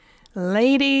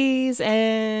Ladies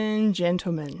and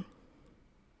gentlemen,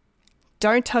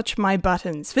 don't touch my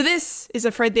buttons, for this is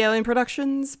a Fred the Alien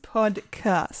Productions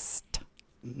podcast.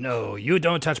 No, you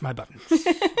don't touch my buttons.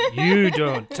 You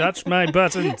don't touch my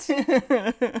buttons.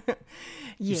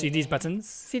 You see these buttons?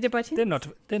 See the buttons? They're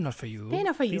not for you. They're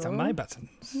not for you. These are my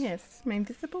buttons. Yes, my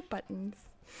invisible buttons.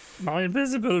 My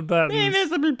invisible buttons. My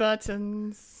invisible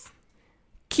buttons.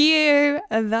 Cue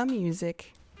the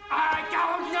music. I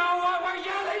don't know what we're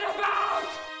yelling about!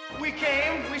 We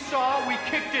came, we saw, we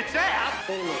kicked its ass!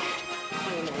 Wait a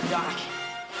minute, Doc.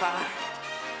 Are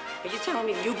you telling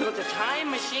me you built a time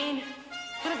machine?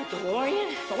 Kind of a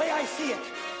DeLorean? The way I see it,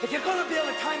 if you're gonna build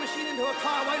a time machine into a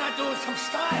car, why not do it some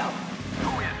style?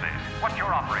 Who is this? What's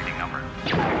your operating number?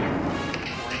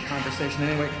 Boring conversation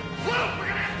anyway. Luke, we're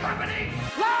gonna have company!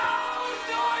 Loud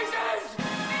noises!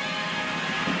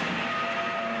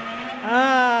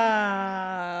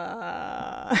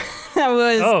 That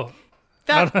was... Oh.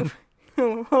 That,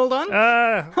 hold on.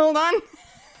 Hold on.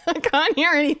 I can't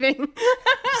hear anything.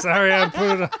 Sorry, I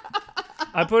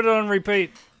put it on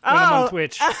repeat when I'm on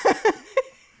Twitch.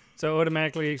 So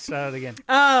automatically started again.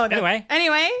 Anyway.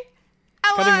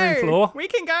 Hello. Cutting room floor. We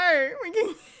can go.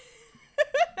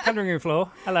 Cutting room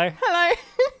floor. Hello.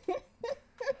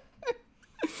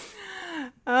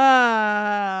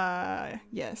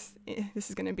 Yes, this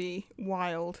is going to be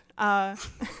wild. I'm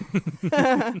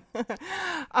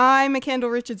a Kendall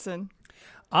Richardson.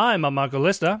 I'm a Michael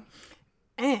Lister.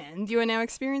 And you are now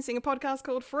experiencing a podcast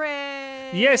called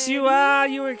Fred. Yes, you are.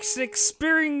 You are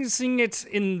experiencing it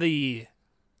in the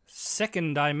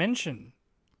second dimension.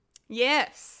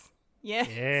 Yes. Yes.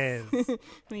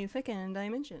 The second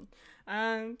dimension.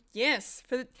 Yes,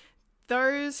 for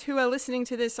those who are listening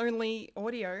to this only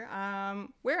audio,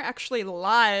 we're actually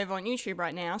live on YouTube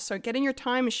right now. So get in your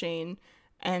time machine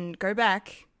and go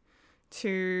back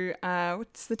to,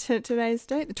 what's the today's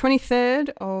date? The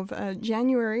 23rd of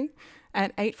January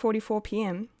at 8:44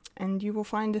 p.m. and you will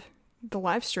find the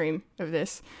live stream of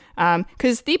this.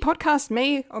 Because the podcast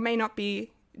may or may not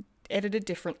be edited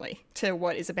differently to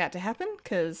what is about to happen,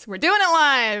 because we're doing it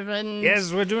live. And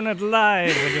yes, we're doing it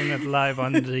live. We're doing it live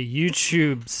on the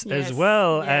YouTubes as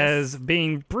well as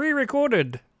being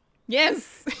pre-recorded.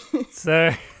 Yes.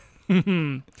 So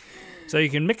you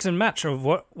can mix and match of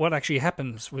what actually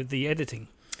happens with the editing.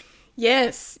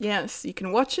 Yes. You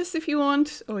can watch us if you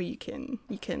want, or you can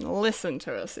listen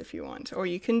to us if you want, or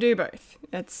you can do both.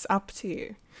 It's up to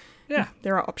you. Yeah.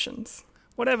 There are options.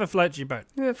 Whatever floats your boat.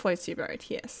 Whoever floats your boat,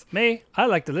 yes. Me, I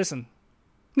like to listen.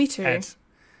 Me too.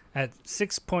 At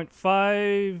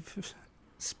 6.5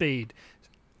 speed.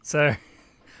 So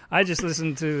I just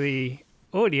listened to the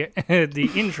audio, the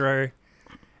intro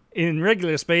in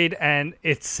regular speed, and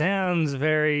it sounds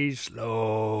very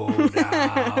slow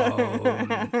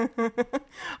down.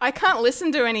 I can't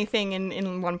listen to anything in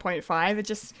 1.5. It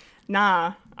just,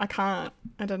 I can't.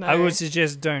 I don't know. I would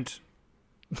suggest don't.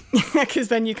 Because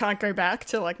then you can't go back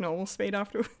to like normal speed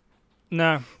after.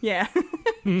 No. Yeah.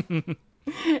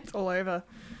 It's all over.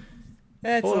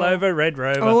 All over Red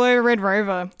Rover. All over Red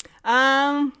Rover.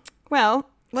 Well,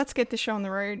 let's get the show on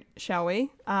the road, shall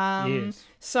we? Yes.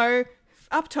 So,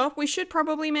 up top, we should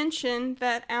probably mention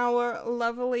that our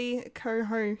lovely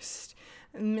co-host,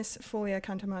 Miss Fulia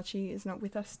Kantamachi, is not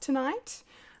with us tonight.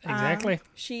 Exactly.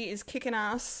 She is kicking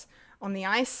ass on the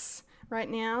ice right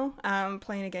now,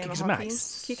 playing a game of hockey.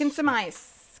 Kicking some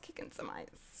ice.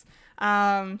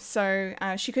 So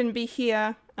she couldn't be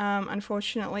here,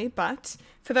 unfortunately, but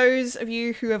for those of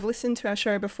you who have listened to our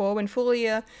show before, when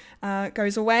Fulia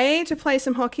goes away to play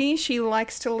some hockey, she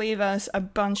likes to leave us a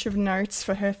bunch of notes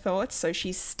for her thoughts, so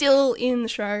she's still in the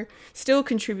show, still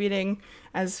contributing,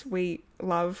 as we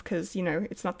love, because,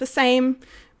 it's not the same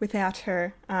without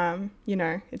her.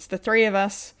 It's the three of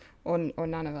us, or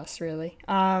none of us, really.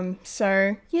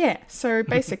 So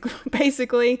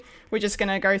basically, we're just going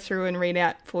to go through and read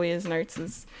out Fulia's notes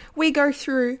as we go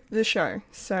through the show.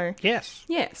 So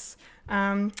Yes.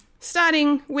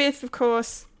 Starting with, of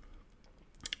course,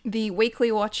 the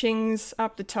weekly watchings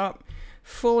up the top.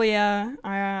 Fulia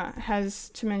has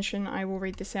to mention, I will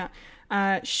read this out.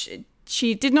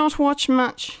 She did not watch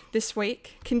much this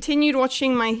week. Continued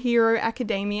watching My Hero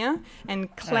Academia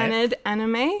and Clannad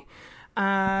anime.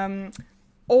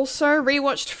 Also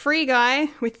rewatched Free Guy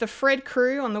with the Fred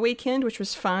crew on the weekend, which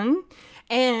was fun.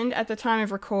 And at the time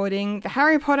of recording, the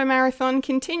Harry Potter marathon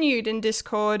continued in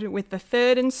Discord with the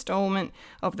third installment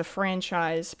of the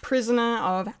franchise, Prisoner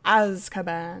of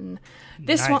Azkaban.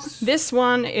 This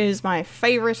one is my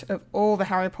favorite of all the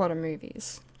Harry Potter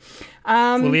movies.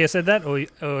 Fulia said that,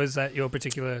 or is that your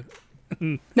particular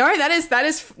No, that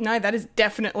is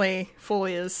definitely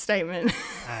Folia's statement.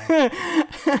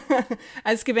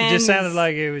 Azkaban. It just sounded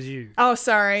like it was you. Oh,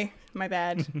 sorry. My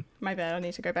bad. I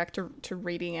need to go back to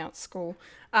reading out school.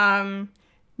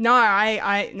 No,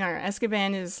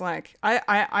 Azkaban is like,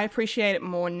 I appreciate it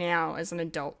more now as an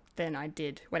adult than I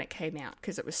did when it came out,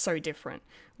 because it was so different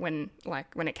when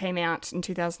it came out in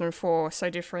 2004, so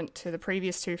different to the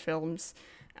previous two films.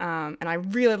 And I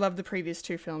really love the previous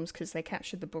two films because they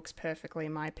captured the books perfectly,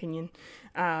 in my opinion.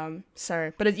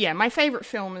 My favorite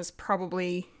film is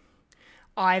probably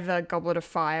either Goblet of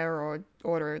Fire or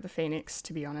Order of the Phoenix,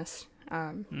 to be honest.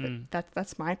 But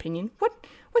that's my opinion.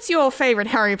 What's your favorite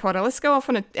Harry Potter? Let's go off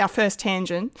on our first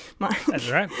tangent. That's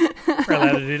right. We're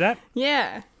allowed to do that.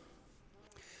 Yeah.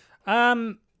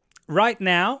 Right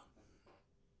now,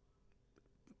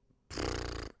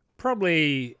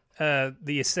 probably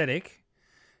the aesthetic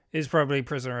is probably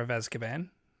Prisoner of Azkaban,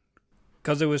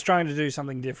 because it was trying to do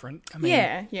something different. I mean,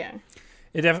 yeah.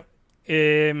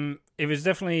 It was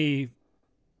definitely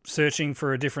searching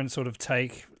for a different sort of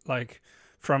take, like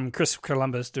from Chris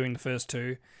Columbus doing the first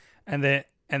two, and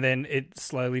then it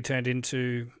slowly turned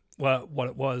into what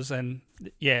it was, and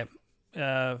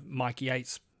Mike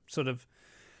Yates sort of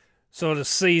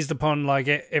seized upon like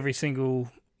every single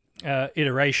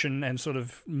iteration and sort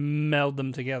of meld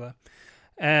them together,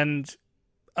 and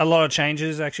a lot of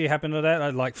changes actually happened to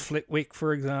that. Like Flitwick,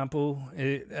 for example,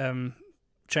 it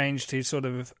changed his sort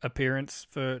of appearance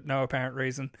for no apparent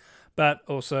reason, but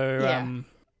also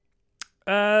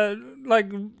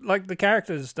like the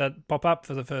characters that pop up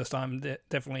for the first time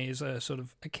definitely is a sort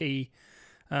of a key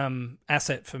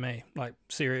asset for me, like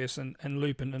Sirius and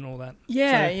Lupin and all that.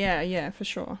 Yeah, for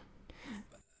sure.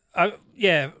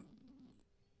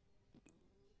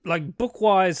 Like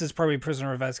book-wise is probably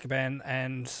Prisoner of Azkaban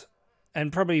and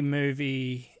probably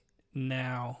movie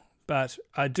now, but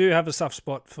I do have a soft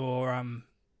spot for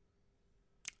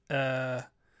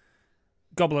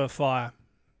Goblet of Fire,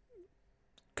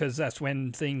 because that's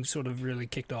when things sort of really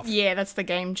kicked off. Yeah, that's the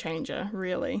game changer,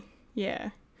 really. Yeah.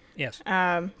 Yes.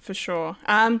 For sure.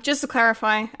 Just to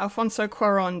clarify, Alfonso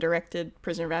Cuarón directed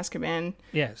Prisoner of Azkaban.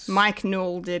 Yes. Mike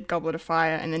Newell did Goblet of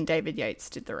Fire, and then David Yates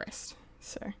did the rest.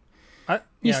 So. I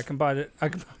combined it.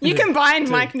 You combined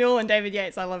Mike Newell and David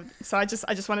Yates. I love it. So I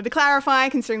just wanted to clarify,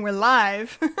 considering we're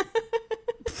live.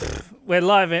 We're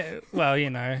live. Well,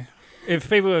 if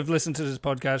people have listened to this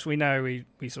podcast, we know we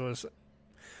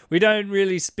don't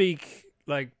really speak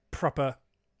like proper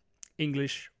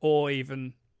English or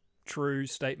even true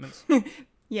statements.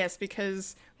 Yes,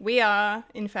 because we are,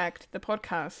 in fact, the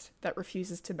podcast that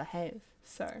refuses to behave.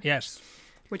 So yes,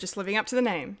 we're just living up to the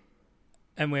name.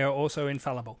 And we are also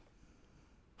infallible.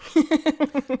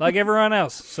 Like everyone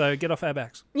else, so get off our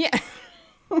backs. Yeah.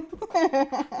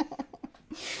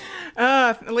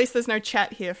 At least there's no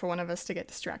chat here for one of us to get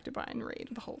distracted by and read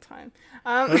the whole time.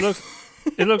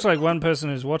 It looks like one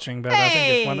person is watching, but I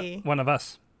think it's one of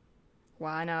us.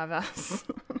 One of us.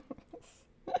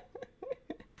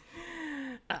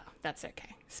 Oh, that's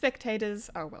okay. Spectators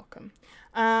are welcome.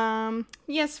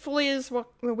 Yes, Folia's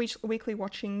weekly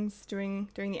watchings, doing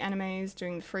the animes,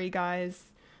 doing the Free Guys,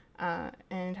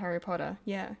 and Harry Potter.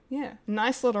 Yeah.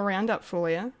 Nice little roundup,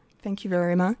 Folia. Thank you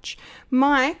very much.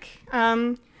 Mike,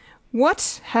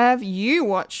 what have you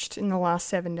watched in the last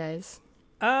 7 days?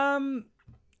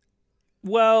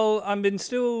 Well, I've been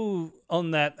still on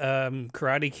that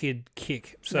Karate Kid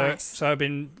kick. So I've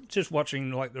been just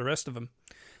watching like the rest of them.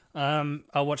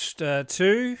 I watched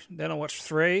 2, then I watched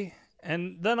 3,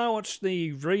 and then I watched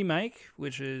the remake,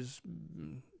 which is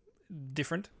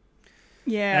different.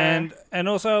 Yeah. And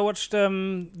also I watched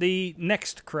the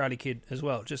next Karate Kid as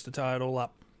well, just to tie it all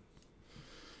up.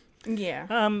 Yeah.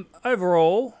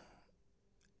 Overall,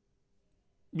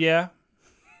 yeah.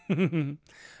 I'm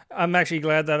actually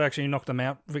glad that I actually knocked them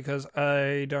out, because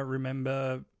I don't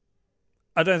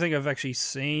think I've actually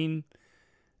seen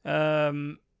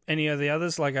any of the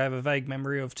others. Like, I have a vague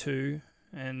memory of 2,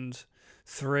 and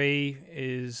 3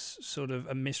 is sort of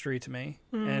a mystery to me,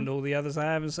 and all the others I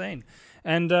haven't seen.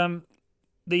 And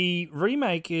the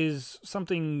remake is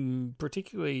something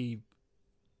particularly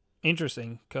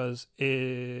interesting, because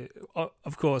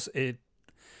of course it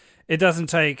doesn't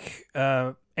take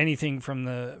anything from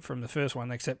the first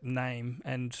one except name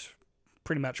and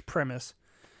pretty much premise,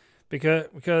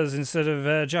 because instead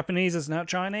of Japanese it's now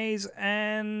Chinese,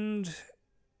 and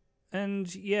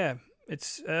yeah,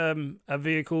 it's a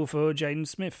vehicle for Jaden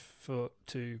Smith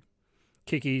to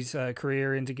kick his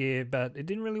career into gear, but it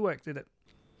didn't really work, did it?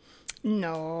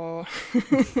 No.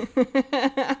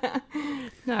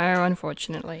 No,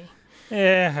 unfortunately.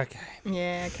 Yeah, okay.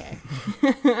 Yeah, okay.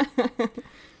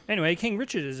 Anyway, King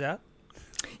Richard is out.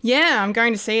 Yeah, I'm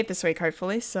going to see it this week,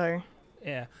 hopefully. So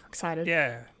Yeah. excited.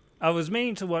 Yeah. I was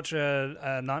meaning to watch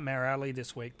a Nightmare Alley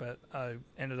this week, but I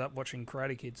ended up watching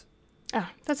Karate Kids. Oh,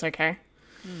 that's okay.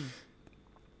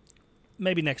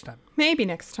 Maybe next time. Maybe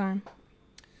next time.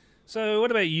 So,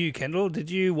 what about you, Kendall? Did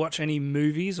you watch any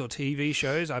movies or TV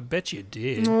shows? I bet you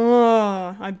did.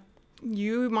 Oh,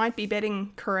 you might be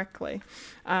betting correctly,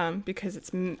 because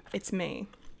it's me.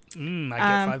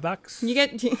 I get $5. You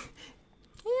get, yeah,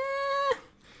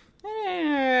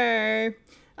 I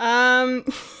don't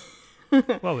know.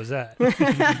 What was that?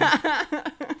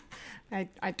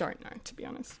 I don't know, to be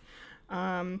honest.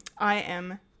 I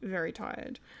am very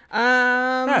tired.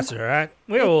 That's all right.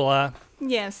 We all are.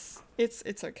 Yes,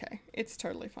 it's okay. It's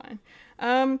totally fine.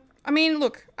 I mean,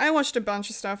 look, I watched a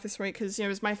bunch of stuff this week because it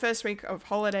was my first week of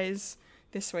holidays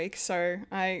this week, so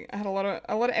I had a lot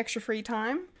of extra free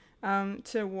time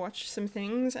to watch some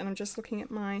things, and I'm just looking at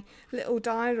my little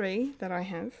diary that I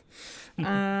have,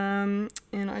 and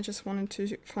I just wanted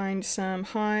to find some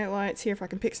highlights here if I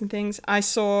can pick some things. I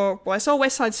saw West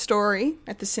Side Story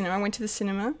at the cinema. I went to the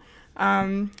cinema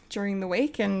during the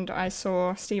week, and I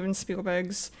saw Steven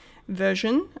Spielberg's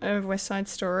version of West Side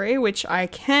Story, which I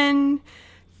can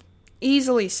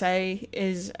easily say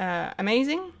is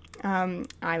amazing.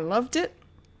 I loved it.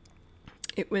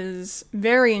 It was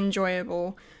very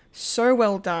enjoyable, so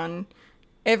well done.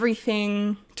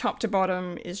 Everything, top to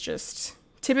bottom, is just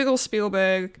typical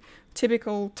Spielberg,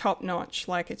 typical top notch.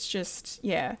 Like, it's just,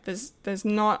 yeah, there's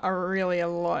not really a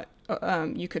lot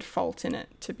you could fault in it,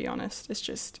 to be honest. It's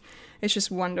just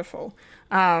wonderful.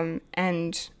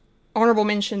 And honorable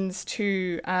mentions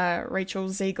to Rachel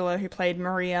Zegler, who played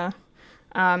Maria,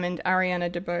 and Ariana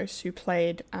DeBose, who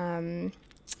played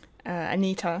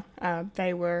Anita.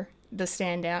 They were the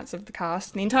standouts of the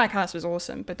cast. The entire cast was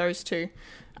awesome, but those two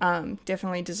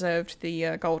definitely deserved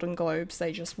the Golden Globes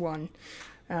they just won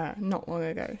not long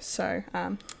ago. So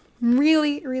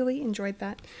really, really enjoyed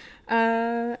that.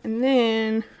 And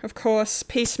then, of course,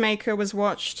 Peacemaker was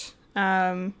watched.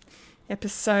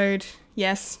 Episode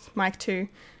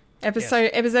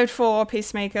 4,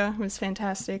 Peacemaker, was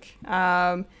fantastic.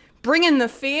 Bringing the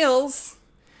feels,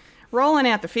 rolling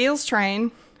out the feels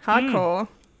train, hardcore.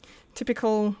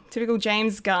 Typical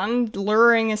James Gunn,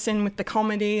 luring us in with the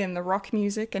comedy and the rock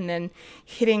music, and then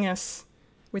hitting us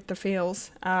with the feels.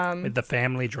 With the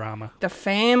family drama. The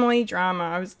family drama.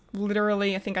 I was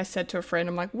literally, I think I said to a friend,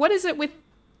 I'm like, what is it with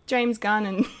James Gunn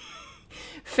and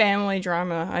family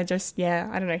drama? I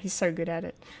don't know, he's so good at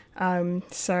it.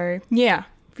 So, yeah,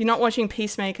 if you're not watching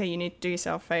Peacemaker, you need to do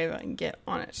yourself a favour and get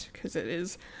on it, because it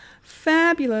is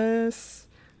fabulous.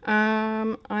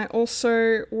 I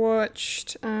also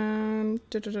watched, I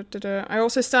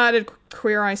also started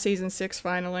Queer Eye Season 6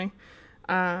 finally,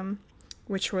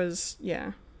 which is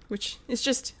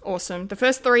just awesome. The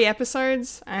first 3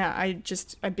 episodes, I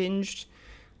binged,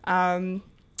 I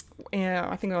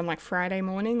think on like Friday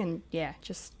morning, and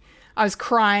I was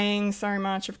crying so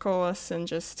much, of course, and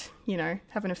just,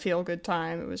 having a feel good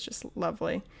time. It was just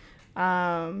lovely.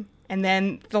 And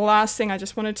then the last thing I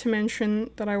just wanted to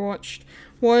mention that I watched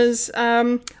was,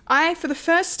 for the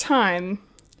first time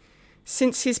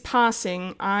since his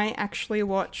passing, I actually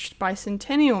watched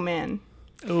Bicentennial Man.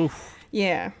 Oof.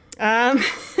 Yeah. For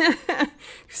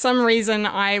some reason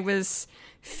I was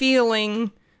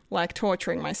feeling like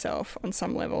torturing myself on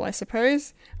some level, I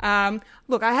suppose.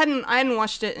 Look, I hadn't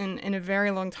watched it in a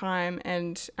very long time,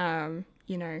 and,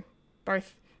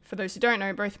 both, for those who don't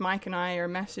know, both Mike and I are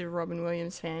massive Robin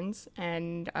Williams fans,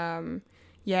 and,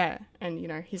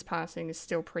 his passing is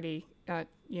still pretty,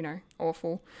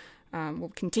 awful.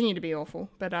 Will continue to be awful,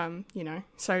 but,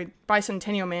 so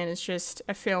Bicentennial Man is just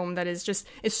a film that is just,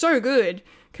 it's so good,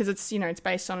 because it's, it's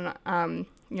based on,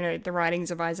 the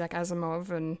writings of Isaac Asimov,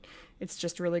 and it's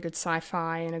just really good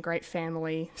sci-fi and a great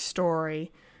family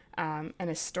story, and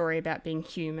a story about being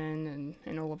human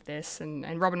and all of this,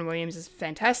 and Robin Williams is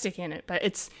fantastic in it, but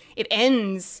it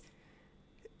ends,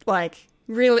 like,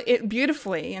 really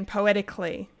beautifully and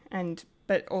poetically,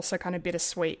 but also kind of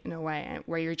bittersweet in a way,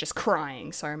 where you're just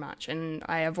crying so much. And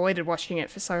I avoided watching it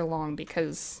for so long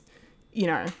because,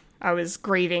 I was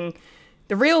grieving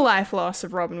the real life loss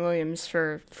of Robin Williams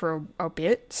for a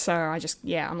bit. So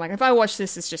I'm like, if I watch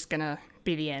this, it's just gonna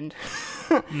be the end.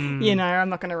 I'm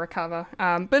not gonna recover.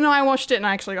 But no, I watched it and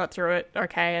I actually got through it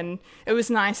okay, and it was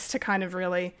nice to kind of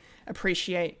really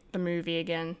appreciate the movie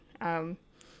again.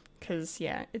 Because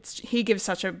he gives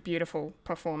such a beautiful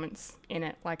performance in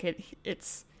it. Like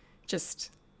it's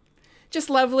just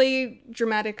lovely,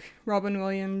 dramatic Robin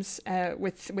Williams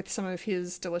with some of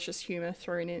his delicious humor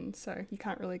thrown in. So you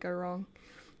can't really go wrong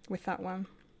with that one.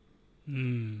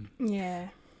 Yeah.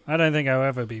 I don't think I'll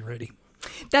ever be ready.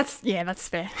 That's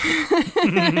fair.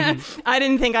 I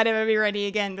didn't think I'd ever be ready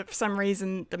again, but for some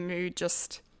reason the mood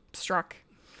just struck,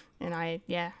 and I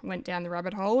went down the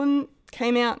rabbit hole and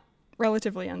came out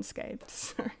relatively unscathed.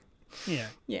 So yeah,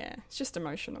 it's just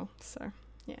emotional. So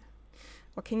yeah,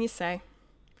 what can you say?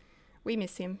 We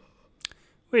miss him.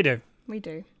 We do.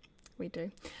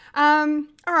 All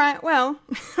right. Well,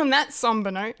 on that somber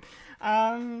note,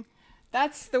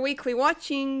 that's the weekly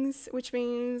watchings, which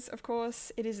means, of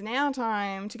course, it is now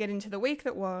time to get into the week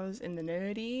that was in the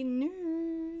nerdy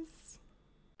news.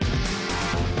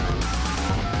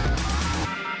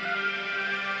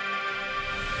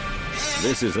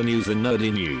 This is the news in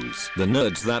nerdy news. The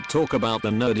nerds that talk about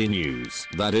the nerdy news.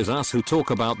 That is us who talk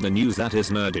about the news that is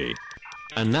nerdy.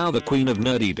 And now the queen of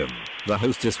nerdydom, the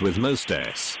hostess with most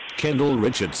S, Kendall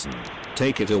Richardson.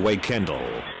 Take it away, Kendall.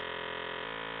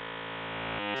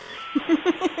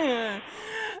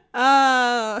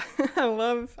 I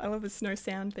love the snow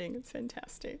sound thing. It's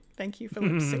fantastic. Thank you for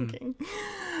lip syncing.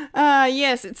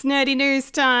 Yes, it's nerdy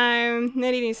news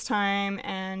time,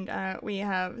 and we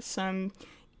have some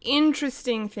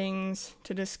interesting things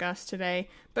to discuss today.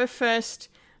 But first,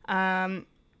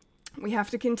 we have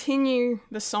to continue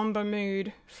the somber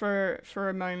mood for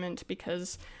a moment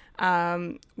because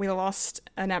we lost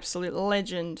an absolute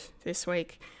legend this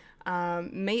week.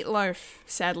 Meatloaf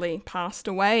sadly passed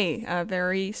away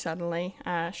very suddenly,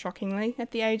 shockingly,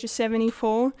 at the age of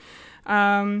 74.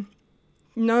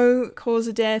 No cause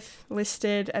of death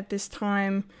listed at this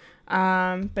time,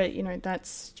 but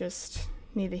that's just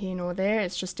neither here nor there.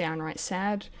 It's just downright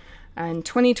sad. And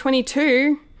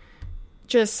 2022,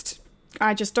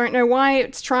 I just don't know why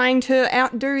it's trying to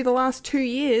outdo the last 2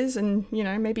 years and,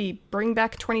 maybe bring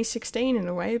back 2016 in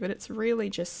a way, but it's really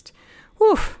just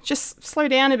slow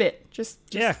down a bit. Just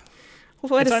it's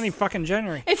only fucking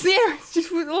January. It's just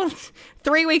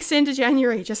 3 weeks into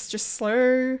January. Just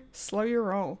slow your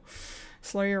roll.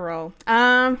 Slow your roll.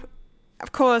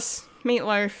 Of course,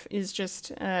 Meatloaf is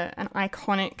just an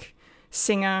iconic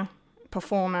singer,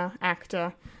 performer,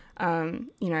 actor.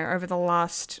 Over the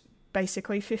last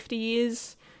basically 50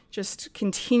 years, just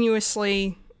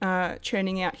continuously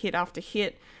churning out hit after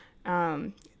hit.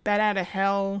 Bat Out of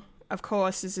Hell, of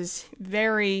course, is this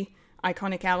very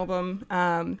iconic album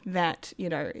that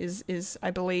is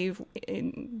I believe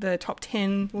in the top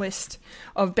 10 list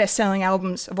of best-selling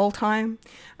albums of all time,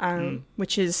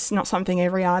 which is not something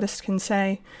every artist can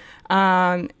say,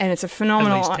 and it's a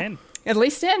phenomenal. At least 10. At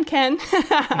least 10 can.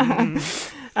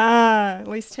 At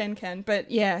least 10 can.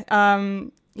 But yeah,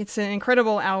 it's an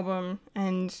incredible album,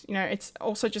 and it's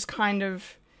also just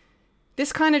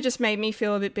this kind of just made me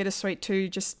feel a bit bittersweet too,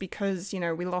 just because,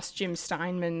 we lost Jim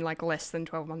Steinman like less than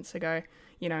 12 months ago,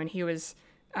 and he was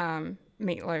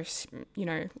Meatloaf's,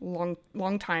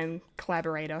 long time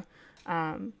collaborator,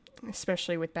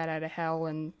 especially with Bat Out of Hell.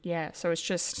 And yeah, so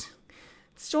it's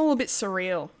still a bit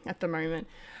surreal at the moment.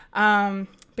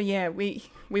 But yeah, we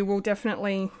will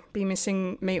definitely be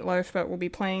missing Meatloaf, but we'll be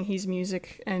playing his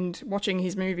music and watching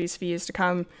his movies for years to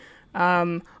come.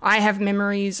 I have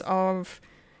memories of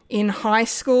in high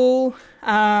school,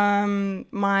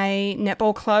 my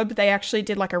netball club, they actually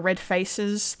did like a Red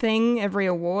Faces thing every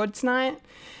awards night.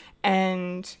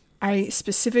 And I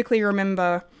specifically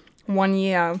remember one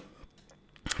year,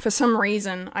 for some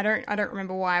reason, I don't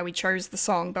remember why we chose the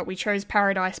song, but we chose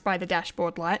Paradise by the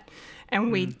Dashboard Light, and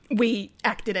we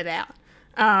acted it out.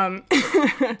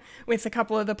 With a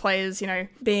couple of the players,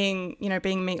 being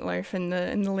Meatloaf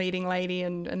and the leading lady,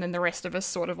 and then the rest of us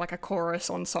sort of like a chorus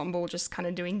ensemble, just kind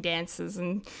of doing dances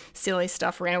and silly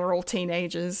stuff around. We're all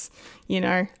teenagers,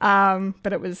 but I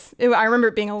remember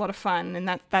it being a lot of fun,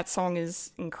 and that song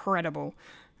is incredible.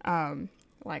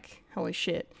 Like, holy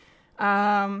shit.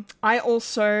 I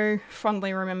also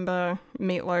fondly remember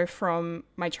Meatloaf from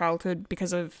my childhood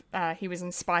because of he was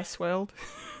in Spice World.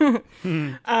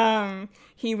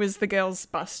 He was the girls'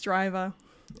 bus driver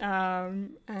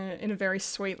in a very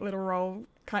sweet little role.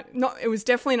 It was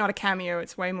definitely not a cameo.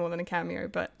 It's way more than a cameo.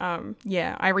 But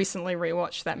yeah, I recently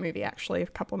rewatched that movie actually a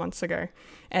couple of months ago,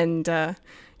 and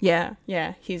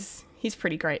yeah, he's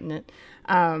pretty great in it.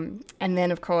 And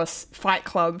then of course, Fight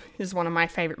Club is one of my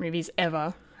favorite movies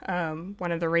ever.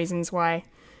 One of the reasons why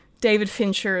David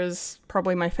Fincher is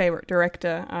probably my favorite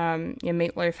director.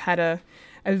 Meatloaf had a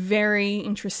very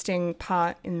interesting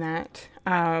part in that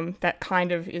that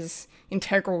kind of is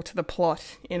integral to the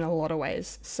plot in a lot of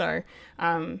ways. So,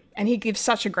 and he gives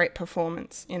such a great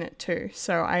performance in it too.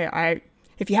 So I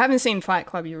if you haven't seen Fight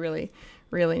Club, you really,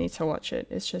 really need to watch it.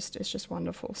 It's just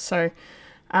wonderful. So,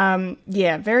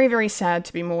 yeah, very, very sad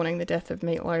to be mourning the death of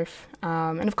Meatloaf.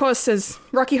 And of course, there's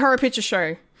Rocky Horror Picture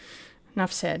Show.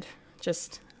 enough said.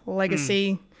 Just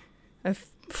legacy, a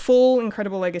full,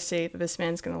 incredible legacy that this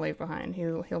man's going to leave behind.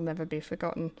 He'll never be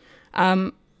forgotten.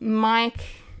 Mike,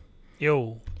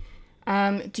 Yo.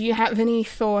 do you have any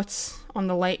thoughts on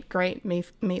the late, great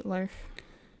Meatloaf?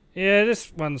 Yeah,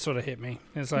 this one sort of hit me.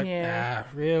 It's like,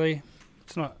 really?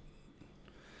 It's not...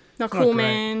 Not It's cool, not great.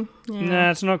 man. Yeah.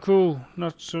 Nah, it's not cool.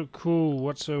 Not so cool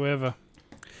whatsoever.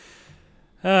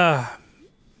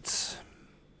 It's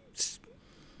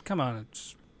come on,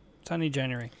 it's only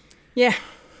January. Yeah.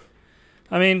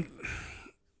 I mean,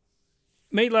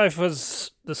 Meatloaf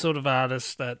was the sort of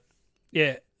artist that,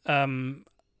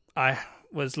 I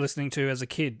was listening to as a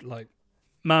kid. Like,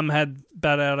 Mum had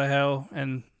Bat Out of Hell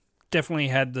and definitely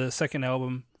had the second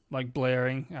album, like,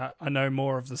 blaring. I know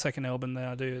more of the second album than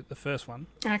I do the first one.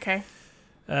 Okay.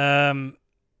 And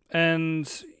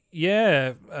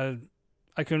yeah,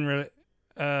 I couldn't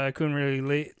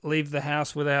really leave the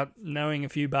house without knowing a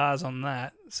few bars on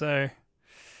that. So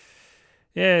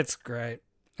yeah, it's great.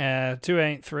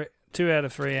 2 out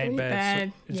of 3 ain't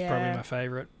bad. It's probably my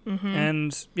favorite. Mm-hmm.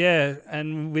 And yeah,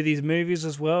 and with his movies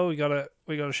as well, we got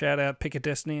to shout out Pick of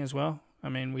Destiny as well. I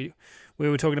mean, we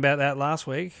were talking about that last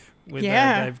week with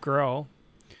Dave Grohl.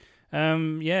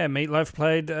 Meatloaf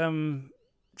played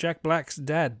Jack Black's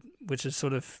dad, which is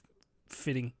sort of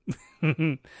fitting,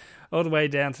 all the way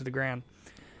down to the ground.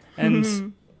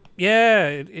 And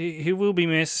he will be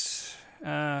missed.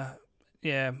 I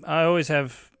always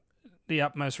have the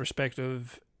utmost respect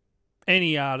of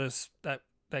any artist that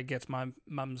gets my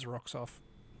mum's rocks off.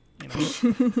 You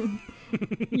know.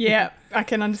 Yeah, I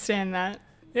can understand that.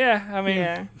 Yeah, I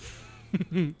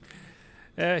mean,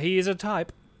 he is a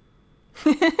type.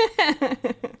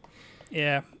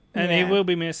 Yeah, and he will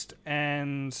be missed,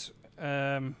 and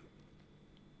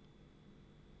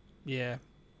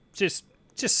just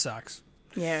sucks.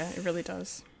 Yeah, it really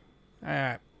does. All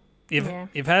right,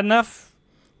 you've had enough.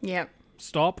 Yep.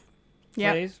 Stop,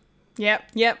 please.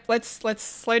 Yep. Let's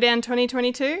slow down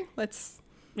 2022. Let's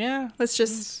try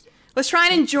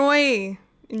and enjoy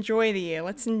the year.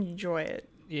 Let's enjoy it.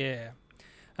 Yeah.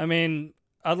 I mean,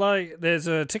 there's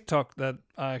a TikTok that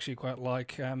I actually quite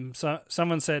like.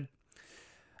 Someone said,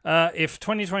 if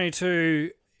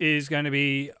 2022 is going to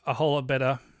be a whole lot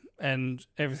better and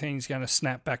everything's going to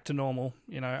snap back to normal,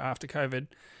 after COVID,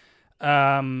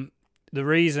 the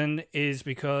reason is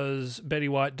because Betty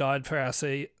White died for our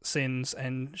sins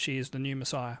and she is the new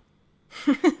Messiah.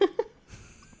 Yeah,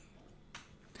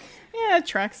 it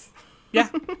tracks. Yeah.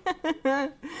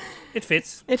 It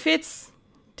fits. It fits.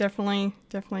 Definitely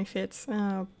fits.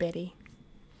 Oh, Betty.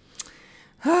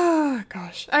 Oh,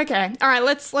 gosh. Okay. All right,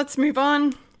 let's move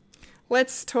on.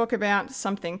 Let's talk about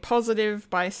something positive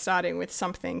by starting with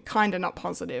something kind of not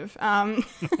positive. Some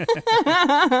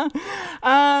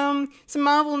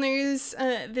Marvel news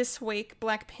this week.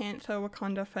 Black Panther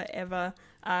Wakanda Forever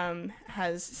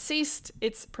has ceased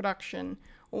its production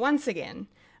once again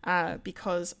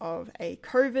because of a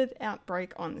COVID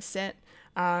outbreak on the set.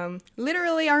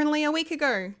 Literally only a week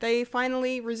ago, they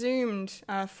finally resumed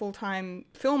full-time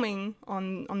filming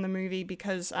on the movie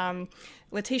because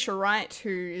Letitia Wright, who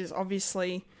is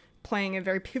obviously playing a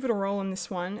very pivotal role in this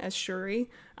one as Shuri,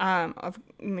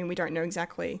 we don't know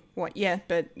exactly what yet,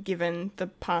 but given the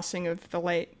passing of the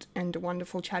late and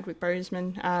wonderful Chadwick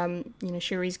Boseman,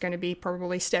 Shuri's going to be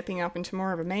probably stepping up into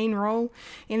more of a main role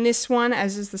in this one,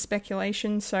 as is the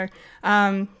speculation. So,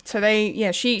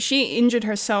 she injured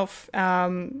herself,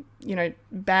 bad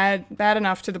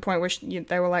enough to the point where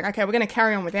they were like, okay, we're going to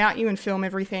carry on without you and film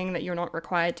everything that you're not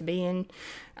required to be in.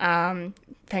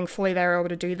 Thankfully, they were able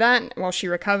to do that while she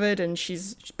recovered, and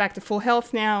she's back to full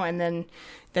health now. And then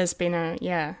there's been a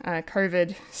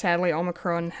COVID. Sadly,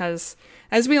 Omicron has,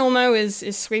 as we all know,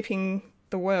 is sweeping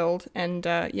the world, and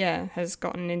has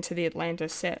gotten into the Atlanta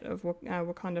set of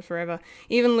Wakanda Forever.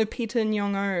 Even Lupita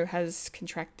Nyong'o has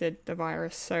contracted the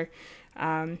virus. So,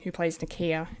 who plays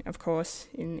Nakia, of course,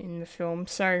 in the film.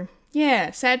 So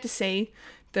yeah, sad to see.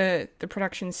 The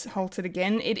production's halted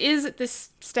again. It is at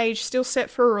this stage still set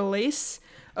for a release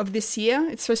of this year.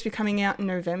 It's supposed to be coming out in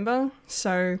November,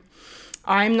 so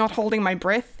I'm not holding my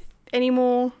breath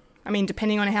anymore. I mean,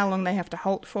 depending on how long they have to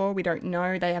halt for, we don't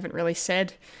know. They haven't really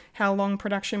said how long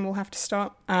production will have to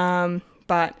stop.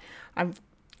 But I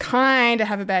kind of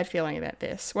have a bad feeling about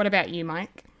this. What about you,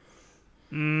 Mike?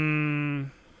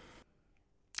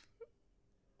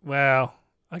 Well,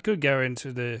 I could go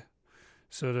into the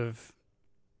sort of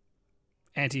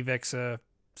anti-vaxxer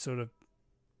sort of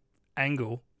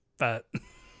angle, but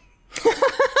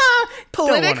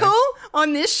political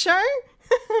on this show.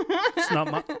 It's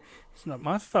not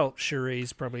my fault.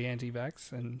 Cherie's probably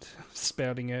anti-vax and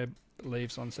spouting a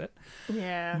leaves on set.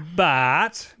 Yeah,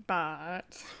 But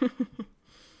but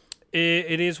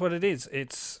it is what it is.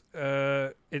 It's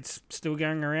still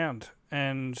going around,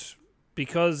 and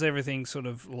because everything's sort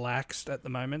of laxed at the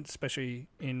moment, especially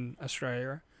in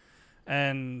Australia,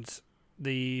 and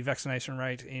the vaccination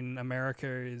rate in America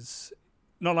is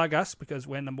not like us because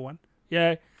we're number one.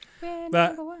 Yeah, we're but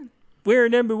number one. we're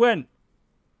number one.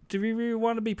 Do we really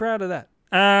want to be proud of that?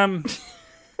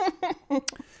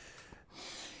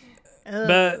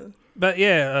 But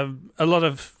yeah, a lot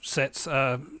of sets.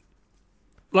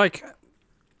 Like,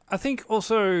 I think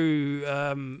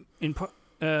also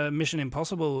Mission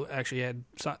Impossible actually had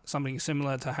something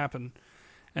similar to happen,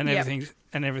 and Yep.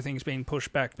 everything's been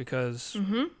pushed back because of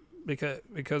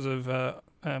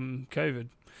COVID.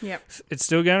 Yep. It's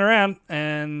still going around,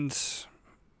 and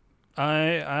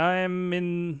I'm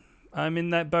in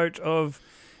that boat of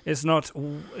it's not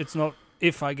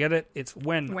if I get it, it's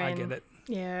when I get it.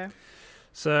 Yeah.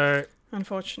 So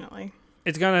Unfortunately.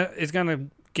 it's gonna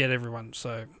get everyone.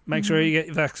 So make sure you get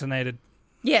vaccinated.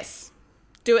 Yes.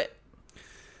 Do it.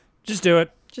 Just do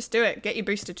it. Just do it. Get your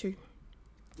booster too.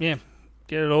 Yeah,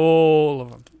 get it all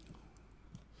of them.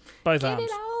 Both Get arms.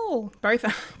 it all. Both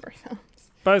arms.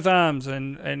 Both arms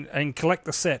and collect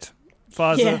the set.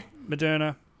 Pfizer, Yeah.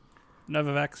 Moderna,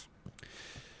 Novavax.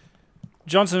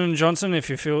 Johnson & Johnson if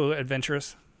you feel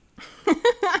adventurous.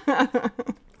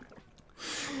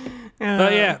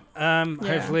 But yeah,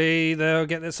 hopefully they'll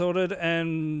get this sorted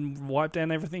and wipe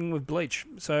down everything with bleach.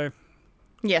 So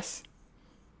Yes.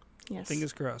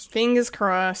 fingers crossed. Fingers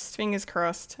crossed. Fingers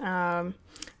crossed.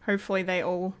 Hopefully they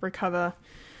all recover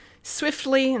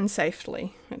swiftly and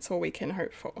safely. That's all we can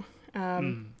hope for.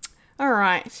 All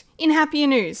right. In happier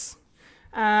news,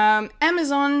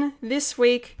 Amazon this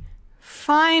week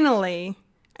finally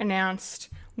announced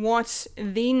what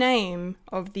the name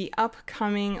of the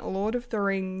upcoming Lord of the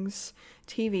Rings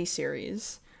TV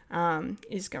series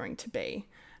is going to be.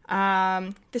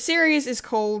 The series is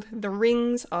called The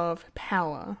Rings of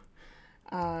Power.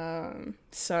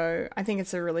 So I think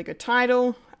it's a really good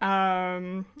title.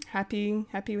 Happy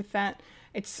with that.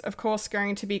 It's of course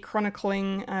going to be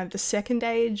chronicling the Second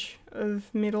Age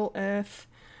of Middle Earth.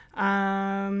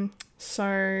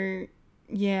 So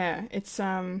yeah, it's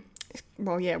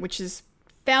which is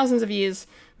thousands of years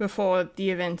before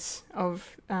the events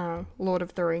of Lord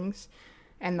of the Rings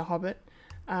and The Hobbit.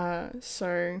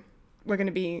 So we're going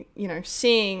to be,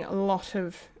 seeing a lot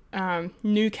of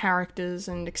new characters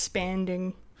and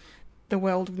expanding the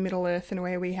world of Middle Earth in a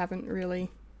way we haven't really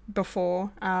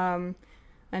before.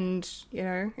 And,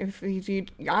 if you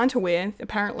aren't aware,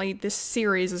 apparently this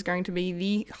series is going to be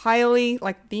the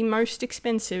most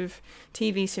expensive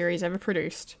TV series ever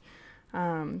produced.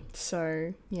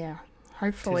 So, yeah,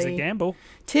 hopefully... It's a gamble.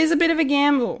 'Tis a bit of a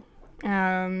gamble.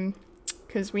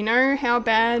 Because we know how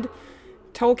bad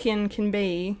Tolkien can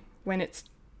be when it's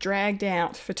dragged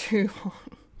out for too long.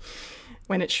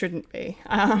 When it shouldn't be.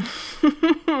 I'm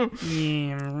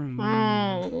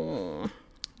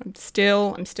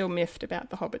still miffed about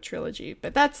the Hobbit trilogy,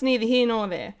 but that's neither here nor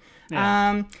there.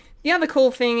 Yeah. The other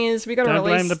cool thing is we got to Don't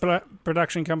release. blame the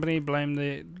production company. Blame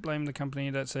the company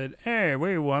that said, "Hey,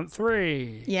 we want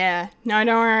 3." Yeah, no,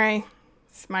 don't worry.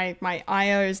 My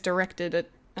IO is directed at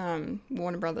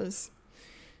Warner Brothers,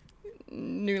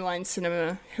 New Line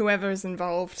Cinema, whoever is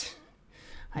involved.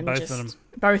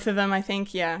 Both of them, I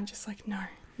think. Yeah, just like no,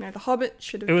 The Hobbit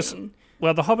should have been.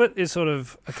 Well, The Hobbit is sort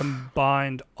of a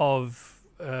combined of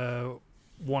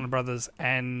Warner Brothers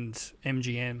and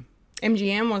MGM.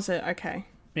 MGM was it? Okay.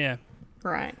 Yeah.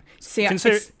 Right. See, go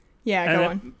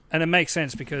on. And it makes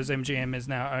sense because MGM is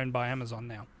now owned by Amazon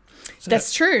now. So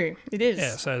that's true. It is.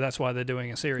 Yeah, so that's why they're doing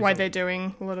a series. Why they're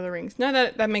doing Lord of the Rings. No,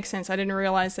 that makes sense. I didn't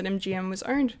realize that MGM was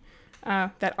owned.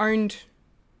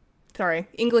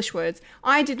 English words.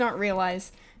 I did not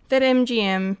realize that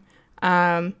MGM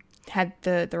had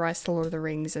the rights to Lord of the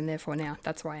Rings, and therefore now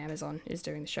that's why Amazon is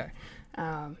doing the show.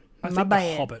 I think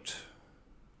The Hobbit.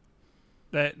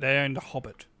 They owned The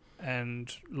Hobbit,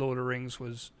 and Lord of the Rings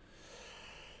was.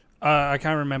 I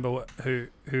can't remember who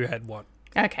had what.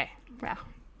 Okay, well,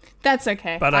 that's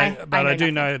okay. But I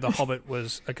do nothing. know The Hobbit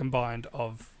was a combined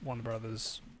of Warner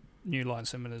Brothers, New Line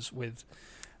Cinemas with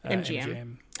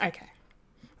MGM. Okay.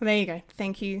 Well, there you go.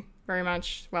 Thank you very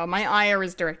much. Well, my IO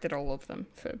has directed all of them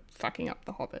for fucking up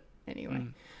The Hobbit anyway.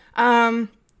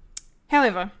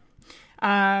 However,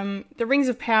 the Rings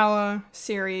of Power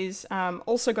series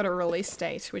also got a release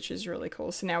date, which is really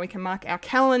cool. So now we can mark our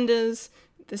calendars.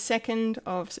 The 2nd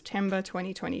of September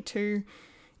 2022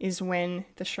 is when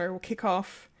the show will kick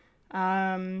off.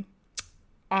 I'm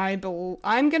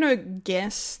going to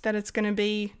guess that it's going to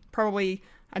be probably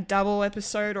a double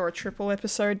episode or a triple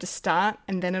episode to start,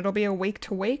 and then it'll be a week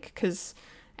to week, because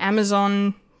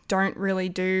Amazon don't really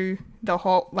do the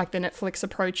whole, like the Netflix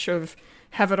approach of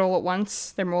have it all at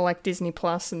once. They're more like Disney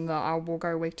Plus, and I will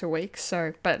go week to week.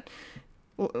 So, but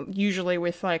usually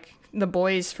with like The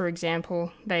Boys, for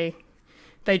example, they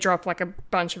drop like a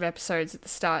bunch of episodes at the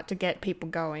start to get people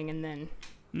going, and then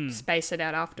space it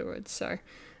out afterwards. So,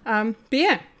 but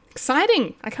yeah,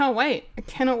 exciting! I can't wait. I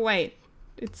cannot wait.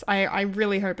 I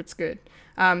really hope it's good.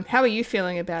 How are you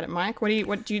feeling about it, Mike? Do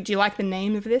you like the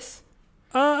name of this?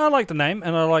 I like the name,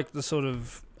 and I like the sort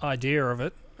of idea of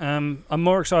it. I'm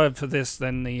more excited for this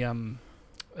than the Game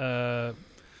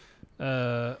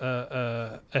of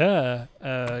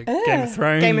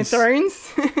Thrones. Game of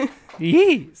Thrones.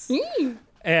 Yes.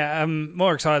 Yeah, I'm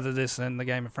more excited for this than the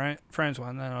Game of Thrones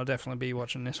one, and I'll definitely be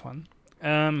watching this one.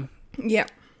 Yeah.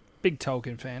 Big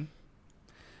Tolkien fan,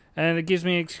 and it gives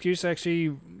me an excuse to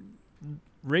actually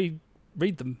read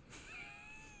them.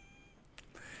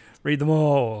 Read them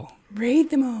all.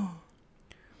 Read them all.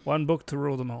 One book to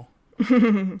rule them all.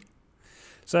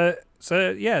 So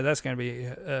yeah, that's going to be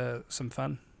some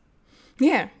fun.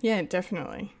 Yeah,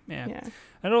 definitely. Yeah.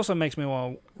 And it also makes me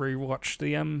want to rewatch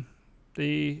the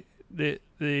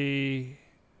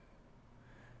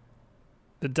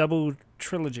double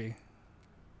trilogy.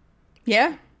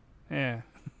 Yeah. Yeah.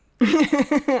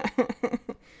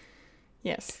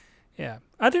 Yes. Yeah.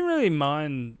 I didn't really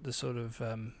mind the sort of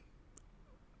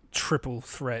triple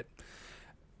threat,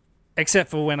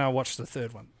 except for when I watched the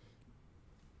third one.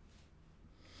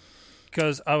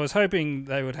 Because I was hoping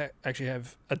they would actually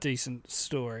have a decent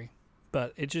story,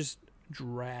 but it just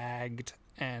dragged,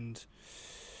 and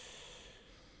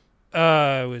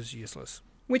it was useless.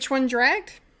 Which one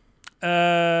dragged?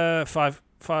 Five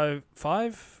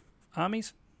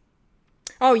armies.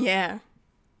 Oh yeah.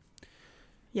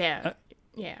 Yeah.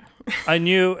 Yeah. I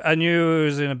knew it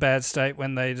was in a bad state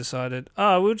when they decided,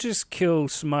 we'll just kill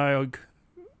Smaug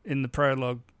in the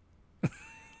prologue.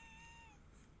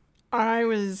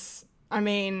 I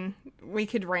mean, we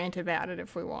could rant about it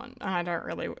if we want. I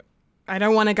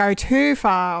don't want to go too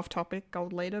far off topic,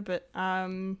 Gold Leader, but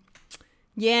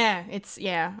it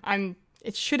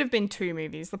should have been 2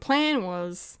 movies. The plan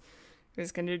was it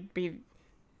was going to be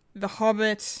The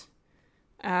Hobbit,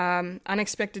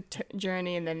 Unexpected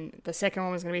Journey, and then the second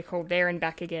one was going to be called There and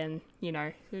Back Again. You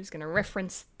know, it was going to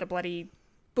reference the bloody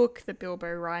book that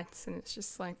Bilbo writes, and it's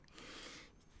just like,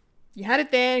 you had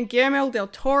it there, and Guillermo del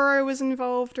Toro was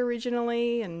involved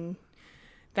originally, and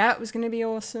that was going to be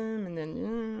awesome, and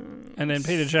then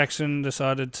Peter Jackson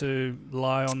decided to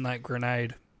lie on that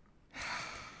grenade.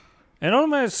 And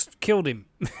almost killed him.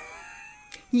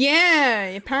 Yeah,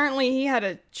 apparently he had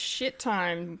a shit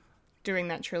time doing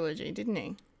that trilogy, didn't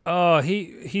he? Oh,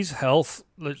 his health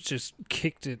just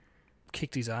kicked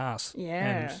his ass.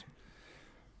 Yeah. And,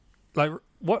 like,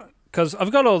 what? Because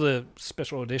I've got all the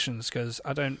special editions, because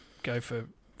I don't go for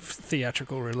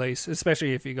theatrical release,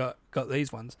 especially if you got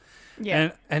these ones.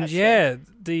 Yeah. And yeah,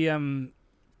 they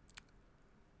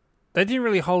didn't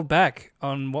really hold back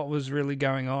on what was really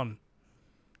going on.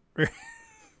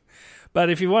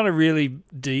 But if you want a really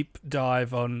deep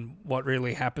dive on what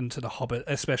really happened to the Hobbit,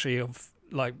 especially of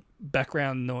like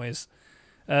background noise,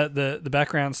 the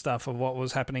background stuff of what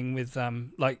was happening with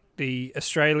like the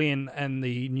Australian and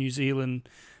the New Zealand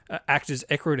actors'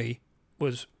 equity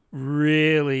was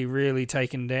really, really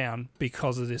taken down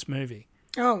because of this movie.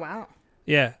 Oh wow.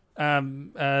 Yeah.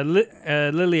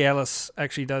 Lily Ellis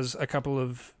actually does a couple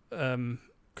of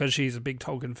because she's a big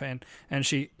Tolkien fan, and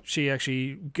she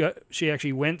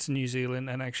actually went to New Zealand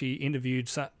and actually interviewed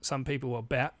some people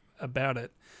about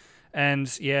it,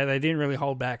 and yeah, they didn't really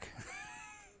hold back.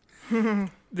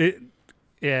 It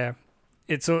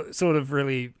sort of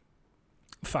really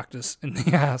fucked us in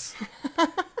the ass.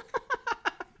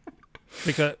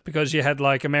 because you had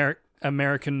like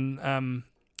American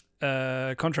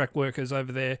contract workers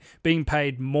over there being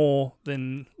paid more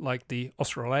than like the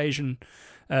Australasian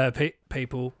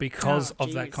people because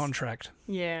of that contract.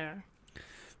 Yeah.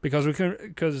 Because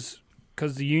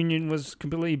the union was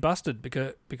completely busted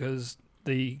because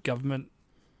the government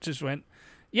just went,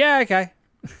 yeah, okay,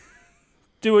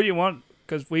 do what you want,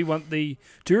 because we want the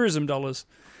tourism dollars.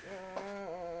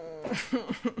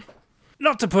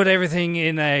 Not to put everything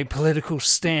in a political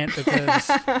stance,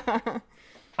 because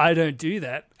I don't do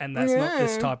that, and that's not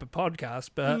this type of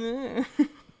podcast, but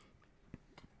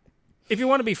if you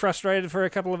want to be frustrated for a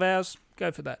couple of hours,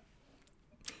 go for that.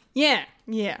 Yeah.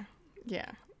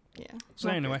 So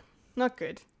anyway. Not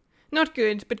good,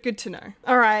 but good to know.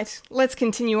 All right, let's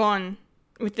continue on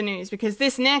with the news, because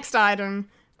this next item,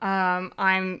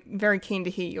 I'm very keen to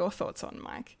hear your thoughts on,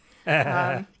 Mike.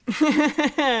 So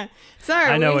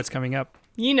I know what's coming up.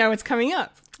 You know what's coming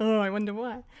up. Oh, I wonder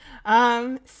why.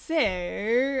 One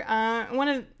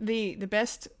of the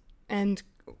best and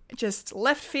just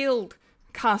left field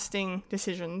casting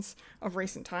decisions of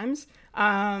recent times.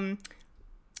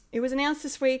 It was announced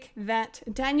this week that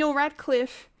Daniel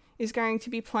Radcliffe is going to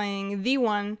be playing the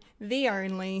one, the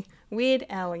only Weird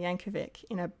Al Yankovic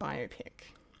in a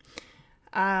biopic.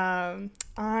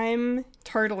 I'm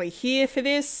totally here for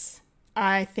this.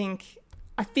 I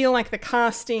feel like the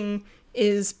casting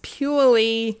is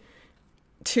purely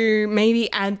to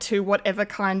maybe add to whatever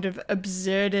kind of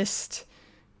absurdist,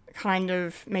 kind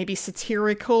of maybe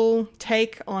satirical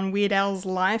take on Weird Al's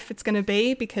life it's going to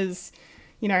be, because,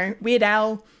 you know, Weird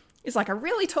Al is like a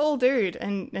really tall dude,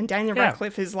 and Daniel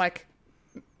Radcliffe is like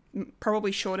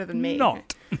probably shorter than me.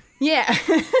 Not. Yeah.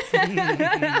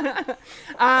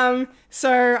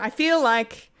 So I feel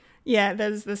like,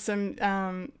 there's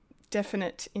some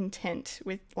definite intent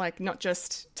with, like, not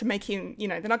just to make him, you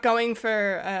know, they're not going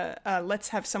for let's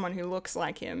have someone who looks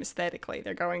like him aesthetically.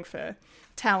 They're going for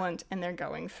talent, and they're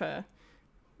going for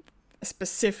a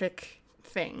specific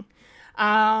thing.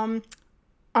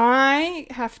 I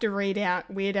have to read out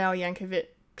Weird Al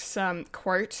Yankovic's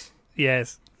quote.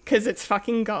 Yes. Because it's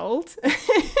fucking gold.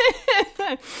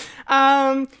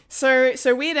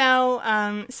 So Weird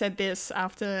Al said this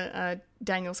after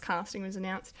Daniel's casting was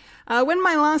announced. When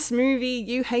my last movie,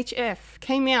 UHF,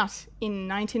 came out in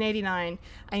 1989,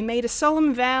 I made a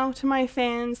solemn vow to my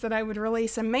fans that I would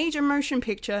release a major motion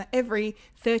picture every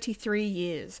 33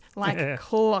 years, like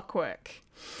clockwork.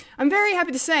 I'm very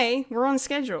happy to say we're on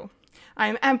schedule. I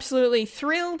am absolutely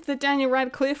thrilled that Daniel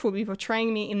Radcliffe will be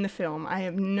portraying me in the film. I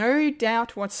have no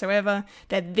doubt whatsoever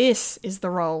that this is the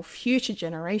role future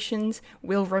generations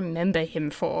will remember him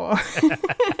for.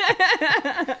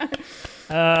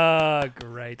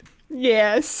 Great.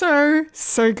 Yeah, so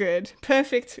good.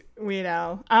 Perfect Weird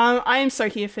Al. I am so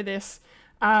here for this.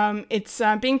 It's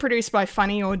being produced by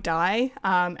Funny or Die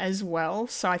as well,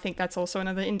 so I think that's also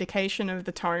another indication of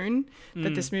the tone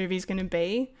that this movie is going to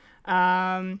be.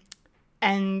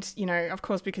 And, you know, of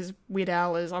course, because Weird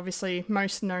Al is obviously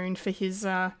most known for his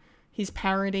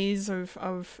parodies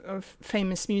of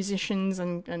famous musicians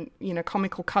and you know,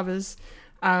 comical covers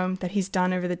that he's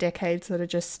done over the decades that are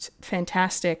just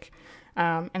fantastic.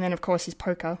 And then, of course, his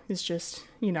polka is just,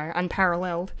 you know,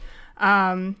 unparalleled.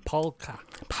 Polka.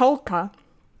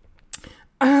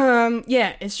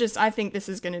 Yeah, it's just, I think this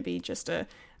is going to be just a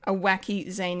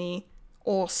wacky, zany,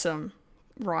 awesome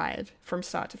ride from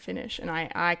start to finish, and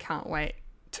I can't wait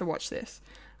to watch this.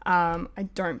 I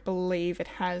don't believe it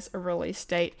has a release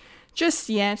date just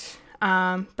yet,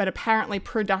 but apparently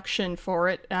production for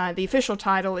it, the official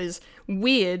title is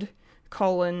Weird: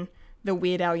 The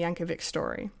Weird Al Yankovic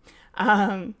Story.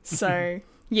 So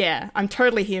yeah, I'm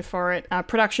totally here for it.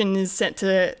 Production is set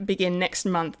to begin next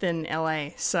month in LA,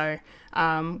 so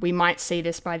we might see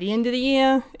this by the end of the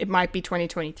year. It might be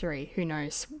 2023. Who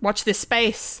knows? Watch this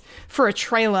space for a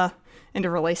trailer and a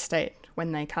release date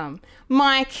when they come.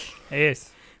 Mike.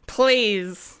 Yes.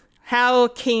 Please. How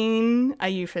keen are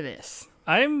you for this?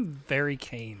 I'm very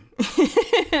keen.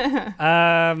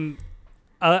 I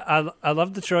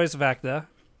love the choice of actor,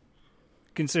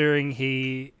 considering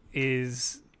he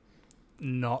is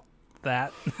not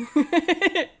that.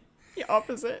 The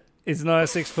opposite. He's not a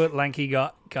 6 foot lanky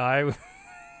guy.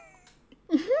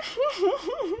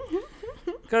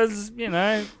 Because, you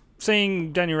know,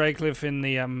 seeing Daniel Radcliffe in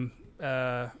the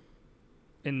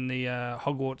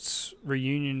Hogwarts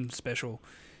reunion special,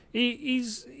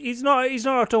 he's not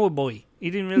a tall boy. He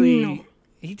didn't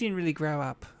really grow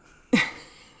up.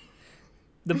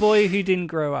 The boy who didn't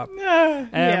grow up.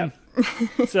 Yeah.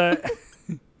 So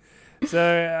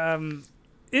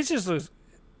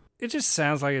it just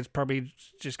sounds like it's probably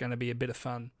just going to be a bit of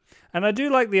fun. And I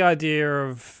do like the idea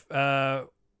of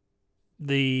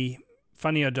the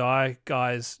Funny or Die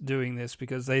guys doing this,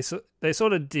 because they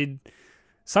sort of did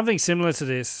something similar to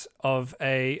this of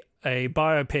a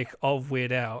biopic of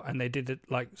Weird Al, and they did it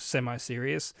like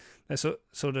semi-serious. They're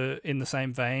sort of in the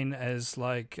same vein as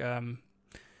like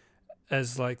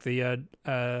the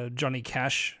Johnny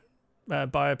Cash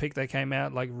biopic that came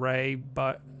out, like the Ray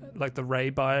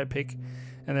biopic,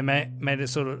 and they made it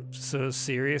sort of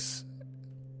serious,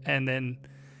 and then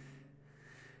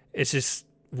it's just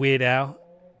Weird Al,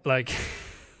 like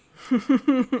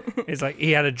it's like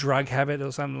he had a drug habit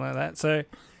or something like that. So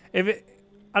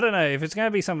I don't know if it's going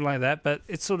to be something like that, but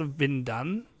it's sort of been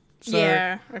done. So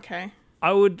yeah. Okay.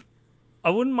 I wouldn't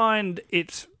mind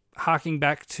it harking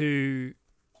back to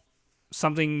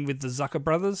something with the Zucker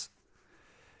brothers,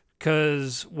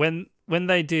 because when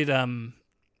they did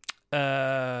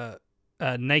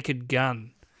Naked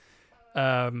Gun,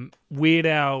 Weird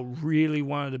Al really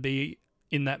wanted to be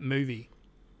in that movie,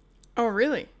 Oh,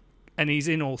 really? and he's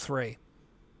in all three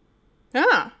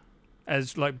Ah.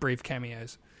 as like brief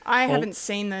cameos. I Well- haven't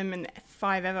seen them in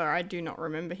 5 ever. I do not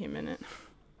remember him in it.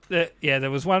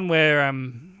 There was one where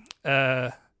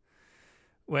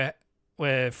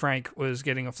Frank was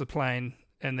getting off the plane,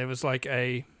 and there was like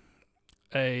a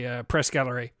press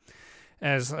gallery.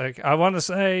 And it's like, I want to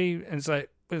say, and it's like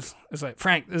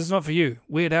Frank, this is not for you.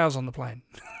 Weird Al's on the plane,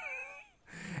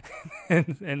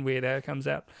 and Weird Al comes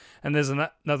out. And there's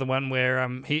another one where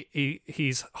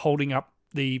he's holding up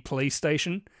the police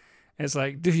station. And it's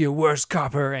like, do your worst,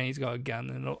 copper, and he's got a gun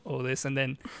and all this. And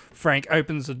then Frank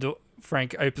opens the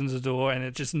door, and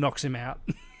it just knocks him out.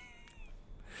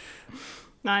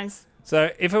 Nice.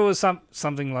 So if it was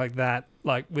something like that,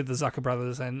 like with the Zucker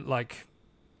brothers and like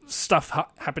stuff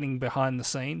happening behind the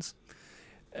scenes,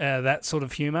 that sort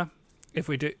of humor, if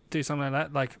we do something like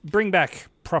that, like bring back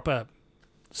proper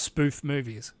spoof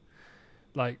movies,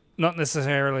 like not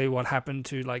necessarily what happened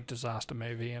to like Disaster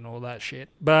Movie and all that shit,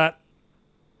 but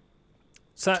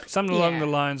something along the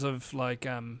lines of like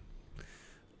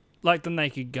the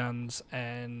Naked Guns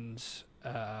and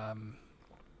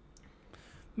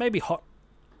maybe Hot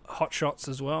Shots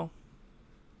as well.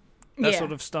 That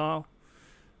sort of style.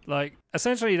 Like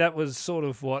essentially that was sort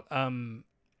of what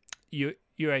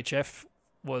UHF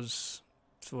was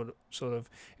sort of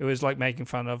it was like making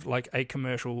fun of like a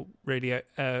commercial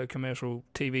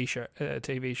TV show.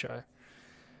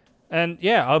 And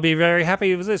yeah, I'll be very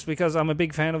happy with this because I'm a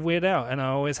big fan of Weird Al, and I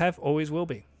always have, always will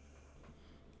be.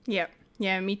 Yep.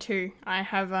 Yeah, me too. I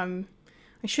have I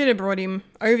should have brought him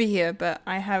over here, but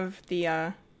I have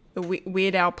the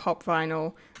Weird Al pop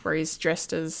vinyl where he's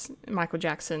dressed as Michael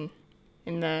Jackson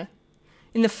in the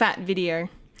Fat video.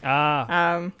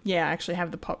 Ah. Yeah, I actually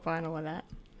have the pop vinyl of that.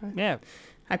 Yeah.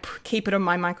 I keep it on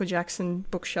my Michael Jackson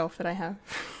bookshelf that I have.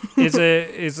 Is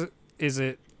it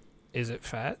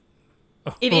fat?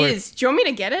 It is. Do you want me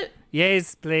to get it?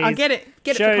 Yes, please. I'll get it.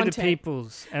 Get Show it for the content.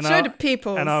 peoples. And Show the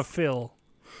peoples. And I'll fill.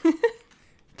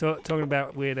 Talking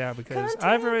about Weird Al because Content.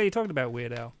 I've already talked about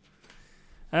Weird Al.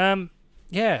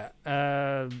 Yeah.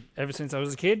 Ever since I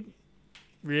was a kid,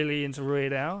 really into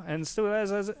Weird Al, and still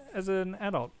as an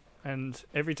adult. And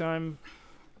every time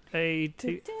a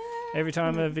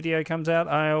video comes out,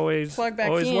 I always Plug back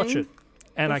watch in it,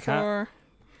 and I can't.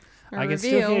 before I can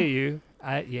still hear you.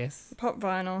 Yes. Pop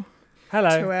vinyl.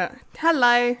 Hello.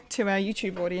 Hello to our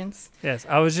YouTube audience. Yes,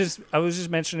 I was just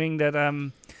mentioning that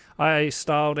I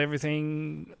styled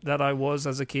everything that I was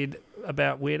as a kid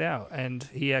about Weird Al, and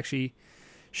he actually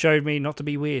showed me not to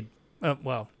be weird.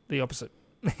 Well, the opposite.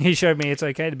 He showed me it's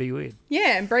okay to be weird.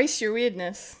 Yeah, embrace your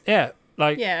weirdness. Yeah,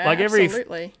 like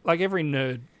absolutely. every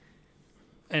nerd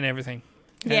and everything.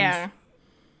 And Yeah.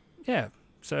 Yeah.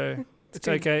 So it's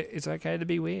good. okay. It's okay to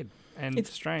be weird and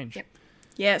It's- strange. Yep.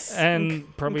 Yes. And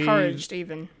probably encouraged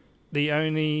even. the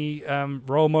only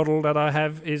role model that I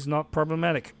have is not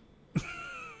problematic.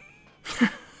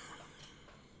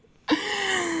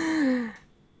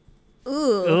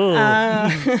 Ooh.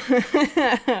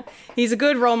 He's a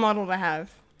good role model to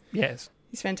have. Yes.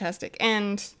 He's fantastic.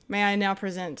 And may I now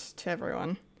present to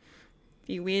everyone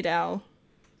the Weird Al.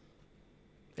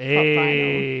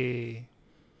 Hey.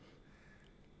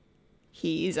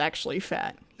 He is actually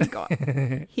fat.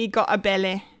 He got a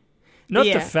belly. Not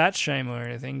Yeah. to fat shame or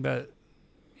anything, but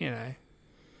you know.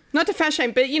 Not to fat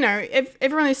shame, but you know, if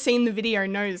everyone who's seen the video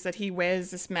knows that he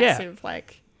wears this massive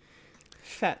like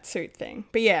fat suit thing.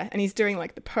 But yeah, and he's doing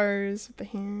like the pose with the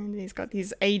hand. And he's got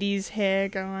his 80s hair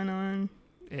going on.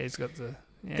 Yeah, he's got the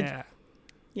yeah.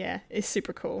 Yeah, it's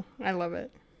super cool. I love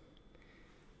it.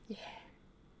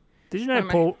 Did you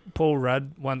know Paul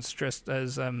Rudd once dressed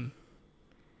as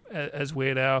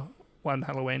Weird Al one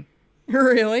Halloween?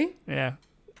 Really? Yeah,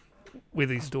 with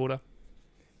his daughter.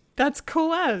 That's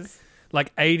cool as.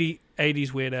 Like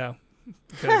 80s Weird Al.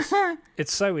 Because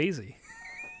it's so easy.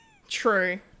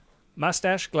 True.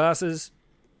 Mustache, glasses,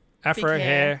 afro Big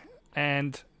hair. hair,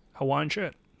 and Hawaiian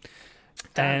shirt.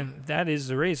 Done. And that is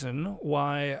the reason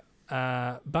why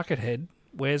Buckethead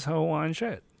wears a Hawaiian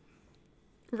shirt.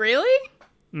 Really?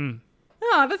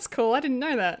 Oh, that's cool. I didn't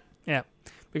know that. Yeah,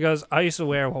 because I used to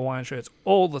wear Hawaiian shirts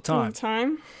all the All time. the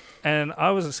time. And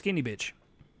I was a skinny bitch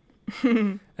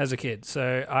as a kid,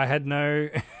 so I had no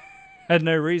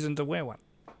reason to wear one.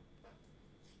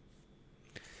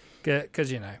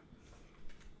 Because, you know.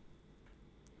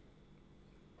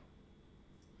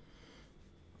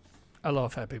 A lot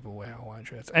of fat people wear Hawaiian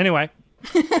shirts. Anyway,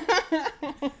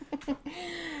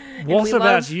 What we about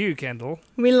love- you, Kendall?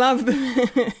 We love them.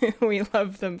 We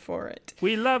love them for it.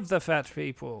 We love the fat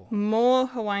people. More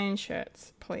Hawaiian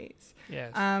shirts, please.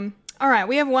 Yes. All right,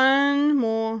 we have one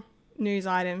more news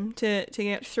item to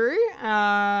get through,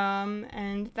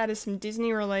 and that is some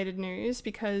Disney-related news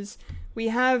because we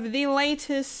have the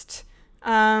latest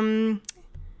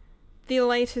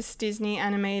Disney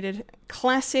animated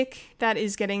classic that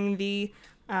is getting the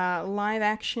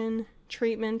live-action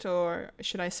treatment, or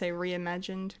should I say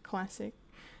reimagined classic,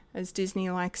 as Disney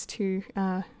likes to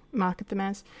market them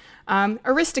as.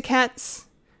 Aristocats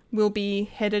will be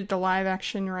headed the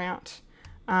live-action route,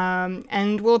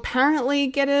 and will apparently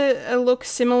get a look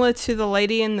similar to the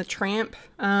Lady and the Tramp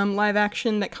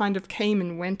live-action that kind of came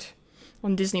and went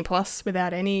on Disney Plus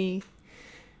without any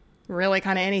really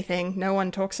kind of anything. No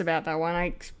one talks about that one.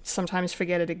 I sometimes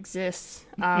forget it exists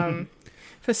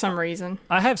for some reason.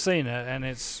 I have seen it, and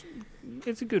it's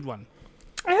a good one.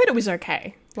 I heard it was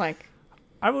okay. Like,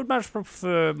 I would much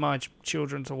prefer my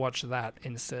children to watch that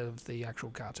instead of the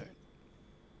actual cartoon.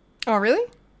 oh really?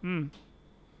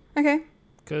 Okay.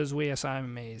 Because we are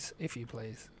Siamese, if you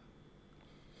please.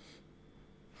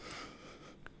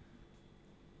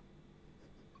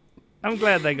 I'm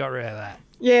glad they got rid of that.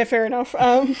 Yeah, fair enough.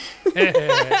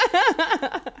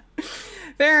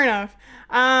 Fair enough.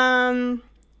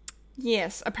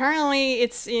 Yes, apparently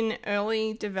it's in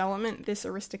early development, this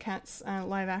Aristocats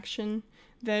live action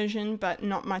version, but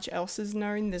not much else is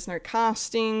known. There's no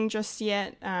casting just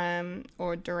yet,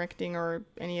 or directing or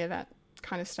any of that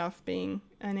kind of stuff being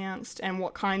announced, and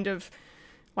what kind of,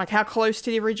 like, how close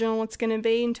to the original it's going to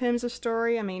be in terms of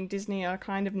story. I mean, Disney are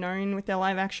kind of known with their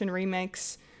live action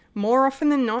remakes more often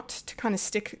than not to kind of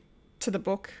stick to the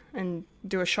book and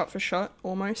do a shot for shot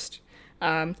almost.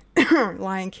 Lion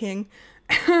King.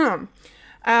 Or,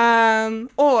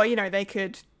 you know, they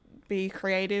could be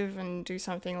creative and do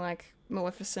something like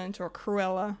Maleficent or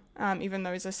Cruella. Even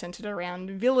those are centered around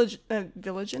villain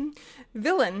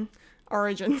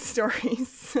origin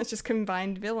stories. It's just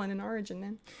combined villain and origin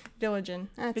then. Villagin.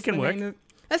 It can work.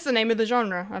 That's the name of the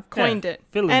genre. I've coined it.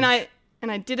 Village.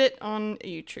 And I did it on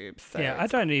YouTube. So Yeah, I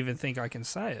don't even think I can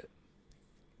say it.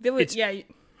 Village. It's- Yeah,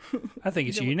 I think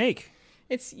it's unique.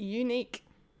 it's unique.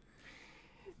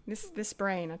 This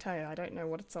brain, I tell you, I don't know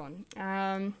what it's on.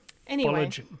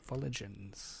 Anyway.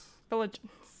 Volagins.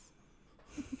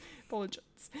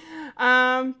 Bulgins.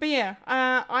 But yeah,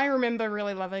 I remember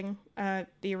really loving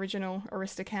the original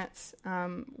Aristocats,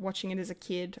 watching it as a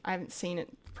kid. I haven't seen it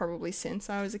probably since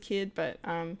I was a kid, but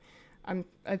I'm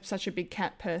such a big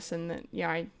cat person that,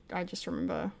 yeah, I just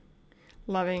remember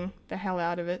loving the hell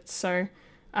out of it. So,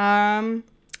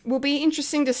 will be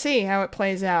interesting to see how it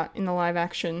plays out in the live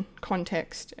action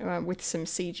context, with some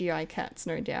CGI cats,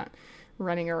 no doubt,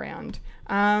 running around.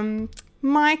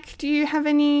 Mike, do you have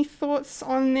any thoughts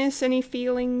on this? Any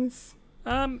feelings?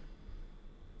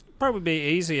 Probably be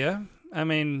easier. I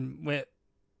mean,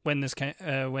 when this came,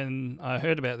 when I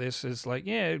heard about this, it's like,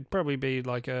 yeah, it'd probably be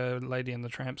like a Lady and the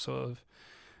Tramp sort of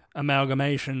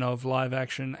amalgamation of live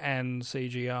action and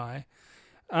CGI.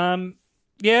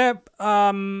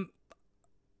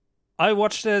 I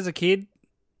watched it as a kid,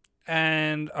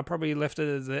 and I probably left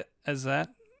it as that.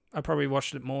 I probably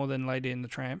watched it more than Lady and the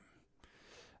Tramp.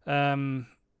 Waiting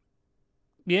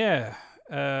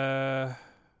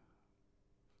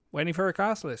for a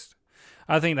cast list.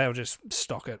 I think they'll just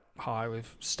stock it high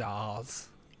with stars.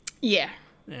 Yeah,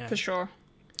 Yeah. for sure.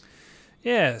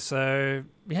 Yeah, so,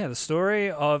 yeah, the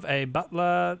story of a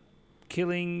butler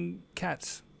killing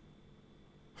cats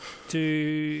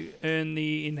to earn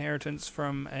the inheritance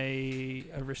from a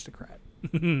aristocrat.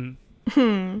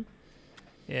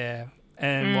 Yeah,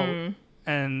 and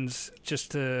and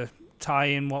just to tie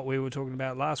in what we were talking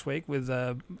about last week with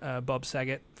Bob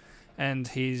Saget and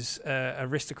his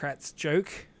aristocrats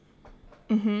joke.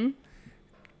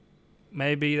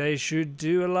 Maybe they should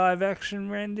do a live action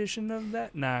rendition of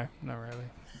that. No, not really.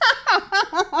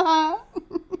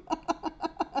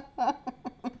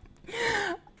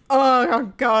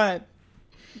 Oh God!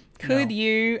 Could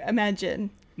you imagine?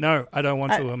 No, I don't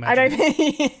want to imagine. I don't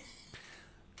think.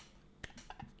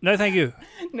 No, thank you.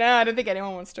 No, I don't think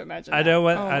anyone wants to imagine. I that. don't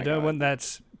want. Oh my I don't God. want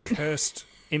that cursed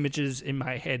images in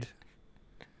my head.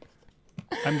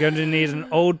 I'm going to need an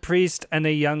old priest and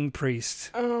a young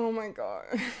priest. Oh my God.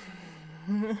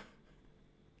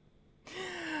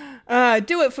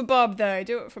 Do it for Bob, though.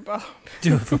 Do it for Bob.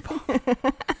 Do it for Bob.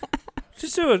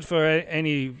 Just do it for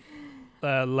any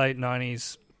late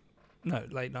 90s,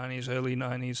 early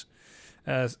 90s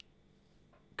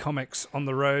comics on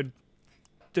the road.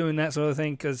 stop doing that sort of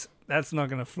thing because that's not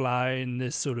going to fly in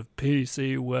this sort of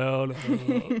PC world.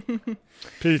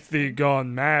 PC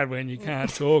gone mad when you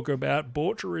can't talk about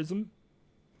Borcherism.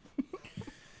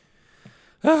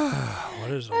 What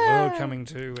is the world coming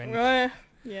to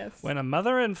Yes. when a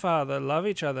mother and father love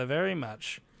each other very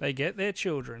much, they get their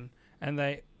children, and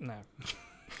they... No.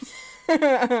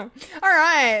 All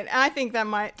right. I think that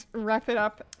might wrap it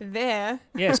up there.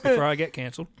 Yes, before I get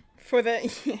cancelled. For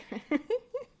the...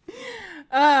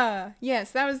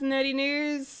 yes, that was Nerdy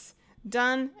News.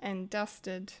 Done and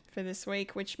dusted for this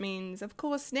week, which means, of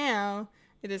course, now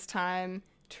it is time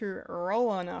to roll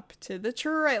on up to the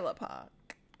trailer park.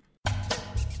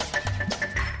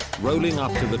 Rolling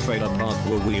up to the trailer park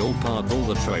where we all park all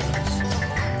the trailers.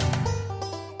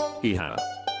 Hee-ha.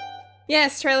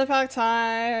 Yes, trailer park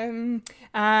time.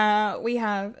 We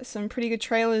have some pretty good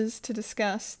trailers to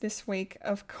discuss this week,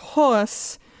 of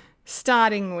course,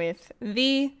 starting with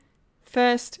the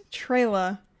first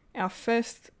trailer, our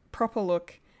first proper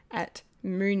look at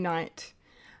Moon Knight.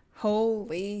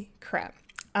 Holy crap.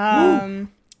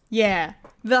 Yeah,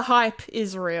 the hype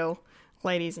is real.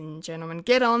 Ladies and gentlemen,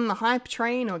 get on the hype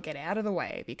train or get out of the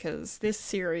way because this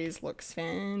series looks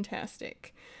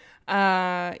fantastic.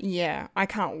 Yeah, I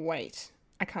can't wait.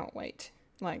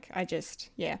 Like, I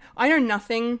know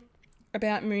nothing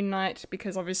about Moon Knight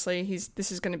because obviously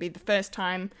this is going to be the first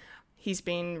time he's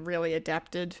been really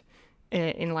adapted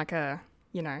in like a,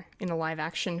 in a live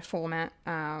action format.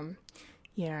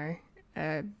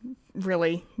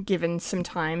 Really given some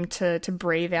time to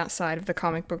breathe outside of the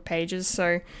comic book pages.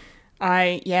 So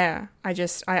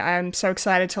I'm so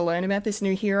excited to learn about this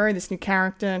new hero, this new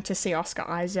character, to see Oscar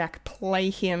Isaac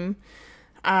play him.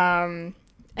 And,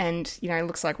 it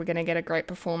looks like we're going to get a great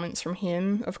performance from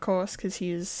him, of course, because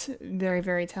he is very,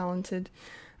 very talented.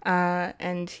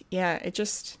 It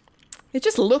just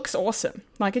looks awesome.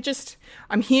 Like,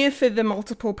 I'm here for the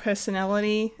multiple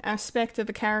personality aspect of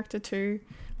the character too.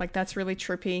 Like, that's really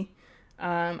trippy.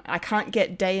 I can't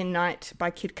get Day and Night by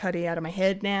Kid Cudi out of my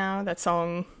head now. That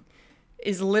song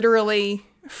is literally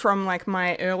from like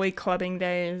my early clubbing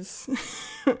days.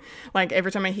 Like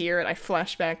every time I hear it, I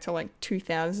flash back to like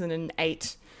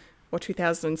 2008 or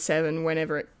 2007,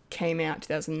 whenever it came out,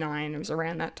 2009. It was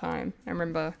around that time. I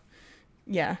remember,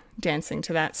 dancing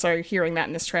to that. So hearing that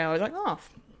in this trailer, I was like, oh,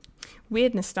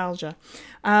 weird nostalgia.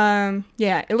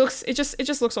 It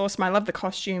just looks awesome. I love the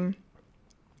costume.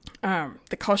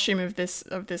 The costume of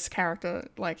this character,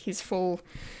 like his full,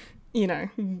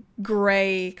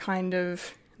 grey kind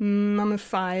of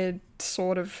mummified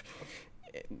sort of.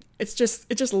 It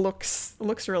just looks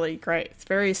really great. It's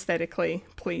very aesthetically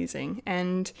pleasing,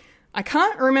 and I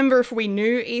can't remember if we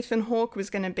knew Ethan Hawke was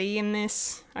going to be in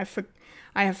this. I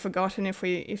have forgotten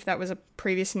if that was a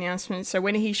previous announcement. So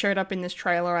when he showed up in this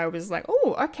trailer, I was like,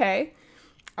 oh, okay,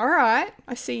 all right,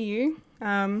 I see you.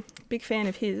 Big fan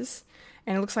of his,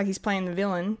 and it looks like he's playing the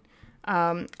villain.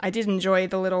 I did enjoy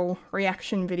the little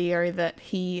reaction video that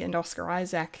he and Oscar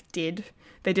Isaac did.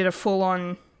 They did a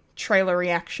full-on trailer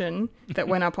reaction that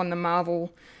went up on the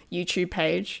Marvel YouTube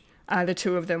page. The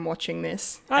two of them watching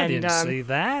this. I didn't see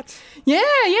that.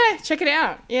 Yeah, check it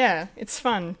out. Yeah, it's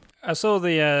fun. I saw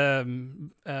the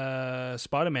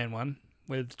Spider-Man one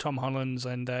with Tom Holland,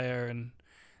 Zendaya,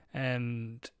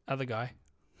 and other guy.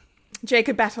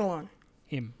 Jacob Batalon.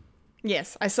 Him.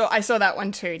 Yes, I saw that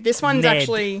one too. This one's Ned.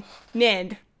 actually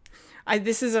Ned.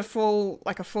 This is a full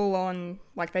on,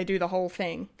 like they do the whole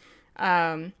thing.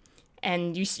 And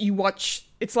you watch,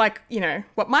 it's like,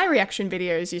 what my reaction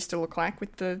videos used to look like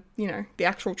with the, the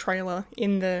actual trailer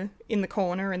in the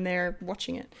corner and they're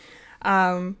watching it.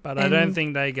 But I don't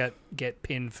think they get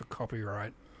pinned for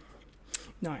copyright.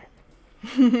 No.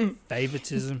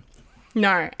 Favoritism.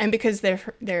 No, and because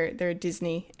they're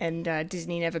Disney, and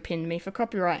Disney never pinned me for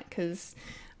copyright because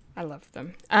I love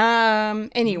them.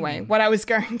 Anyway, what I was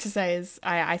going to say is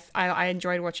I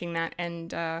enjoyed watching that, and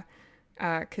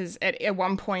because at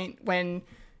one point when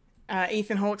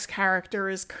Ethan Hawke's character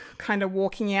is kind of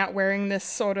walking out wearing this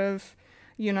sort of,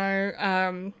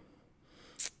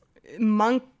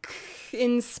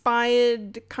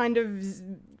 monk-inspired kind of,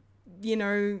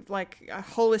 like a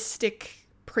holistic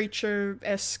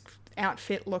preacher-esque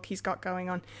outfit look he's got going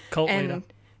on. Cult leader.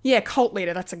 Yeah, cult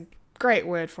leader. That's a great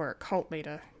word for it. Cult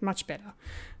leader. Much better.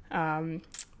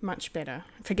 Much better.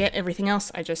 Forget everything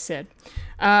else I just said.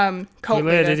 Cult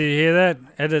leader. Did you hear that?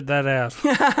 Edit that out.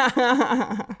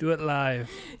 Do it live.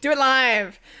 Do it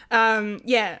live.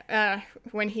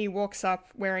 When he walks up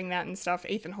wearing that and stuff,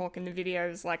 Ethan Hawke in the video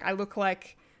is like, I look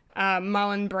like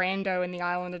Marlon Brando in The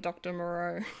Island of Dr.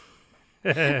 Moreau.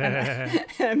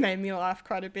 It made me laugh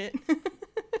quite a bit.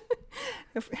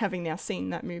 having now seen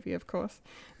that movie, of course,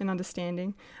 and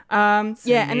understanding. And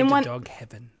then one dog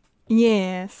heaven.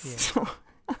 Yes. Yeah.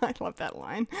 I love that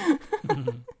line.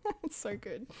 It's so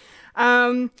good.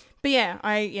 But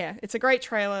yeah, it's a great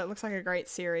trailer. It looks like a great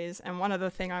series. And one other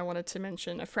thing I wanted to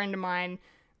mention, a friend of mine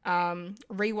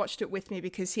rewatched it with me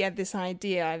because he had this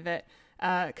idea that,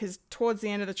 because towards the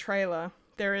end of the trailer,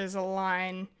 there is a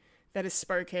line that is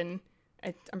spoken.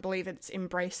 I believe it's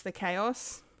 "Embrace the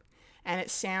chaos," and it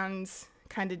sounds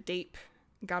kind of deep,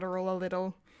 guttural a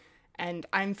little. And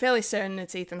I'm fairly certain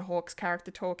it's Ethan Hawke's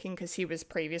character talking because he was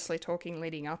previously talking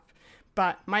leading up.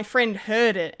 But my friend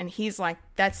heard it and he's like,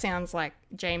 that sounds like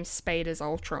James Spader's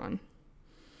Ultron.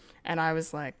 And I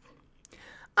was like,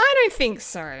 I don't think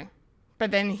so.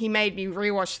 But then he made me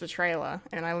rewatch the trailer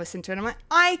and I listened to it and I'm like,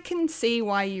 I can see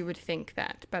why you would think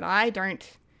that, but I don't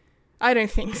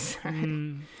think so.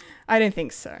 I don't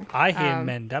think so. I hear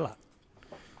Mandela.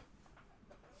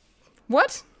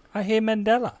 What? I hear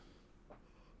Mandela.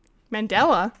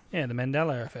 Mandela? Yeah, the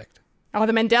Mandela effect. Oh,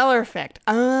 the Mandela effect.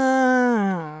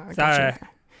 Ah. Sorry. Gotcha.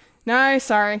 No,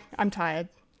 sorry. I'm tired.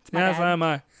 It's my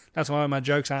bad. That's why my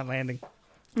jokes aren't landing.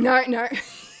 No.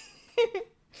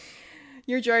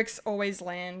 Your jokes always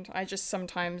land. I just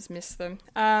sometimes miss them.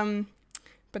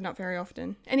 But not very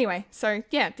often. Anyway, so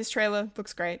yeah, this trailer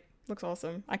looks great. Looks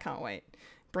awesome. I can't wait.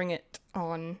 Bring it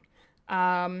on.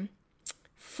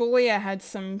 Fulia had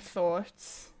some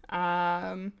thoughts.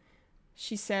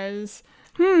 She says,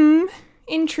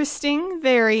 interesting,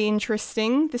 very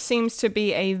interesting. This seems to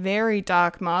be a very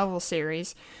dark Marvel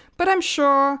series, but I'm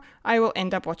sure I will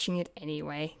end up watching it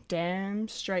anyway. Damn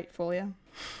straight, Fulia.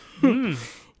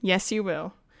 Yes, you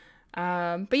will.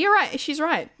 But you're right. She's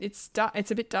right. It's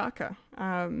a bit darker.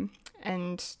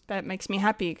 And that makes me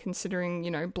happy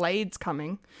considering, Blade's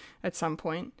coming at some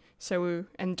point.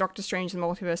 And Doctor Strange: The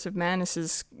Multiverse of Madness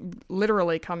is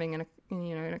literally coming in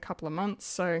a couple of months.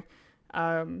 So,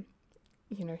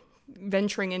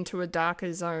 venturing into a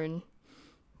darker zone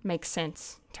makes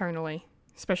sense tonally,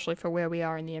 especially for where we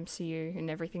are in the MCU and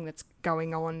everything that's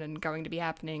going on and going to be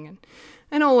happening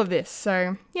and all of this.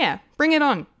 So, yeah, bring it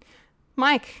on.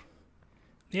 Mike,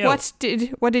 what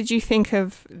did you think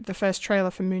of the first trailer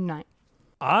for Moon Knight?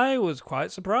 I was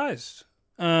quite surprised.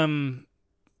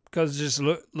 Because just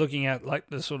looking at like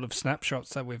the sort of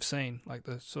snapshots that we've seen, like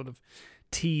the sort of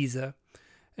teaser,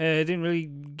 it didn't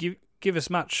really give us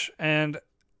much. And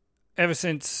ever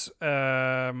since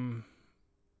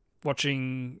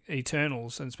watching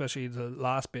Eternals, and especially the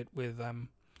last bit with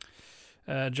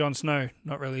Jon Snow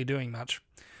not really doing much,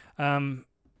 Dane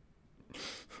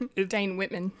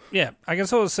Whitman. Yeah, I can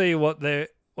sort of see what they're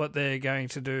going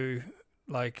to do.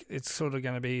 Like it's sort of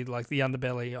going to be like the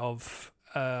underbelly of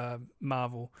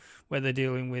Marvel, where they're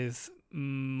dealing with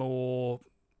more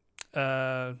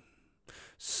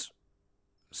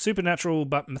supernatural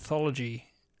but mythology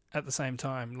at the same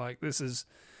time. Like this is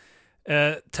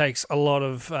takes a lot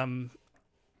of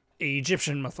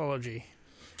Egyptian mythology,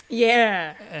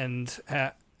 and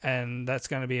that's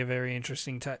going to be a very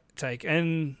interesting take.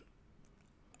 And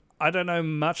I don't know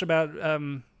much about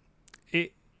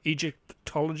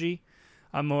Egyptology.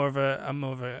 I'm more of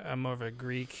a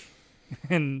Greek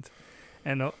and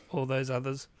all those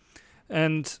others.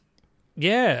 And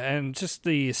yeah, and just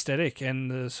the aesthetic and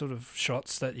the sort of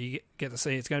shots that you get to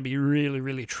see, it's going to be really,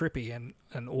 really trippy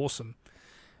and awesome.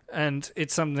 And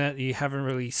it's something that you haven't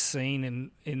really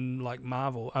seen in like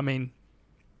Marvel. I mean,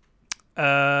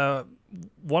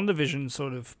 WandaVision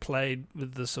sort of played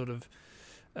with the sort of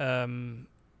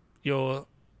your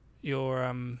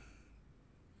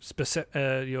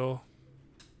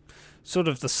sort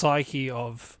of the psyche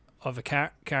of a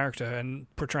character,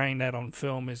 and portraying that on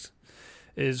film is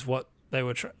what they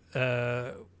were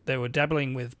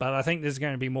dabbling with. But I think there's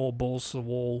going to be more balls to the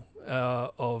wall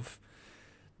of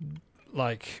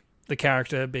like the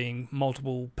character being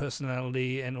multiple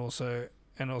personality and also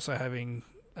having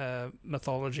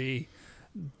mythology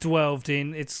delved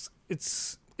in. It's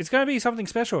going to be something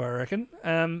special, I reckon.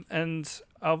 And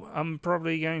I'm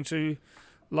probably going to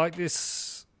like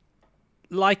this.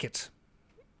 Like it.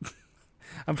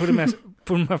 I'm putting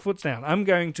my foot down. I'm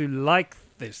going to like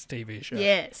this TV show.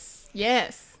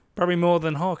 Yes. Probably more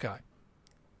than Hawkeye.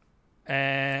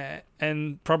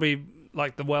 And probably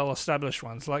like the well-established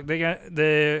ones. Like they're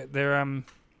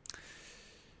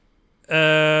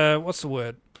what's the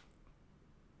word?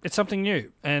 It's something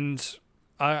new, and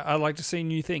I like to see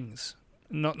new things,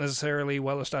 not necessarily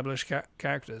well-established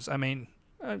characters. I mean,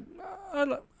 I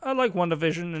like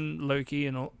WandaVision and Loki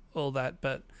and all that,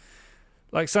 but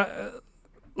like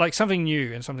something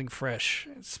new and something fresh,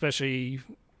 especially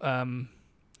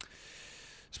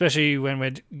especially when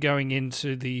we're going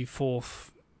into the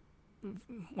fourth.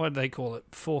 What do they call it?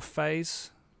 Fourth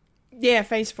phase. Yeah,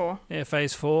 Phase 4. Yeah,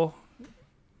 Phase 4.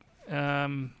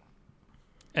 And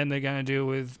they're going to deal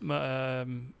with the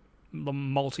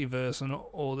multiverse and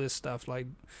all this stuff, like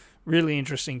really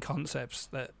interesting concepts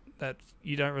that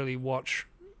you don't really watch,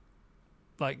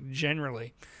 like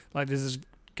generally. Like this is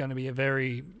going to be a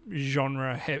very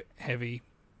genre heavy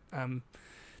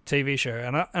TV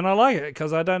show, and I like it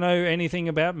because I don't know anything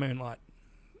about Moon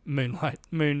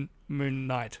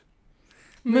Knight.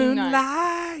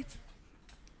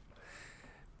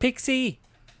 Pixie,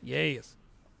 yes.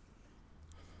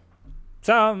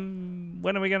 So,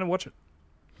 when are we going to watch it?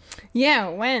 Yeah,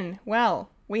 when? Well,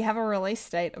 we have a release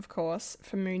date, of course,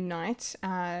 for Moon Knight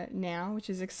now, which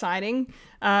is exciting.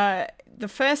 The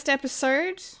first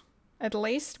episode, at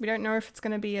least, we don't know if it's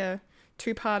going to be a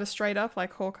two-parter straight up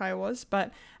like Hawkeye was,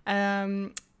 but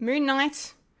Moon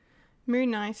Knight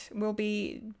will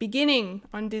be beginning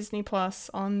on Disney Plus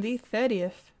on the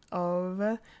 30th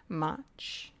of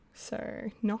March. So,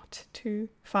 not too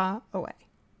far away.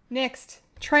 Next,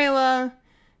 trailer.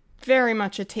 Very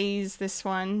much a tease, this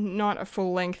one. Not a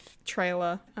full-length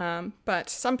trailer, but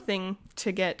something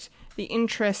to get the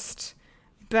interest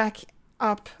back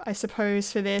up, I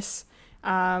suppose, for this.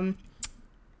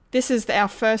 This is our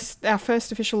first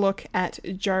official look at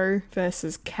Joe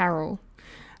versus Carol.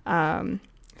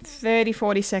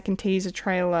 30-40 second teaser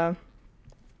trailer.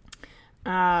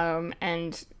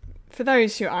 And for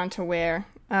those who aren't aware,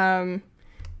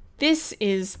 this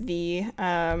is the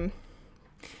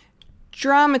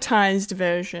dramatized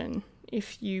version,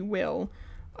 if you will,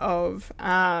 of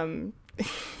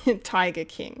Tiger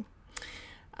King.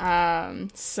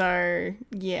 So,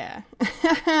 yeah.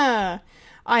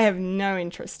 I have no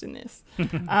interest in this.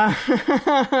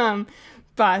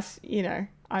 But, you know,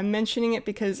 I'm mentioning it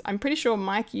because I'm pretty sure,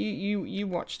 Mike, you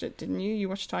watched it, didn't you? You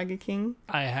watched Tiger King?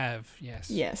 I have, yes.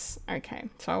 Yes, okay.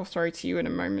 So I'll throw it to you in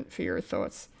a moment for your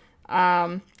thoughts.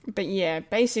 But yeah,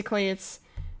 basically it's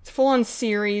a full-on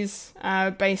series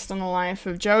based on the life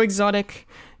of Joe Exotic,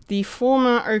 the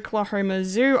former Oklahoma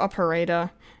Zoo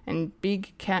operator and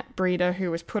big cat breeder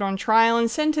who was put on trial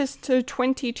and sentenced to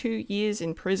 22 years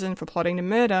in prison for plotting to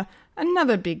murder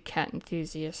another big cat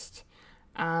enthusiast.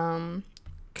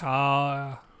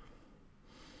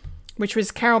 Which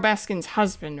was Carol Baskin's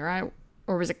husband, right?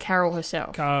 Or was it Carol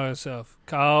herself? Carol herself.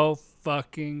 Carol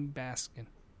fucking Baskin.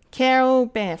 Carol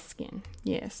Baskin,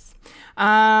 yes.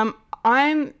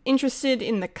 I'm interested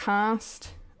in the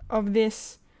cast of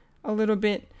this a little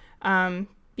bit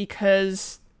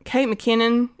because Kate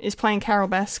McKinnon is playing Carol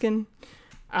Baskin,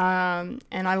 and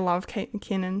I love Kate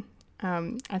McKinnon.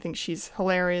 I think she's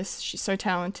hilarious. She's so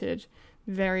talented.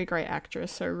 Very great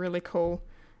actress, so really cool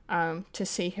to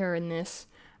see her in this.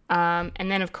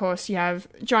 And then, of course, you have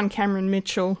John Cameron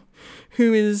Mitchell,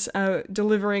 who is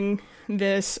delivering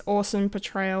this awesome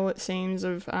portrayal, it seems,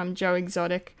 of Joe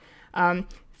Exotic.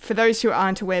 For those who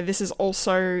aren't aware, this is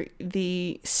also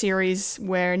the series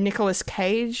where Nicolas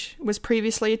Cage was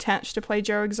previously attached to play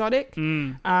Joe Exotic,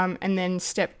 and then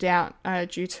stepped out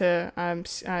due to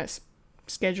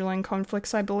scheduling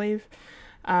conflicts, I believe.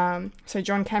 So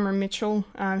John Cameron Mitchell,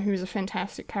 who is a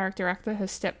fantastic character actor,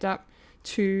 has stepped up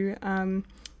to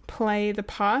play the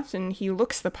part, and he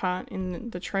looks the part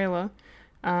in the trailer.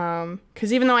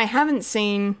 Because even though I haven't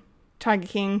seen Tiger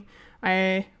King,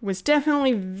 I was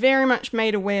definitely very much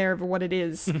made aware of what it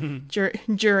is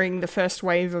during the first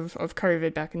wave of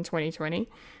COVID back in 2020.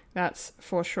 That's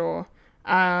for sure.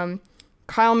 Kyle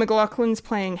MacLachlan's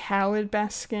playing Howard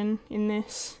Baskin in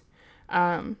this.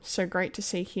 So great to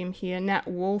see him here. Nat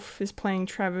Wolff is playing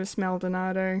Travis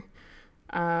Maldonado.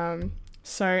 And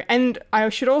I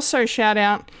should also shout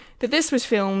out that this was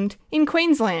filmed in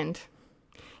Queensland,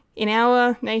 in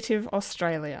our native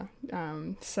Australia.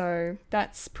 So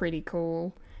that's pretty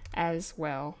cool as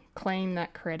well. Claim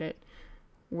that credit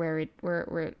where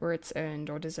it's earned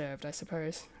or deserved, I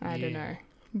suppose. I don't know.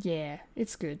 Yeah,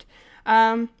 it's good.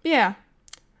 Yeah,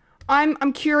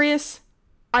 I'm curious.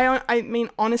 I mean,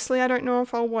 honestly, I don't know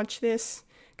if I'll watch this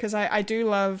because I do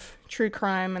love true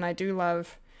crime and I do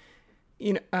love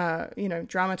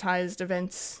dramatized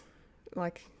events,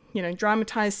 like,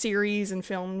 dramatized series and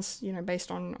films, based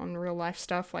on real life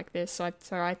stuff like this.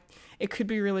 So it could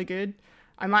be really good.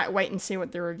 I might wait and see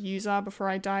what the reviews are before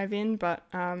I dive in, but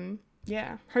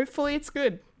yeah, hopefully it's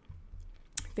good.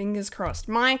 Fingers crossed.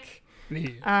 Mike, do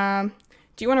you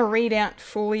want to read out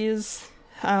Folia's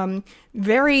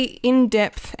very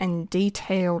in-depth and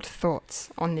detailed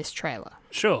thoughts on this trailer?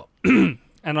 Sure. And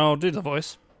I'll do the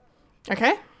voice.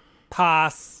 Okay.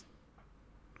 Pass.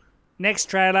 Next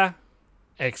trailer!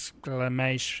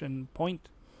 Exclamation point.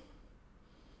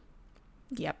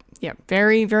 Yep.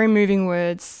 Very, very moving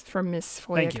words from Miss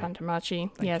Foya Thank you.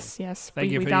 Kantomachi. Yes.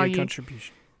 Thank you for your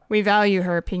contribution. We value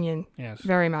her opinion. Yes.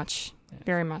 Very much. Yes.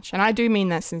 Very much. And I do mean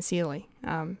that sincerely.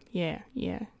 Yeah.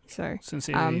 So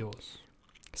Sincerely yours.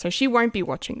 so she won't be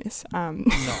watching this. No.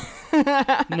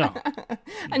 No.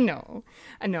 I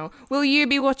know. Will you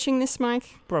be watching this,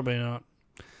 Mike? Probably not.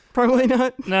 Probably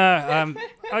not. No,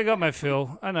 I got my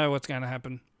fill. I know what's going to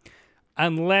happen.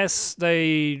 Unless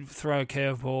they throw a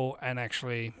curveball and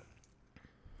actually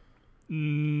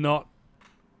not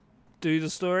do the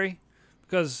story.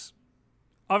 Because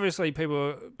obviously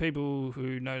people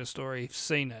who know the story have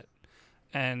seen it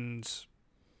and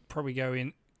probably go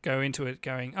into it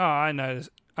going, oh, I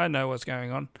know what's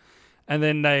going on. And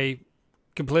then they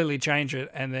completely change it,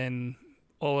 and then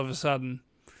all of a sudden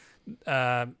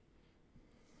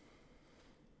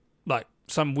like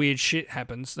some weird shit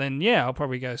happens, then yeah, I'll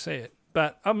probably go see it.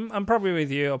 But I'm probably with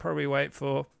you. I'll probably wait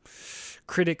for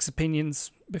critics'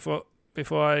 opinions before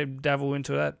I dabble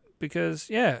into that, because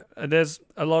yeah, there's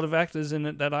a lot of actors in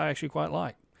it that I actually quite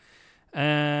like.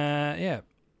 Yeah,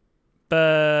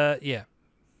 but yeah,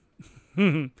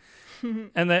 and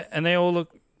they all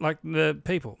look like the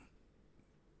people.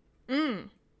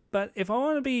 But if I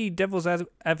want to be devil's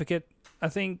advocate, I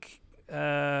think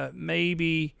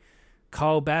maybe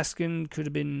Kyle Baskin could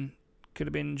have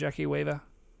been Jackie Weaver.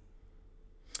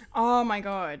 Oh my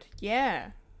god.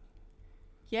 Yeah.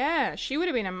 Yeah, she would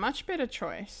have been a much better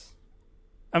choice.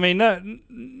 I mean,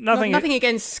 nothing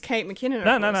against Kate McKinnon.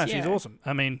 No, she's awesome.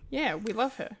 I mean, yeah, we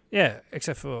love her. Yeah,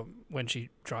 except for when she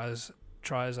tries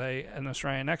an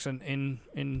Australian accent in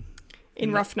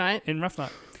Rough Night. In Rough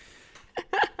Night.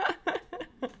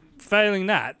 Failing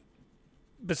that,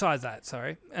 besides that,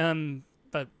 sorry.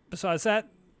 But besides that,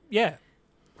 yeah,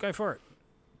 go for it.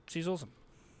 She's awesome.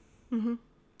 Mm-hmm.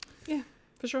 Yeah,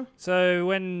 for sure. So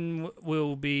when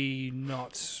we'll be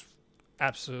not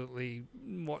absolutely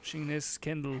watching this,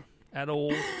 Kendall, at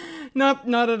all? Nope,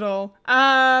 not at all.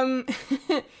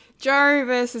 Joe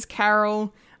versus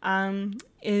Carol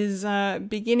is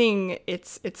beginning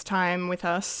its time with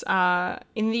us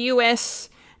in the US.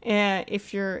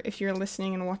 If you're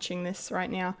listening and watching this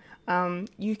right now,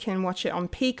 you can watch it on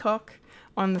Peacock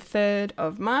on the 3rd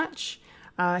of March.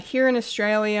 Here in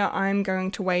Australia, I'm going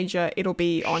to wager it'll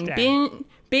be on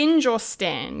Binge or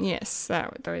Stan. Yes,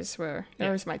 those were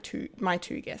my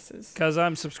two guesses. Because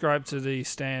I'm subscribed to the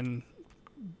Stan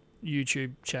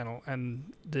YouTube channel,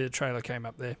 and the trailer came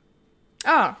up there.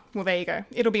 Oh, well, there you go.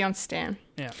 It'll be on Stan.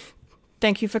 Yeah.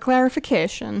 Thank you for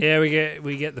clarification. Yeah,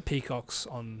 we get the Peacocks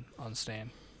on Stan.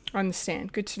 On the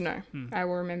Stand. Good to know. I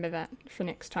will remember that for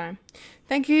next time.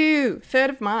 Thank you. 3rd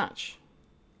of March.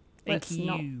 Thank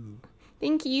you.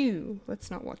 Thank you. Let's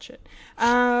not watch it.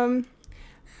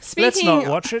 Let's not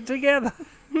watch it together.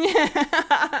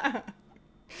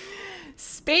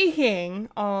 Speaking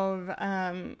of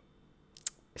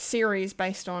series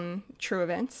based on true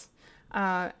events,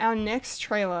 our next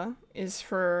trailer is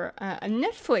for a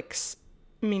Netflix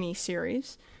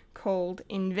mini-series called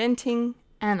Inventing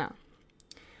Anna.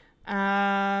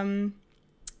 I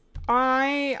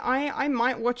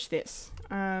might watch this.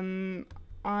 I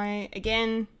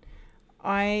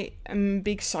am a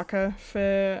big sucker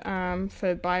for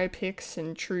biopics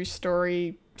and true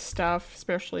story stuff,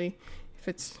 especially if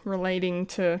it's relating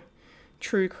to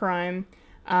true crime.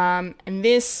 And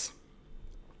this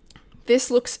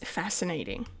looks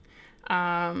fascinating.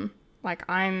 Like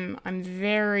I'm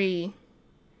very,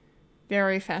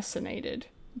 very fascinated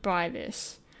by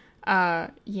this.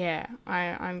 Yeah,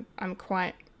 I'm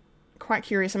quite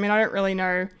curious. I mean, I don't really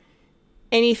know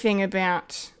anything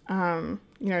about the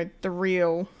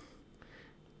real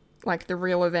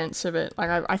events of it.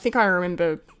 Like I think I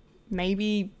remember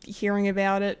maybe hearing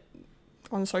about it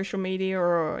on social media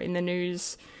or in the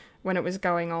news when it was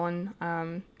going on.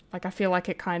 Like I feel like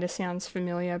it kind of sounds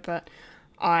familiar, but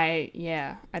I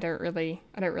don't really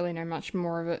know much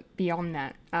more of it beyond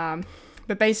that.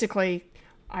 But basically,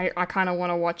 I kind of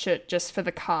want to watch it just for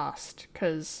the cast,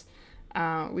 because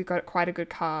we've got quite a good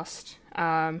cast,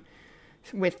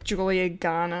 with Julia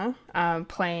Garner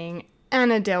playing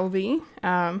Anna Delvey,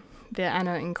 the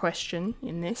Anna in question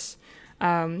in this.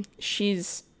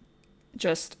 She's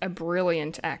just a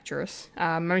brilliant actress.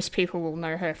 Most people will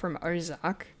know her from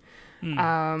Ozark,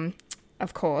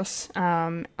 of course,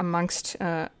 amongst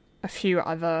a few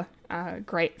other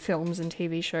great films and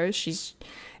TV shows.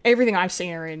 Everything I've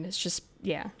seen her in is just,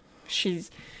 yeah, she's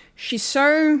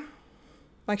so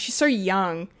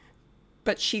young,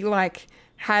 but she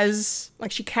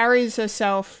she carries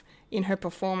herself in her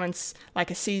performance like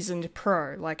a seasoned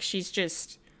pro. Like she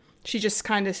just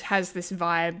kind of has this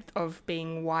vibe of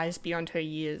being wise beyond her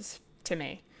years to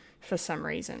me for some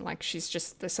reason. Like,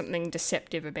 there's something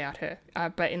deceptive about her,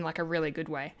 but in like a really good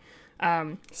way.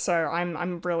 So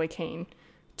I'm really keen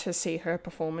to see her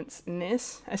performance in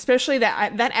this, especially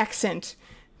that accent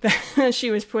that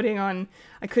she was putting on.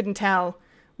 I couldn't tell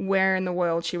where in the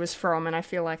world she was from, and I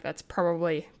feel like that's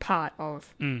probably part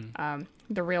of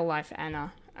the real life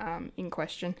Anna in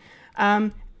question.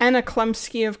 Anna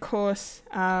Chlumsky, of course.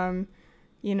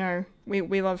 You know,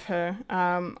 we love her.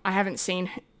 I haven't seen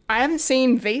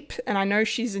Veep, and I know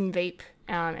she's in Veep,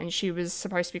 and she was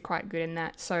supposed to be quite good in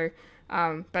that. So,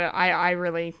 but I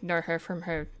really know her from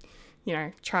her, you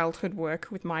know, childhood work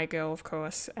with My Girl, of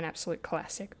course, an absolute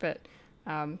classic. But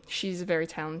she's a very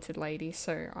talented lady,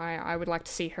 so I would like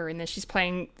to see her in there. She's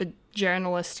playing the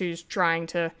journalist who's trying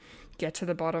to get to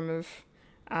the bottom of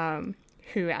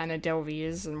who Anna Delvey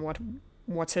is and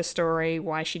what's her story,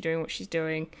 why is she doing what she's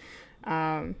doing.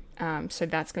 So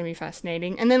that's going to be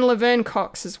fascinating. And then Laverne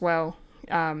Cox as well.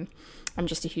 I'm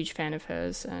just a huge fan of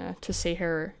hers. To see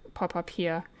her pop up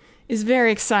here is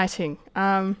very exciting.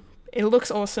 It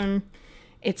looks awesome.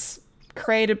 It's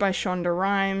created by Shonda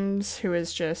Rhimes, who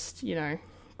is just, you know,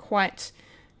 quite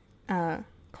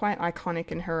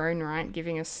iconic in her own right,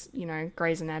 giving us, you know,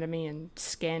 Grey's Anatomy and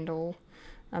Scandal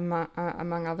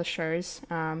among other shows,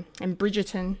 and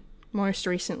Bridgerton most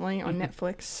recently on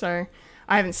Netflix. So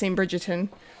I haven't seen Bridgerton,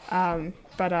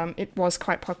 but it was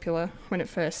quite popular when it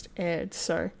first aired.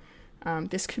 So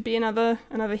this could be another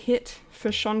hit for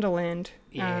Shondaland.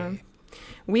 Yeah.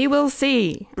 We will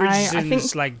see. I think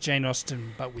it's like Jane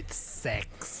Austen, but with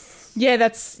sex. Yeah,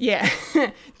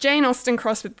 Jane Austen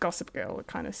crossed with Gossip Girl, it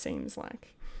kind of seems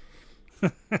like.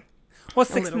 Or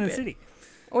Sex in the City.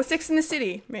 Or Sex in the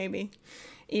City, maybe,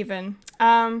 even.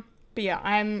 But yeah,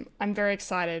 I'm very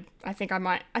excited. I think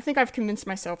I've convinced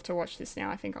myself to watch this now.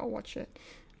 I think I'll watch it.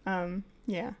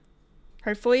 Yeah.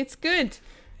 Hopefully it's good.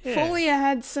 Yeah. Folia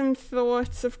had some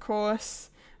thoughts, of course.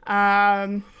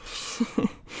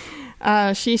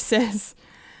 She says,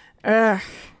 "Ugh,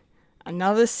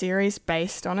 another series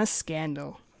based on a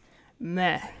scandal.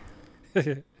 Meh."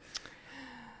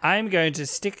 I'm going to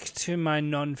stick to my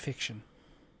non-fiction.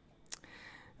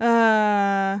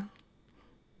 I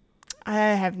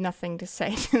have nothing to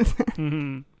say to that.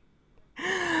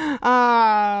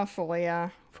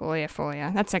 Folia.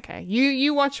 That's okay.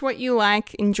 You watch what you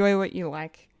like, enjoy what you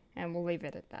like, and we'll leave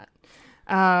it at that.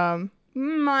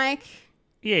 Mike.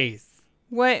 Yes.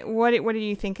 What do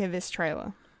you think of this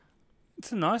trailer?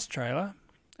 It's a nice trailer.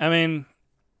 I mean,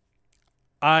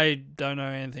 I don't know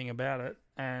anything about it,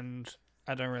 and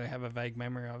I don't really have a vague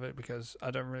memory of it because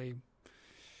I don't really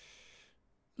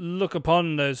look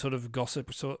upon those sort of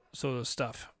gossip sort of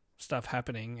stuff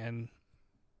happening. And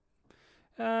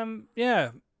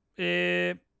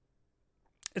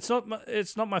it's not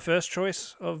my first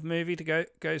choice of movie to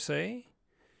go see,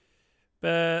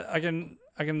 but I can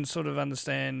sort of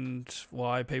understand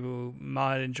why people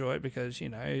might enjoy it because, you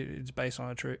know, it's based on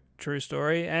a true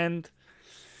story, and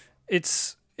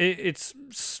it's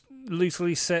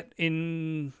loosely set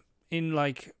in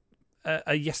like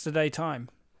a yesterday time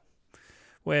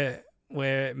where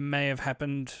it may have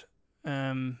happened.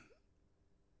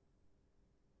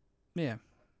 Yeah,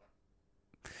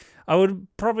 I would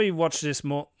probably watch this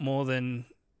more than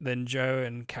Joe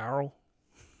and Carol.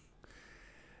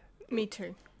 Me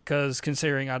too. Because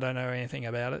considering I don't know anything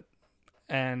about it,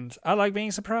 and I like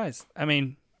being surprised. I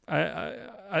mean,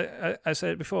 I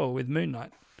said it before with Moon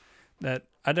Knight that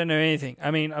I don't know anything.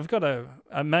 I mean,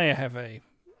 I may have a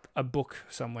book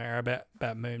somewhere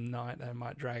about Moon Knight. I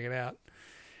might drag it out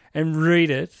and read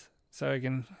it so I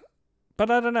can. But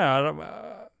I don't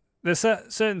know. There's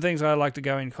certain things I like to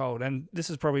go in cold, and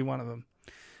this is probably one of them.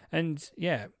 And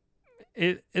yeah,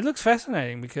 it looks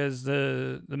fascinating because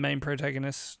the main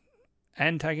protagonist.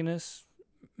 Antagonist,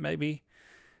 maybe.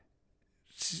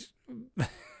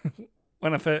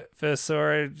 When I first saw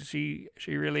her, she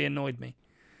really annoyed me.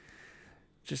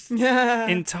 Just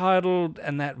entitled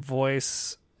and that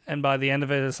voice, and by the end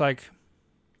of it, it's like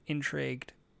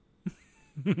intrigued.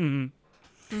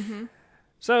 Mm-hmm.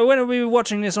 So when are we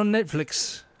watching this on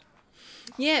Netflix?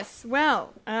 Yes,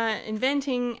 well,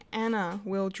 Inventing Anna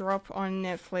will drop on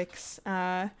Netflix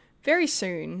very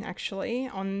soon, actually,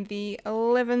 on the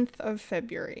 11th of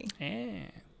February. Yeah.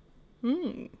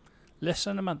 Less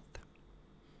than a month.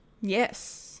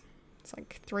 Yes. It's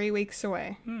like 3 weeks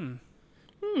away.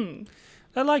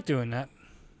 I like doing that.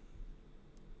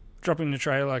 Dropping the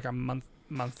trailer like a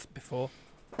month before.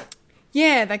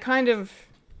 Yeah, they kind of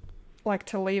like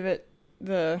to leave it,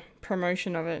 the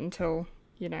promotion of it, until,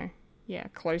 you know,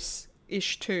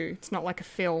 close-ish to. It's not like a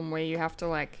film where you have to,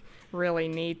 like, really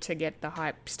need to get the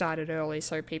hype started early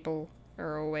so people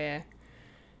are aware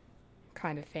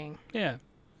kind of thing. Yeah.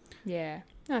 Yeah,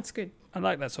 that's good. I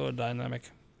like that sort of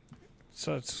dynamic.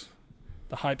 So it's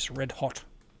the hype's red hot.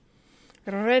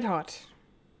 Red hot.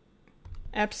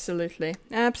 Absolutely.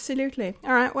 Absolutely.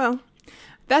 All right, well,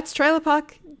 that's Trailer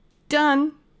Park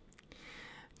done.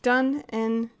 Done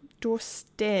and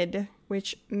dusted,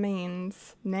 which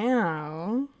means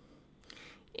now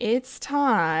it's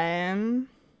time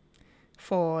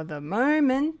for the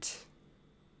moment,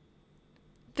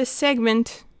 the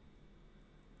segment,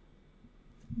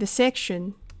 the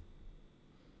section,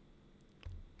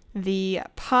 the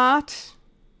part,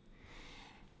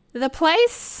 the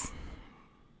place,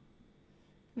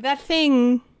 that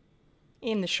thing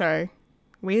in the show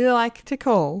we like to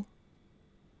call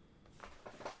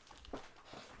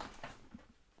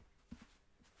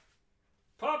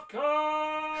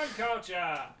Popcorn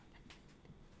culture.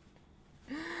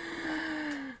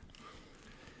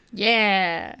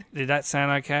 Yeah. Did that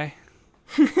sound okay?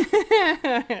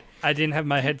 I didn't have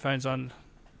my headphones on.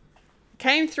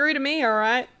 Came through to me, all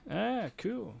right. Ah,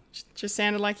 cool. Just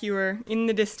sounded like you were in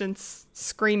the distance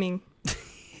screaming.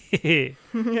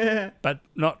 But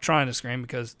not trying to scream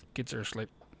because kids are asleep.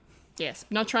 Yes,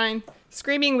 not trying.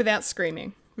 Screaming without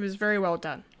screaming. It was very well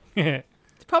done.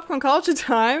 It's popcorn culture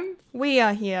time. We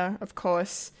are here, of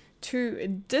course, to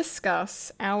discuss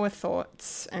our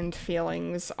thoughts and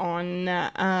feelings on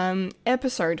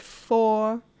episode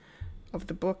 4 of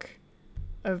the Book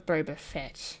of Boba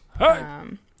Fett. Hey!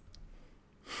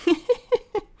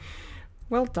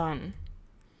 Well done.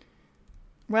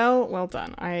 Well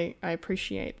done. I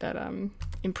appreciate that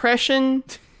impression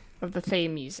of the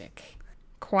theme music.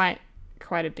 Quite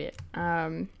a bit.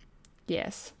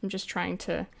 Yes, I'm just trying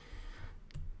to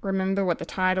remember what the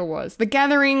title was. The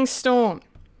Gathering Storm.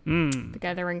 The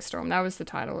Gathering Storm. That was the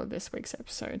title of this week's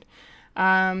episode.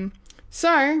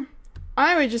 So,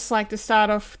 I would just like to start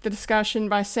off the discussion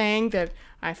by saying that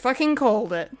I fucking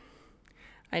called it.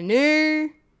 I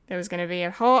knew there was going to be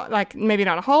a whole, like, maybe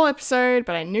not a whole episode,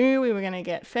 but I knew we were going to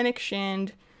get Fennec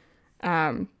Shand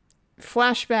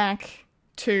flashback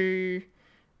to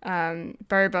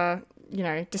Boba, you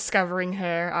know, discovering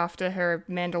her after her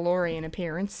Mandalorian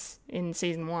appearance in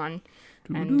season 1.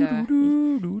 And,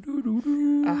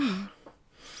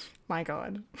 my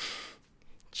God.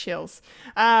 Chills.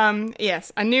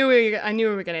 Yes, I knew we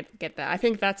were going to get that. I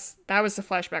think that was the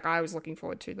flashback I was looking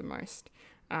forward to the most.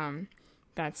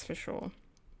 That's for sure.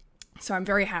 So I'm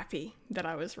very happy that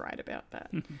I was right about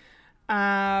that.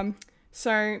 But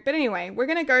anyway, we're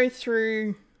going to go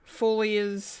through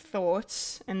Fulia's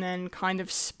thoughts and then kind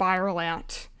of spiral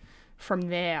out from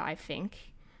there, I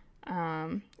think,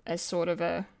 as sort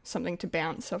of something to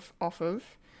bounce off of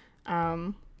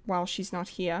while she's not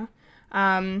here.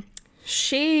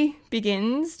 She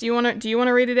begins. Do you want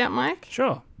to read it out, Mike?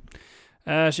 Sure.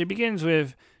 She begins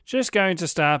with, just going to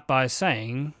start by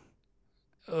saying,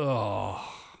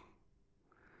 oh.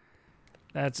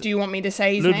 That's Do you want me to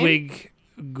say his name? Ludwig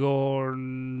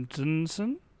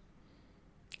Göransson?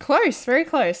 Close, very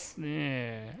close.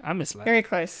 Yeah, I miss that. Very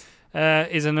close.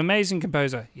 Is an amazing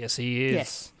composer. Yes, he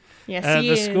is. Yes, he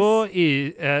is.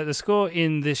 The score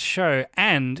in this show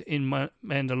and in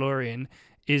Mandalorian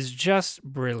is just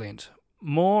brilliant.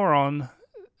 More on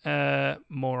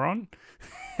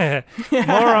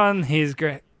his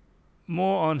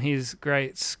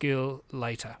great skill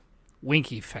later.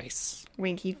 Winky face.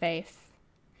 Winky face.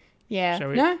 Yeah.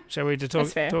 Shall we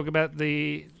talk about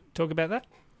that?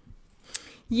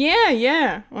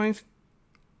 Yeah. I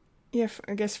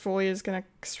guess Fulia's going to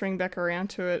string back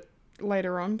around to it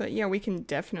later on, but yeah, we can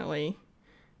definitely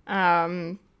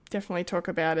talk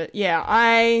about it. Yeah,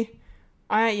 I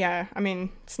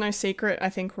mean, it's no secret. I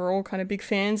think we're all kind of big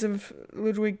fans of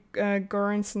Ludwig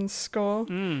Göransson's score.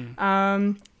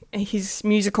 His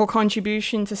musical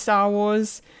contribution to Star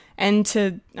Wars and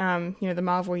to the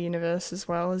Marvel universe as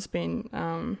well has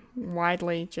been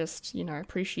widely just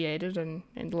appreciated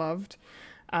and loved.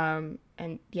 And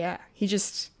yeah,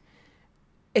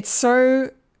 it's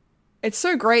so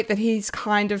great that he's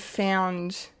kind of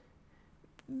found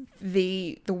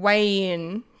the way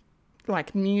in,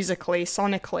 like, musically,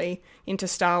 sonically, into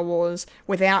Star Wars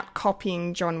without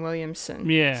copying John Williamson.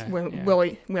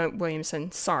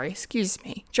 Williamson. Sorry, excuse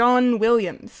me. John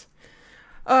Williams.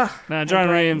 Now, John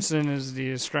Williamson is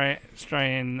the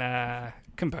Australian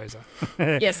composer.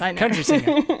 Yes, I know. Country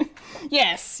singer.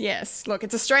 Yes. Look,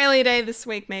 it's Australia Day this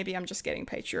week. Maybe I'm just getting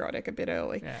patriotic a bit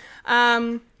early. Yeah.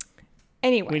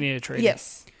 Anyway. We need a treaty.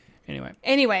 Yes.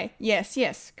 Anyway,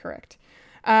 yes, correct.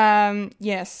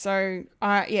 He's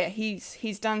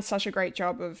done such a great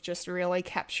job of just really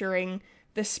capturing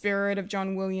the spirit of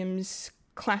John Williams'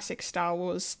 classic Star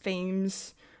Wars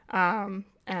themes and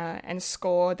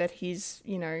score that he's,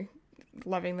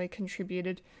 lovingly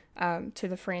contributed to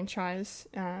the franchise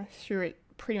through it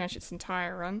pretty much its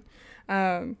entire run.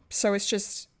 So it's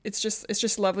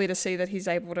just lovely to see that he's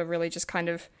able to really just kind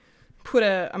of put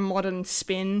a modern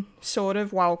spin, sort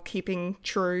of, while keeping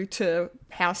true to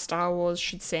how Star Wars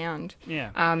should sound.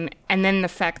 Yeah. And then the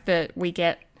fact that we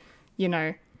get,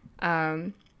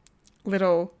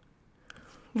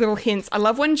 little hints. I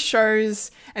love when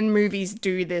shows and movies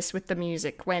do this with the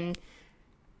music, when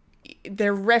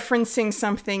they're referencing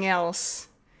something else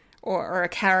or a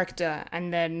character,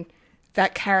 and then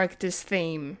that character's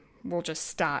theme will just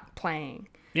start playing.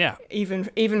 Yeah.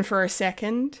 Even for a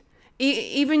second.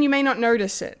 Even you may not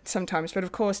notice it sometimes, but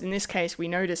of course in this case we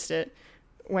noticed it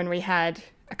when we had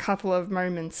a couple of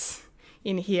moments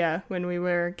in here when we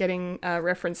were getting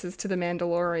references to The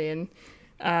Mandalorian,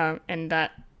 and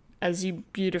that, as you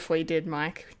beautifully did,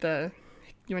 Mike,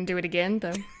 you want to do it again?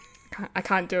 I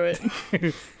can't do it.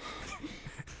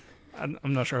 I'm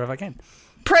not sure if I can.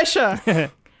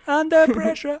 Pressure! Under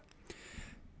pressure.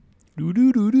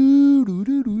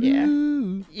 Yeah.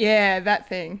 Yeah, that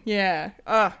thing. Yeah.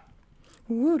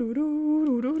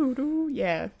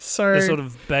 Yeah. So The sort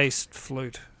of bass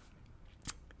flute.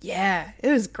 yeah, it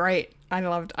was great. I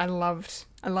loved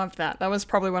that. That was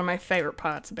probably one of my favorite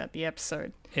parts about the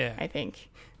episode. Yeah. I think,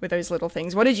 with those little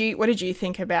things. What did you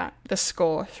think about the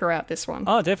score throughout this one?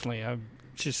 Oh, definitely.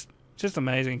 Just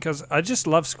amazing, because I just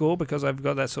love score because I've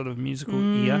got that sort of musical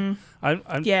ear.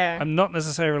 I'm not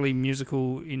necessarily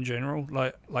musical in general,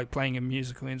 like playing a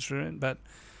musical instrument, but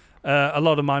a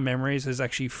lot of my memories is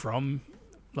actually from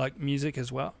like music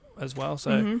as well.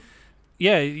 So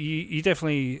yeah, you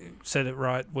definitely said it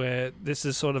right, where this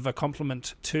is sort of a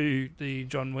compliment to the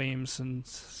John Williamson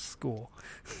score.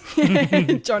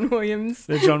 John Williams.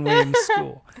 The John Williams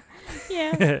score.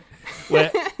 Yeah.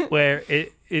 where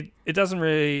it doesn't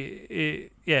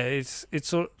really it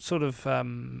sort of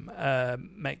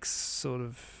makes sort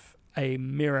of a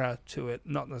mirror to it,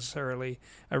 not necessarily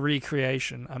a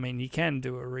recreation. I mean, you can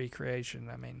do a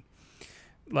recreation. I mean,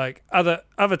 like other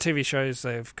TV shows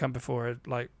they've come before it,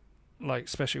 like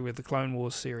especially with the Clone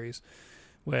Wars series,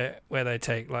 where they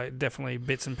take like definitely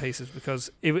bits and pieces,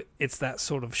 because it's that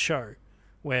sort of show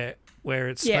where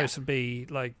it's supposed to be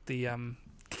like the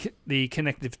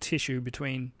connective tissue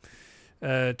between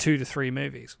 2 to 3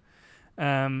 movies.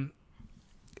 And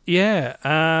I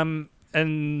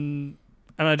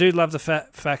do love the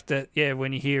fact that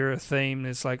when you hear a theme,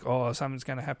 it's like, oh, something's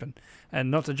going to happen,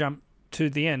 and not to jump to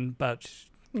the end, but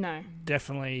No.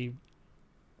 definitely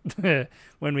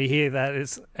when we hear that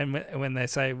when they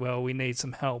say, well, we need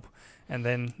some help, and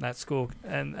then that score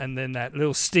and then that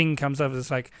little sting comes up, it's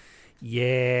like,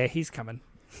 yeah, he's coming.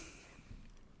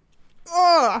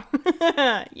 Oh,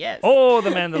 yes. Oh, the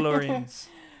Mandalorians.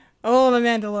 Oh, the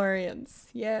Mandalorians.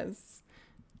 Yes.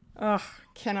 Oh,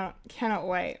 cannot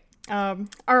wait. All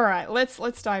right,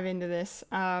 let's dive into this.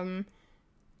 Overall,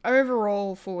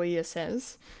 Fulia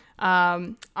says,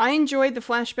 I enjoyed the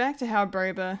flashback to how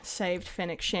Boba saved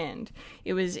Fennec Shand.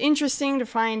 It was interesting to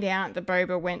find out that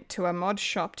Boba went to a mod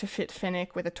shop to fit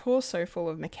Fennec with a torso full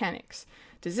of mechanics.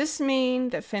 Does this mean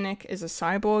that Fennec is a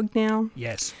cyborg now?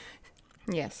 Yes.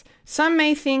 Yes. Some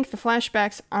may think the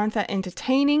flashbacks aren't that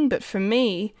entertaining, but for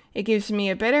me, it gives me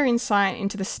a better insight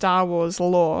into the Star Wars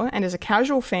lore, and as a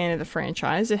casual fan of the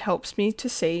franchise, it helps me to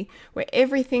see where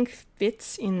everything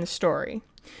fits in the story.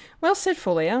 Well said,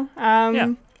 Fulia.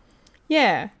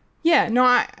 Yeah.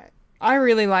 No, I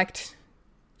really liked,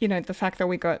 the fact that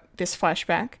we got this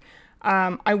flashback.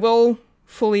 I will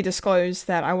fully disclose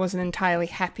that I wasn't entirely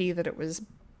happy that it was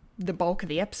the bulk of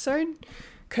the episode,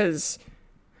 because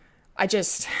I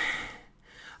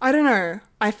don't know.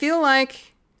 I feel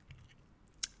like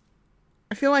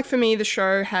for me the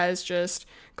show has just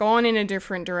gone in a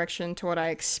different direction to what I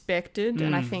expected,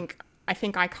 and I think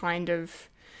I kind of,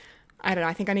 I don't know,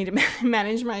 I think I need to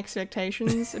manage my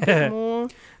expectations a bit more,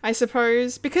 I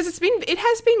suppose, because it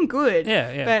has been good.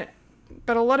 Yeah.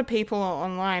 But a lot of people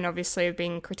online obviously have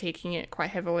been critiquing it quite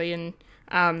heavily, and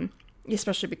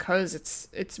especially because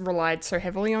it's relied so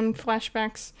heavily on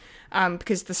flashbacks,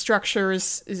 because the structure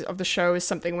is of the show is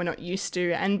something we're not used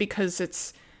to, and because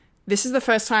this is the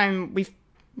first time we've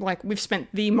spent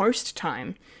the most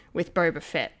time with Boba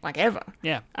Fett, like, ever.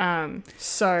 Yeah.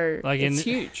 So like it's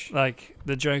huge. Like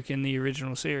the joke in the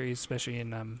original series, especially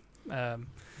in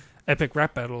Epic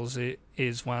Rap Battles, it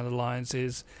is one of the lines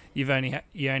is you only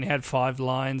had 5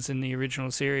 lines in the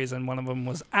original series, and one of them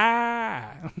was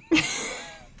ah.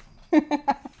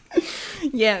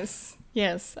 Yes,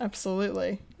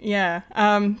 absolutely. Yeah.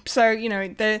 So,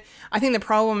 I think the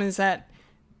problem is that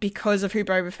because of who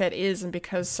Boba Fett is and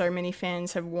because so many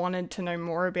fans have wanted to know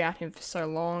more about him for so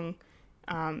long,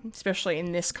 especially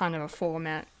in this kind of a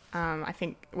format. I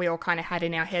think we all kind of had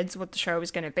in our heads what the show was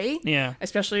going to be. Yeah.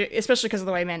 Especially because of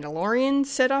the way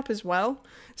Mandalorian's set up as well.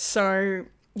 So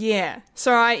yeah.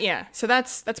 So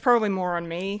that's probably more on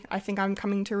me. I think I'm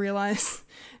coming to realize,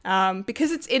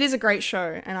 because it is a great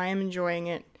show and I am enjoying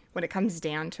it when it comes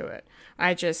down to it.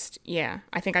 I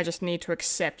think I just need to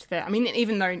accept that. I mean,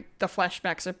 even though the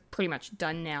flashbacks are pretty much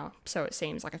done now, so it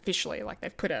seems like officially, like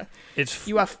they've put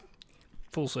you are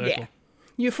full circle. Yeah,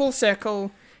 you're full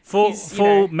circle.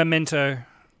 Full memento.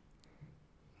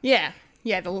 Yeah.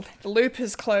 The loop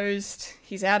has closed.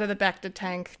 He's out of the Bacta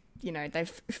tank. You know,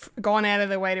 they've gone out of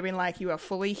their way to be like, you are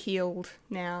fully healed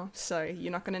now, so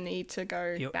you're not going to need to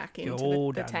go back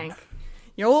into the tank.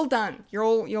 You're all done.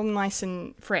 You're nice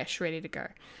and fresh, ready to go.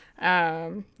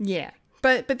 Yeah.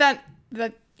 But that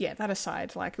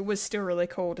aside, like, it was still really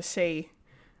cool to see,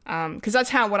 because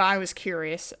that's what I was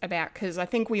curious about, because I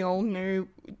think we all knew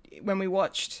when we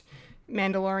watched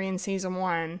Mandalorian season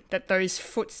 1 that those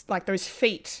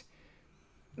feet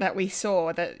that we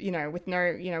saw, that, you know, with no,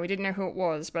 you know, we didn't know who it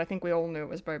was, but I think we all knew it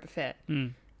was Boba Fett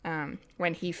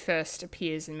when he first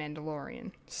appears in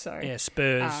Mandalorian. So yeah,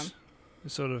 spurs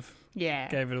sort of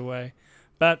gave it away,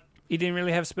 but he didn't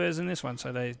really have spurs in this one,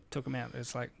 so they took him out.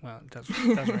 It's like, well, it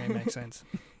doesn't really make sense.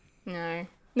 No,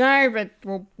 but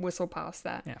we'll whistle past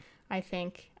that. Yeah, I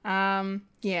think. So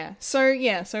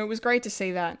it was great to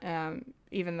see that.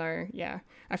 Even though,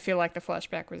 I feel like the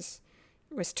flashback was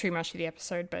too much of the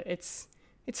episode, but it's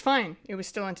fine. It was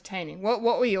still entertaining. What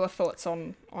were your thoughts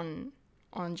on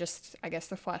just, I guess,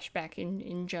 the flashback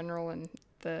in general and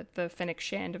the Fennec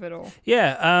Shand of it all?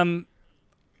 Yeah.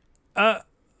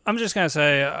 I'm just going to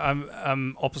say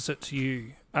I'm opposite to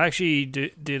you. I actually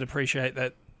did appreciate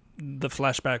that the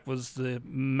flashback was the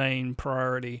main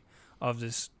priority of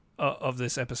this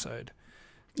episode.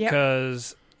 Yeah.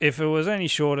 Because if it was any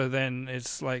shorter, then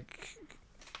it's like,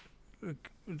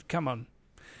 come on.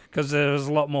 Because there was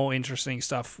a lot more interesting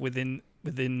stuff within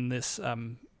this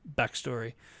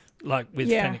backstory, like with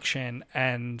Fennec Shan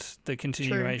and the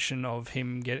continuation of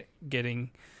him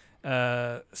getting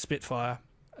Spitfire.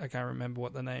 I can't remember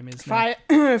what the name is now.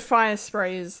 Fire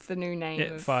Spray is the new name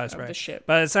of the ship.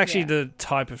 But it's actually the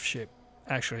type of ship,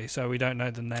 actually, so we don't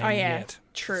know the name yet.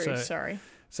 True, sorry.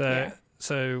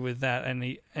 So with that, and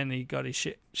he got his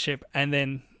ship, and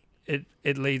then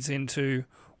it leads into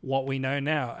what we know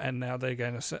now, and now they're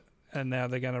going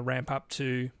to ramp up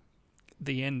to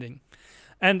the ending,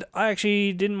 and I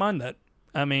actually didn't mind that.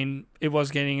 I mean, it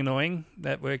was getting annoying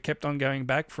that we kept on going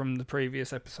back from the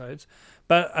previous episodes,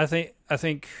 but I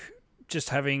think just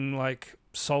having like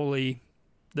solely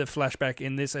the flashback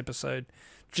in this episode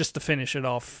just to finish it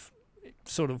off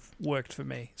sort of worked for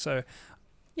me. So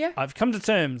yeah, I've come to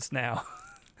terms now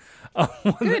on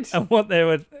what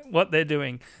they're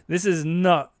doing. This is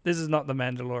not the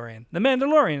Mandalorian. The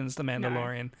Mandalorian's the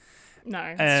Mandalorian.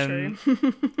 No, that's true.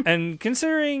 And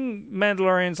considering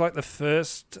Mandalorian's like the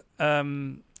first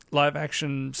live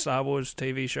action Star Wars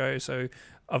TV show, so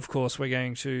of course we're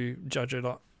going to judge it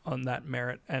on that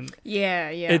merit. And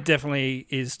it definitely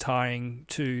is tying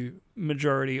to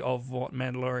majority of what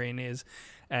Mandalorian is.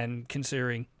 And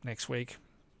considering next week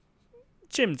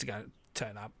Jim's going to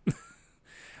turn up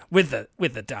with the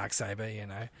Darksaber, you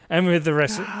know, and with the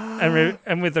rest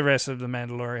and with the rest of the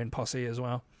Mandalorian posse as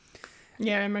well.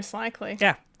 Yeah, most likely.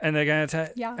 Yeah, and they're going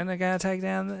to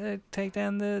take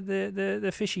down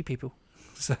the fishy people.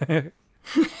 So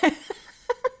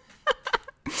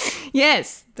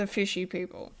yes, the fishy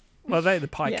people. Well, the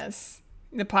Pike. Yes,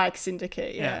 the Pike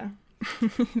Syndicate. Yeah,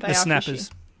 the snappers.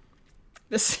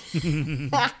 The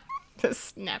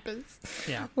snappers.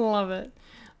 Yeah, love it.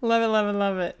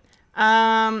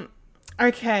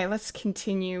 Okay, let's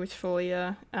continue with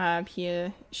Fulia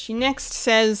here. She next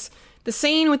says, the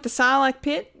scene with the Sarlacc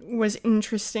pit was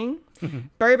interesting.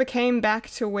 Boba came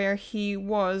back to where he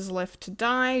was left to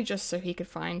die just so he could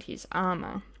find his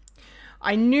armor.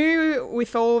 I knew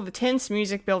with all the tense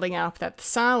music building up that the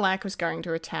Sarlacc was going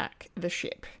to attack the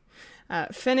ship.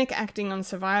 Fennec, acting on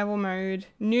survival mode,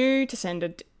 knew to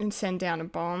send down a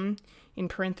bomb, in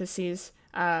parentheses,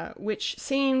 which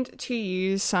seemed to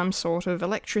use some sort of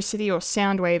electricity or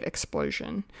sound wave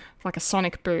explosion, like a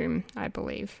sonic boom, I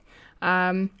believe.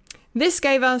 This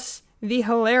gave us the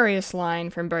hilarious line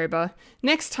from Boba,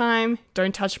 "Next time,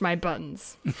 don't touch my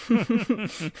buttons."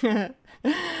 So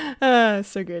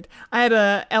good. I had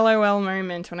a LOL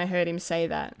moment when I heard him say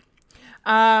that.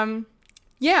 I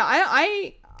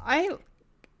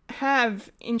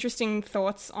have interesting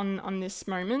thoughts on this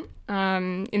moment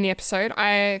in the episode.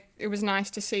 It was nice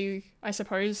to see, I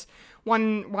suppose,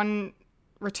 one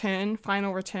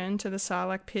final return to the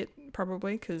Sarlacc pit,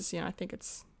 probably, because, I think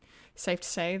it's safe to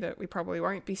say that we probably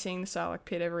won't be seeing the Sarlacc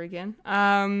pit ever again.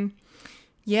 I've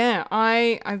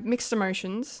mixed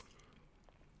emotions,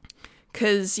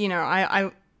 because,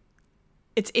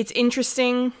 it's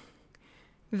interesting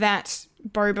that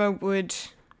Boba would,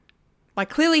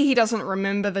 clearly he doesn't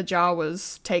remember the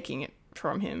Jawas taking it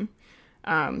from him,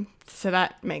 so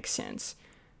that makes sense.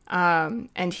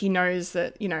 And he knows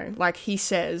that, like he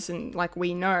says, and like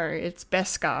we know, it's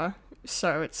Beskar,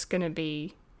 so it's going to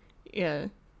be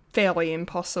fairly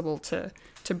impossible to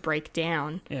break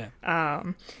down. Yeah.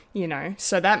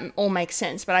 So that all makes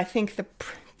sense. But I think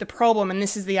the problem, and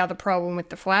this is the other problem with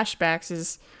the flashbacks,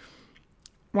 is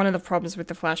one of the problems with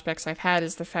the flashbacks I've had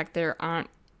is the fact there aren't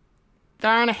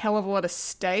a hell of a lot of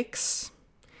stakes,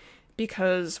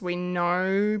 because we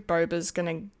know Boba's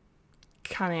going to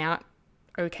come out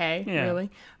okay, really.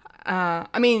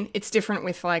 I mean, it's different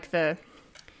with the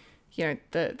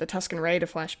Tusken Raider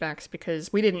flashbacks,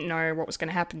 because we didn't know what was going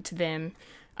to happen to them.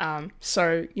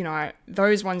 So,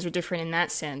 those ones were different in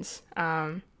that sense.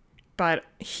 But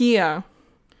here,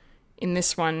 in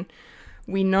this one,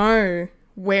 we know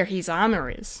where his armor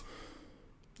is,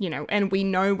 and we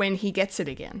know when he gets it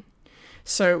again.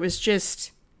 So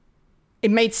it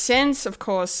made sense, of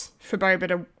course, for Boba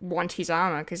to want his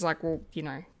armor, because,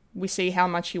 we see how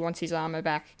much he wants his armor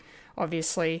back,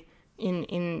 obviously, in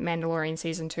Mandalorian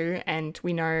Season 2, and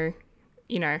we know,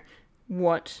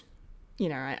 what,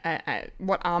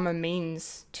 what armor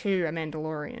means to a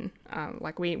Mandalorian.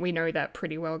 We know that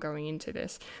pretty well going into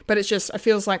this. But it's just, it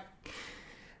feels like,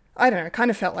 I don't know, it kind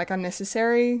of felt like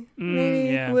unnecessary,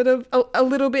 maybe, a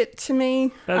little bit to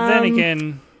me. But then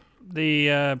again, the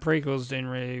prequels didn't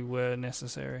really were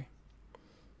necessary.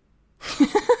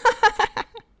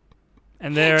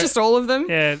 And they're just all of them?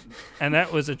 Yeah, and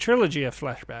that was a trilogy of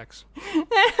flashbacks.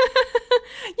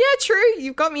 Yeah, true.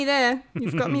 You've got me there.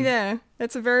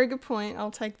 That's a very good point.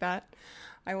 I'll take that.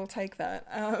 I will take that.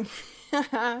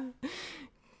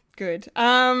 Good.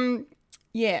 But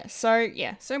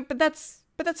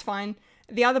that's fine.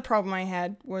 The other problem I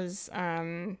had was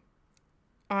what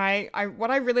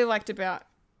I really liked about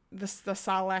the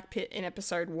Sarlacc pit in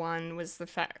episode 1 was the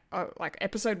fact,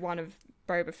 episode 1 of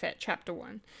Boba Fett, chapter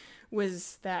 1,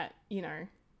 was that,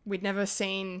 we'd never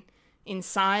seen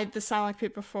inside the Sarlacc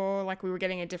pit before. We were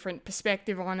getting a different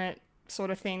perspective on it, sort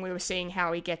of thing. We were seeing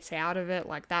how he gets out of it.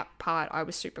 That part, I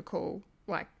was super cool.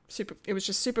 It was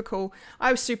just super cool.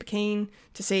 I was super keen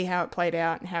to see how it played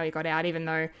out and how he got out, even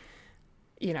though,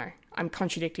 I'm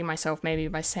contradicting myself maybe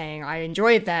by saying I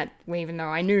enjoyed that, even though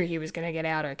I knew he was going to get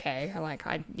out okay.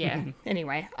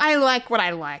 Anyway, I like what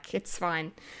I like. It's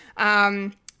fine.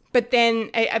 But then,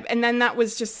 and then that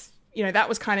was just, that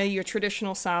was kind of your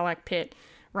traditional Sarlacc pit,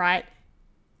 right?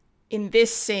 In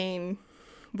this scene,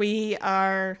 we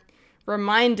are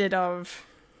reminded of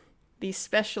the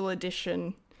special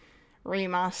edition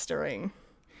remastering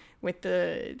with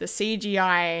the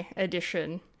CGI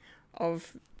edition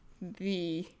of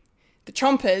the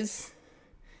chompers,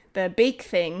 the beak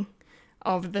thing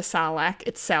of the Sarlacc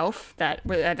itself that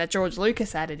George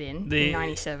Lucas added in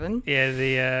 97. Yeah,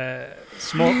 the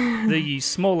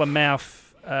smaller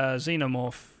mouth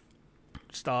xenomorph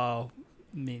style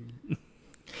min.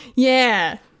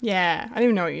 Yeah. I don't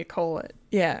even know what you call it.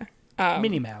 Yeah.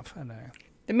 Mini mouth, I know.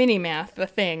 The mini mouth, the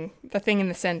thing in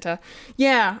the center.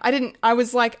 Yeah, I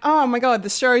was like, oh my god, the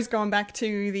show's going back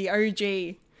to the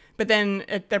OG. But then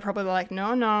they're probably like,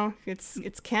 no,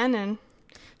 it's canon.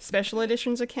 Special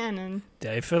editions are canon.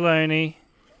 Dave Filoni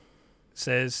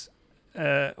says,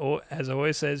 or as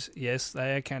always says, yes,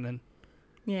 they are canon.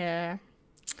 Yeah.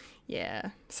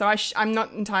 So I'm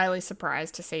not entirely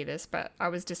surprised to see this, but I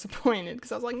was disappointed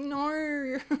because I was like,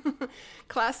 no,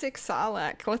 classic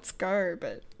Sarlacc, let's go.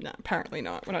 But no, apparently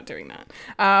not. We're not doing that.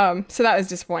 So that was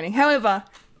disappointing. However,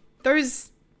 those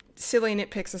silly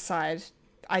nitpicks aside,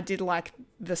 I did like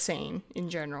the scene in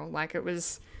general. It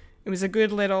was a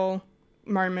good little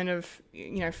moment of,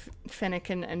 Fennec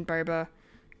and Boba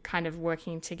kind of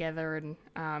working together, and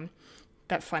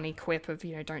that funny quip of,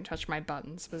 don't touch my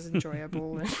buttons was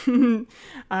enjoyable. It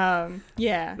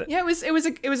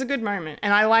was a good moment,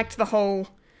 and I liked the whole,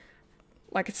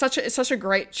 it's such a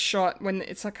great shot when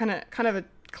it's a kind of a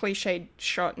cliched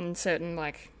shot in certain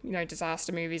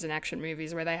disaster movies and action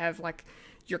movies where they have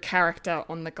your character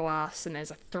on the glass and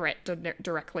there's a threat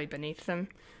directly beneath them.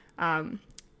 I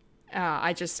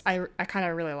kind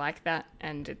of really like that,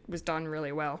 and it was done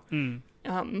really well in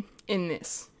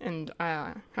this. And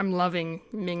I'm loving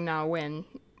Ming-Na Wen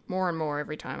more and more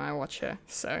every time I watch her.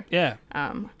 So Yeah.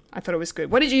 I thought it was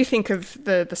good. What did you think of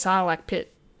the Sarlacc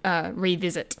pit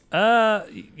revisit?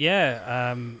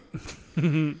 Yeah.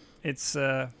 It's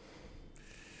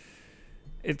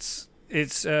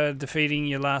defeating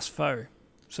your last foe,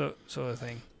 sort of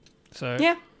thing. So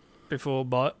Yeah. before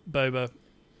Boba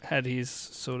had his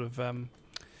sort of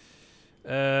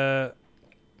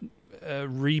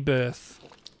rebirth,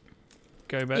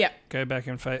 go back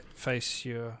and face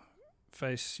your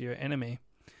enemy.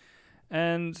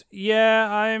 And yeah,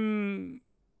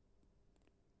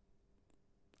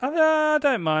 I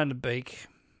don't mind a beak.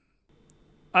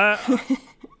 I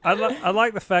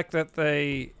like the fact that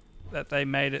they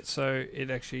made it so it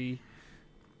actually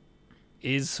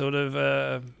is sort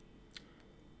of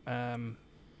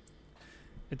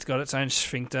it's got its own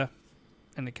sphincter,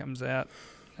 and it comes out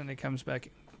and it comes back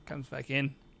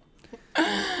in.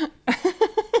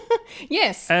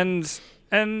 Yes. And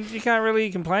you can't really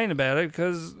complain about it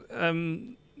because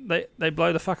they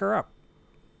blow the fucker up.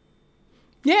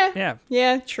 Yeah. Yeah.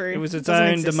 Yeah, true. It was its doesn't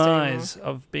own exist demise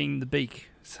anymore. of being the beak.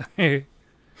 So you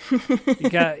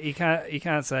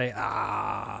can't say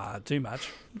too much.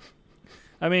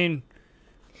 I mean,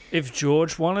 if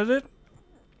George wanted it,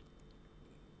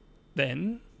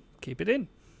 then keep it in.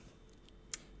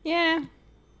 Yeah.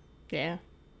 Yeah.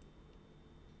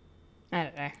 I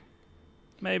don't know.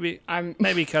 Maybe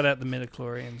cut out the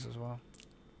midichlorians as well.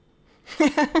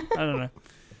 I don't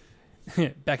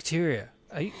know. Bacteria.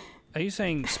 Are you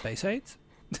saying space AIDS?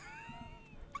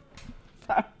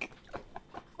 Fuck.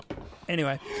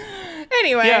 Anyway.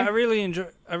 Yeah, I really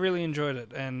enjoyed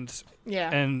it, and yeah.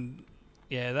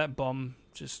 that bomb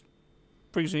just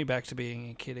brings me back to being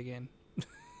a kid again.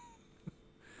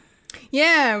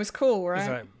 Yeah, it was cool, It's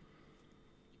right?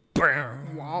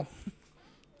 like, Wow.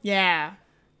 Yeah.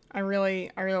 I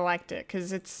really liked it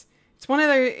cuz it's one of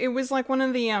the it was like one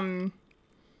of the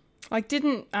like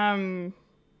didn't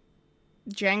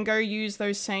Django use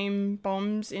those same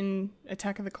bombs in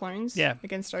Attack of the Clones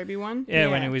against Obi-Wan? yeah,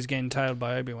 when he was getting tailed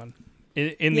by Obi-Wan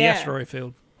in the asteroid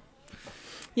field.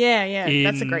 Yeah,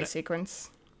 that's a In- great sequence.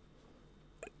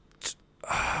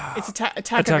 It's Attack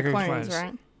of the Clones,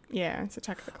 right? Yeah, it's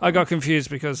Attack of the Clones. I got confused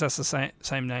because that's the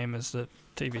same name as the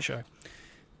TV show.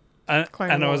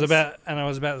 Clone And I was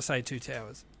Wars. about to say Two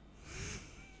Towers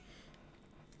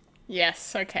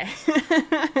Yes, okay.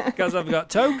 because I've got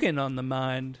Tolkien on the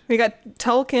mind. We got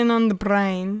Tolkien on the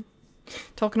brain.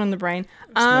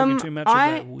 Smoking too much of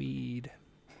that weed.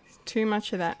 Too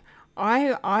much of that.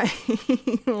 I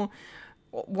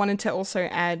wanted to also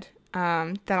add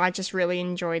that I just really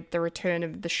enjoyed the return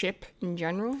of the ship in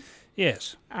general.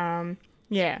 Yes.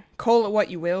 Yeah, call it what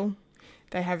you will.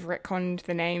 They have retconned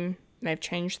the name. They've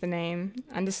changed the name.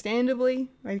 Understandably,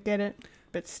 I get it,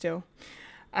 but still.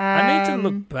 I need to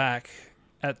look back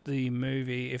at the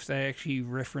movie if they actually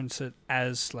reference it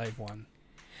as Slave One.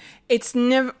 It's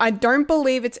never. I don't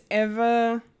believe it's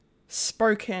ever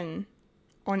spoken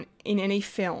in any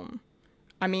film.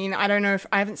 I mean, I don't know if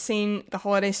I haven't seen the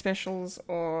holiday specials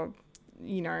or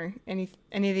any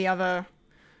of the other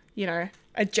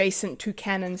adjacent to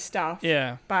canon stuff.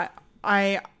 Yeah. But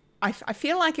I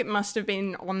feel like it must have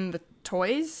been on the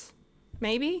toys,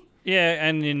 maybe, Yeah,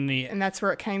 and and that's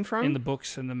where it came from. in the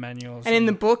books and the manuals. and in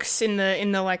the books, in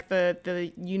the like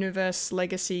the universe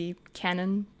legacy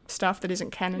canon stuff that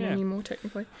isn't canon anymore,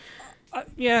 technically.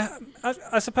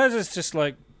 I suppose it's just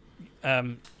like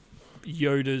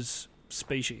Yoda's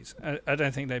species. I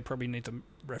don't think they probably need to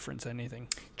reference anything.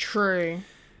 True.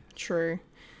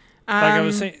 Like I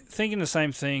was thinking the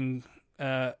same thing.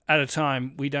 At a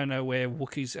time, we don't know where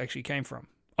Wookiees actually came from.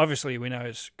 Obviously, we know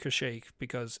it's Kashyyyk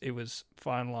because it was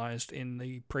finalized in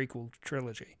the prequel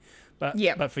trilogy.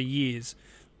 But for years,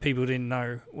 people didn't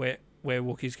know where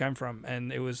Wookiees came from,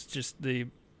 and it was just the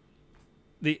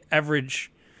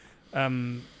average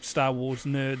Star Wars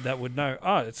nerd that would know.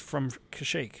 Oh, it's from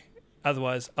Kashyyyk.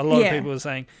 Otherwise, a lot of people are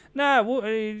saying, "No,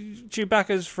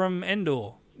 Chewbacca's from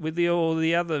Endor with all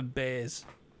the other bears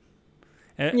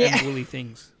and woolly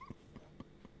things."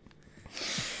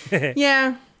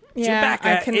 Yeah.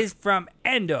 Chewbacca is from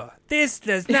Endor. This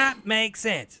does not make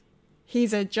sense.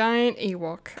 He's a giant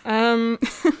Ewok.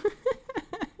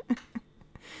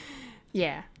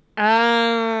 Yeah.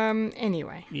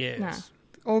 Anyway. Yes.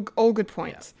 No. All good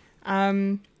points.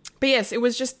 Yeah. But yes, it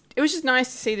was just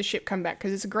nice to see the ship come back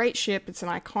because it's a great ship. It's an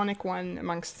iconic one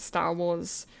amongst the Star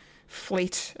Wars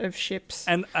fleet of ships.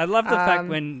 And I love the fact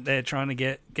when they're trying to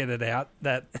get it out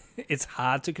that it's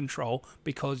hard to control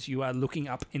because you are looking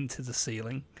up into the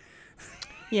ceiling.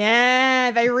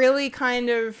 Yeah, they really kind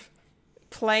of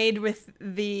played with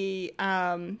the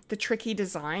tricky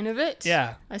design of it.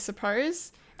 Yeah. I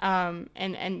suppose.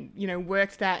 and you know,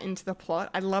 work that into the plot.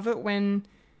 I love it when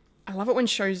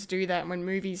shows do that, when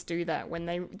movies do that, when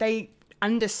they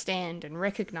understand and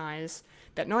recognize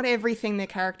that not everything their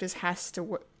characters has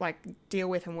to deal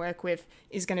with and work with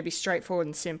is going to be straightforward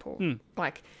and simple.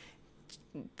 Like,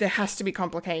 there has to be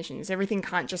complications. Everything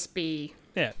can't just be...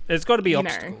 Yeah, there's got to be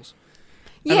obstacles.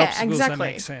 And yeah, obstacles exactly.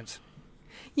 that make sense.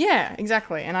 Yeah,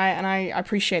 exactly. And I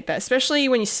appreciate that, especially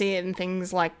when you see it in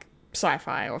things like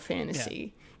sci-fi or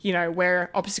fantasy, you know,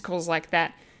 where obstacles like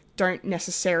that don't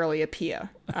necessarily appear.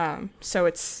 So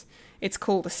it's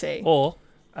cool to see. Or,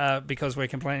 because we're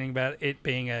complaining about it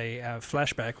being a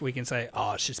flashback, we can say,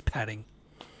 oh, it's just padding.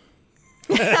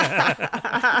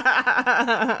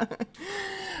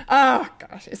 Oh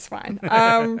gosh, it's fine.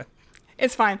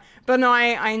 It's fine. But no,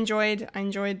 I enjoyed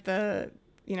the,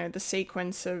 you know, the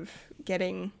sequence of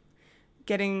getting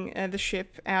the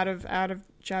ship out of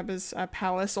Jabba's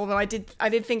palace. Although I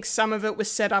did think some of it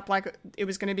was set up like it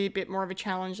was going to be a bit more of a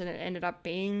challenge than it ended up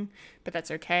being, but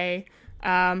that's okay.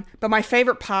 But my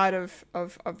favorite part of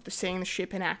seeing the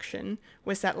ship in action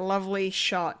was that lovely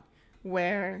shot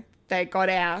where they got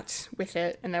out with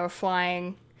it and they were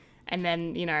flying, and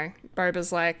then, you know,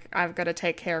 Boba's like, I've got to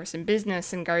take care of some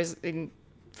business, and goes and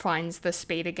finds the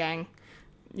speeder gang,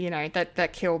 you know,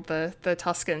 that killed the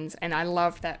Tuskens. And I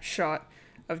love that shot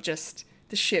of just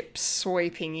the ship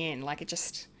sweeping in, like it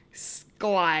just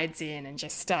glides in and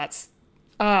just starts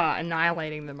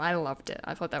annihilating them. I loved it.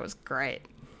 I thought that was great.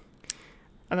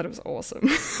 I thought it was awesome.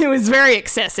 It was very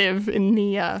excessive in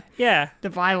the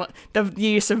the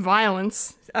use of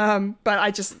violence. But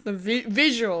I just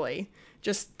visually,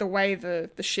 just the way the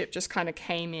ship just kind of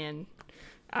came in,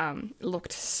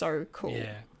 looked so cool.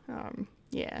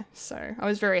 Yeah. So I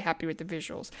was very happy with the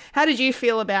visuals. How did you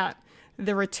feel about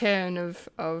the return of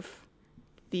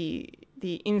the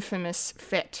infamous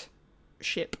Fett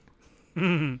ship?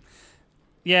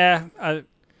 Yeah,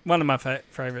 one of my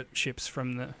favorite ships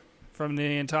from the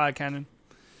entire canon.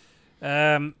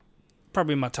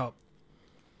 Probably my top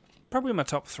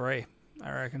 3,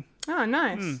 I reckon. Oh,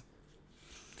 nice.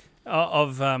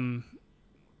 Of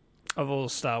all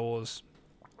Star Wars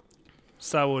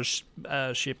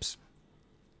ships,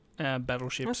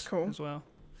 battleships. That's cool. As well.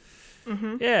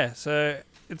 Mm-hmm. Yeah, so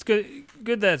it's good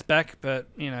that it's back, but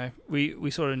you know,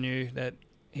 we sort of knew that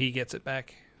he gets it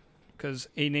back because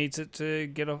he needs it to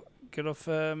get off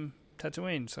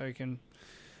Tatooine, so he can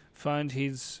find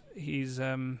his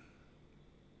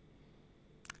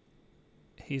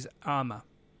armor.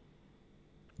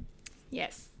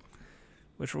 Yes.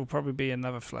 Which will probably be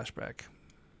another flashback.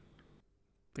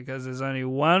 Because there's only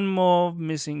one more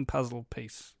missing puzzle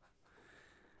piece.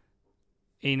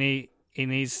 He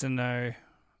needs to know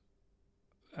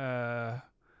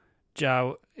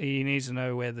he needs to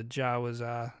know where the Jawas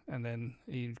are, and then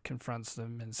he confronts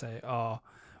them and say, oh,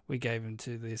 we gave him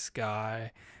to this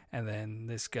guy, and then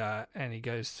this guy, and he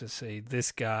goes to see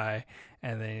this guy,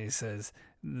 and then he says,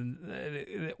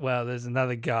 well, there's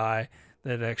another guy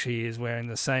that actually is wearing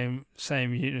the same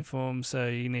uniform, so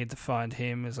you need to find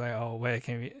him. It's like, oh, where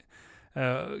can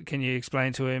you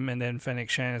explain to him? And then Fennec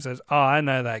Shand says, oh, I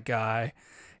know that guy.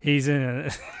 He's in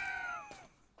it.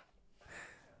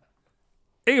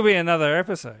 It could be another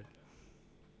episode.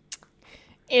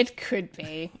 It could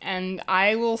be, and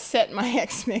I will set my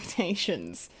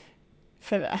expectations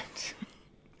for that.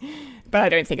 But I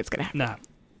don't think it's going to happen. No.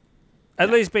 At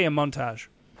least be a montage.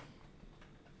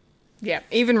 Yeah,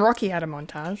 even Rocky had a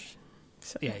montage.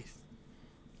 So. Yes.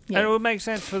 Yeah. And it would make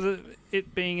sense for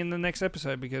it being in the next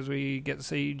episode because we get to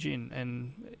see Jin,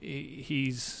 and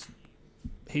he's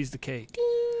the key. Ding.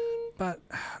 But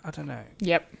I don't know.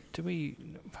 Yep. Do we?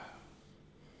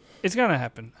 It's going to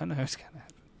happen. I know it's going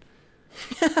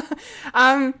to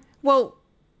happen. Well,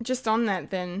 just on that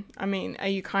then, I mean, are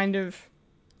you kind of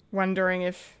wondering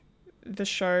if the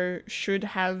show should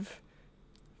have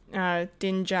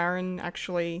Din Djarin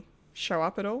actually show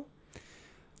up at all?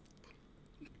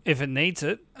 If it needs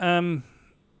it.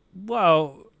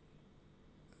 Well,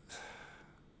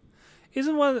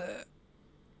 isn't one...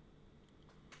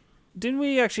 Didn't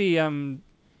we actually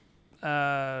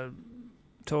talk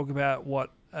about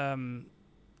what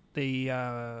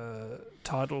the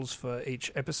titles for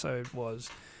each episode was?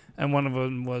 And one of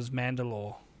them was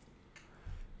Mandalore.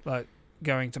 Like,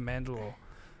 going to Mandalore.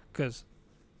 Because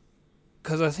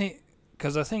I think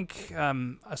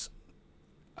I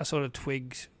sort of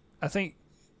twigged. I think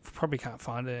probably can't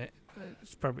find it.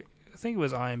 It's probably, I think it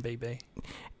was IMDb.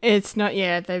 It's not.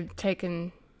 Yeah, they've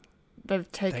taken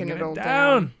it all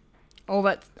down. All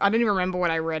that, I don't even remember what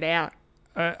I read out.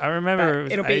 I remember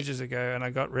it was ages ago, and I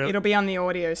got really. It'll be on the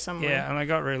audio somewhere. Yeah, and I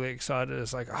got really excited.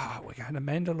 It's like, we're going to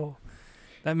Mandalore.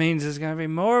 That means there's going to be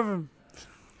more of them.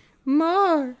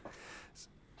 More.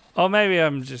 Or maybe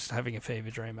I'm just having a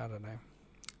fever dream. I don't know.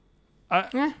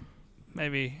 Yeah.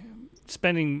 Maybe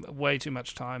spending way too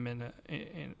much time in a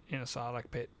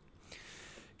Sarlacc pit,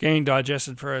 getting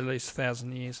digested for at least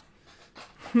 1,000 years,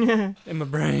 and my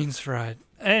brain's fried.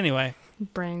 Anyway.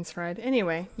 Brains fried.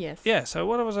 Anyway, yes. Yeah. So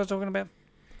what was I talking about?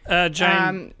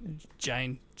 Jin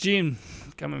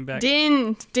coming back.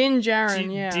 Din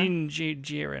Djarin. Yeah. Din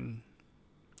Djarin.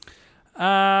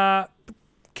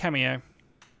 Cameo.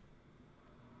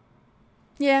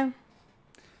 Yeah.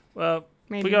 Well,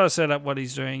 Maybe. we got to set up what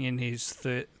he's doing in his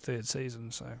third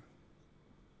season, so.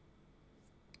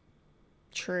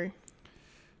 True.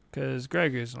 Because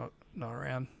Grogu's not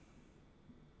around.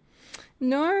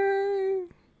 No.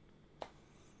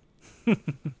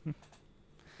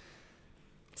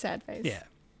 Sad face. Yeah.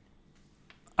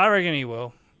 I reckon he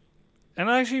will. And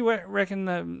I actually reckon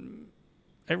that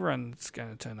everyone's going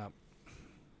to turn up.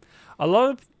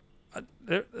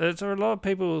 There's a lot of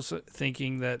people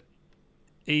thinking that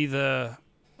either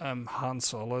Han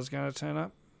Solo is going to turn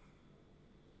up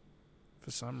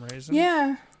for some reason.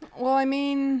 Yeah. Well, I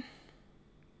mean...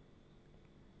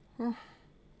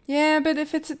 Yeah, but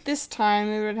if it's at this time,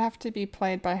 it would have to be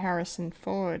played by Harrison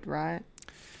Ford, right?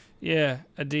 Yeah,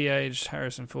 a de-aged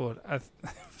Harrison Ford.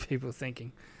 People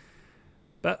thinking.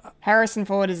 But Harrison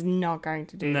Ford is not going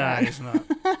to do that. no, he's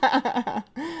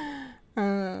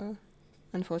not.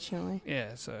 Unfortunately.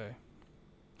 Yeah, so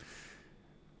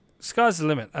sky's the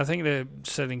limit. I think they're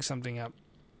setting something up,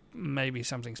 maybe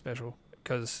something special,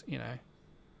 because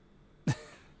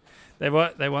they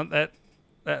want that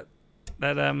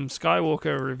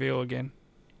Skywalker reveal again.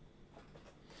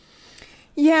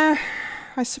 Yeah,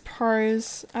 I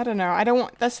suppose. I don't know.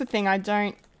 That's the thing. I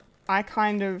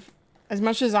kind of, as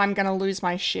much as I'm gonna lose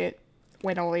my shit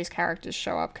when all these characters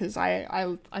show up, because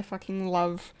I fucking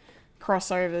love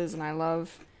crossovers and I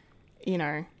love,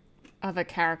 other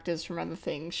characters from other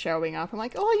things showing up. I'm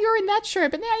like, oh, you're in that show,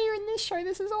 but now you're in this show.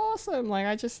 This is awesome.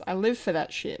 Like, I live for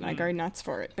that shit and I go nuts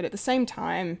for it. But at the same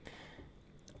time,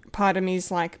 part of me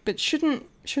is like, but shouldn't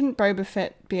Boba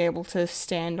Fett be able to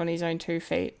stand on his own 2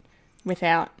 feet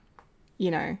without,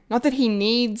 not that he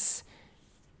needs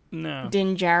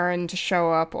Din Djarin to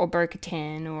show up, or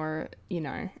Bo-Katan, or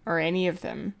any of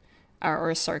them,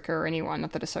 or Ahsoka, or anyone.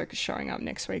 Not that Ahsoka's showing up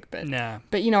next week, but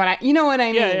but you know what I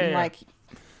mean.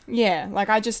 Yeah. Like,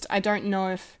 I don't know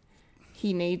if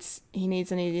he needs any of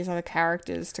these other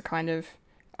characters to kind of,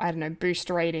 I don't know, boost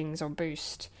ratings or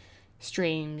boost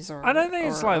streams, or I don't think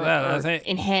it's like that. or I think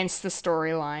enhance the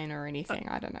storyline or anything.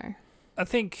 I don't know. I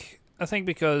think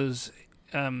because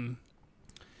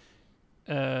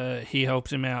he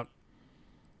helped him out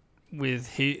with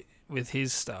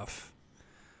his stuff,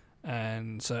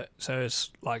 and so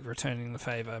it's like returning the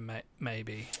favor.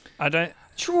 Maybe I don't.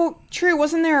 True.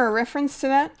 Wasn't there a reference to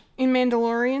that in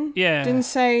Mandalorian? Yeah. Didn't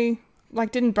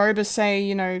Boba say,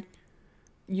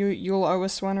 you'll owe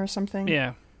us one or something?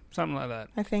 Yeah, something like that.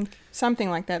 I think something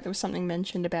like that. There was something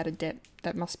mentioned about a debt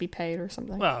that must be paid or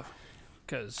something. Well,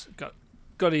 because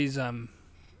got his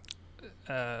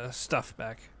stuff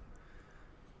back,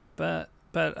 but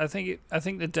I think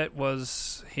the debt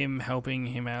was him helping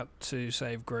him out to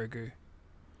save Grogu.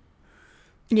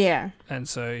 Yeah. And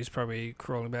so he's probably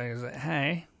crawling back and he's like,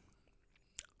 hey,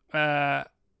 I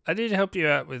did help you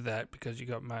out with that because you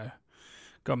got my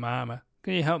armor.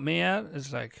 Can you help me out?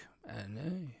 It's like,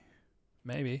 no,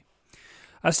 maybe.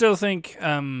 I still think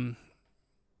so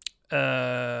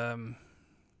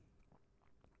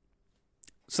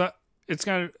it's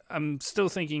going to, I'm still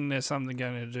thinking there's something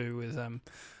going to do with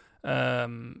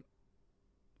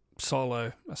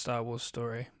Solo, a Star Wars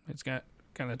story. It's going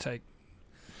to take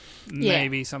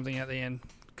maybe something at the end,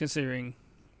 considering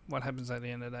what happens at the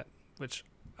end of that, which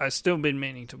I've still been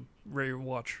meaning to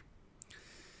re-watch,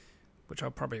 which I'll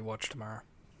probably watch tomorrow.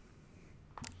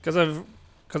 Because I've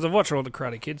watched all the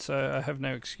Karate Kid, so I have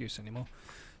no excuse anymore.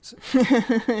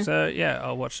 So yeah,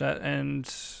 I'll watch that, and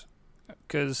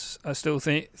because I still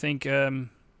think can't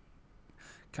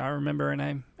remember her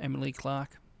name, Emilia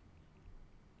Clarke.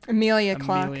 Emilia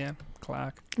Clarke.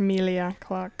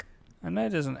 I know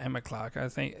it isn't Emma Clarke. I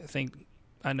think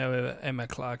I know Emma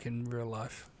Clarke in real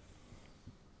life.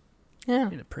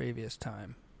 Yeah. In a previous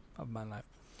time of my life.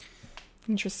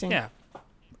 Interesting. Yeah.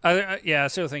 I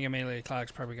still think Emilia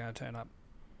Clarke's probably going to turn up.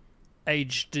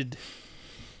 Aged.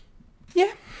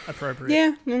 Yeah.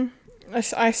 Appropriate. Yeah.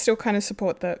 I still kind of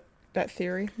support that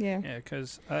theory. Yeah. Yeah,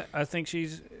 because I think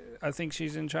she's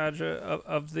in charge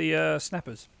of the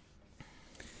snappers.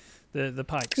 The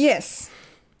pikes. Yes.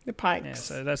 The pikes. Yeah,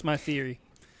 so that's my theory.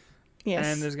 Yes.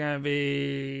 And there's going to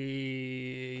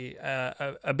be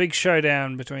a big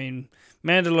showdown between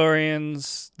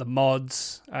Mandalorians, the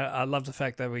mods. I love the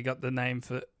fact that we got the name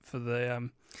for the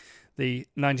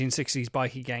 1960s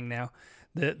bikie gang now,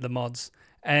 the mods,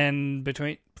 and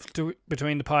between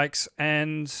the Pikes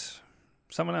and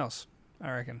someone else,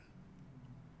 I reckon.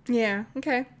 Yeah,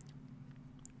 okay.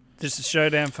 Just a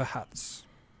showdown for huts,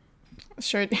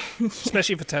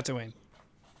 especially for Tatooine.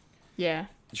 Yeah,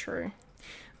 true.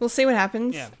 We'll see what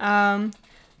happens. Yeah.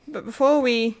 But before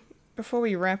we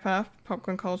wrap up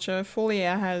Popcorn Culture,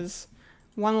 Fulia has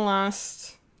one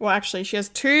last... Well, actually, she has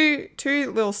two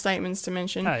little statements to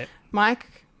mention. Oh, yeah.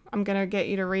 Mike, I'm going to get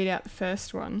you to read out the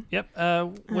first one. Yep.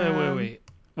 Where were we?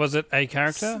 Was it a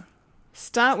character?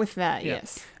 Start with that, Yeah.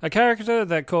 yes. A character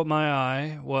that caught my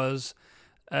eye was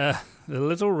the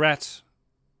little rat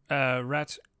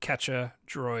catcher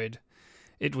droid.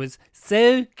 It was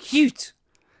so cute,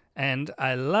 and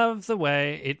I love the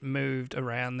way it moved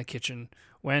around the kitchen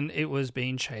when it was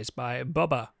being chased by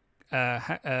Boba, a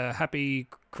happy,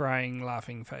 crying,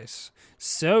 laughing face.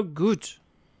 So good.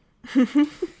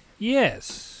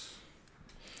 Yes.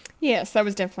 Yes, that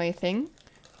was definitely a thing.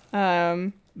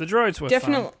 The droids were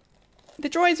fun. The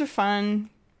droids were fun.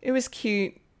 It was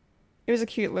cute. It was a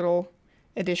cute little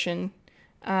addition.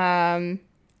 But,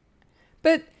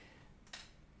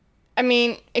 I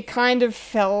mean, it kind of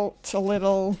felt a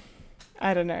little,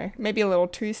 I don't know, maybe a little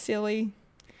too silly,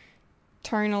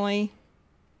 tonally,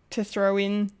 to throw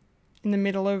in the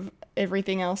middle of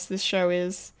everything else this show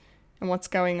is and what's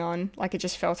going on. Like, it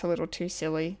just felt a little too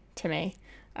silly to me.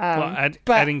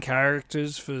 Adding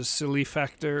characters for silly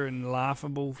factor and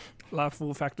laughable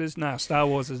factors? No, Star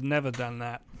Wars has never done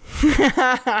that.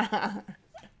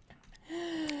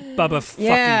 Bubba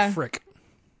fucking frick.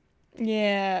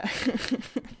 Yeah.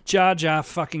 Jar Jar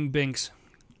fucking Binks.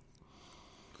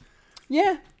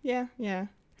 Yeah.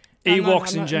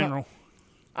 Ewoks in general.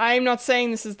 I'm not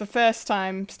saying this is the first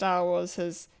time Star Wars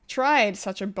has tried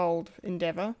such a bold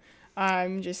endeavor.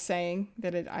 I'm just saying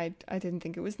that I didn't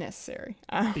think it was necessary.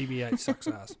 BB-8 sucks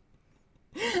ass.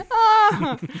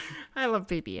 I love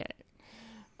BB-8.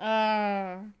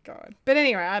 God. But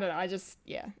anyway, I don't know. It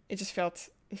just felt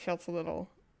a little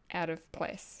out of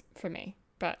place for me.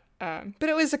 But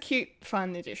it was a cute,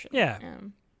 fun addition. Yeah.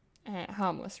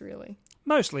 Harmless, really.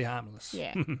 Mostly harmless.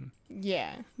 Yeah.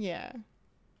 Yeah.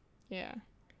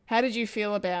 How did you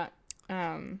feel about,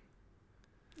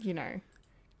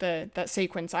 that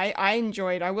sequence? I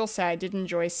enjoyed. I will say I did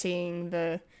enjoy seeing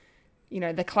that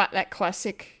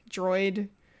classic droid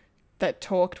that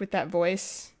talked with that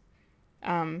voice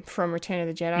from Return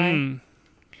of the Jedi.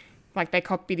 Like they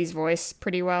copied his voice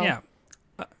pretty well. Yeah.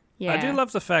 I do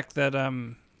love the fact that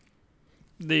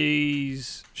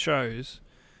these shows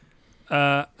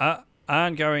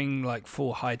aren't going like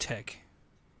full high tech,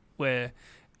 where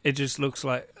it just looks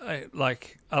like I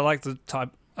like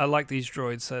these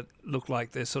droids that look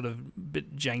like they're sort of a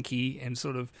bit janky and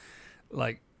sort of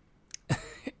like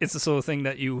it's the sort of thing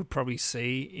that you would probably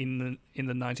see in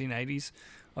the 1980s.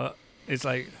 It's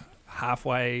like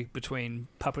halfway between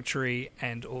puppetry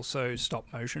and also stop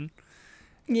motion.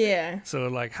 Yeah. Sort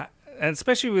of like, and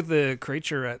especially with the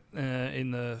creature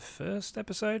in the first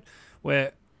episode,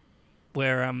 where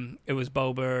it was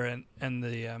Bulba and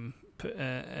the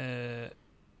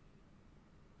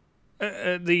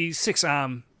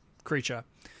six-arm creature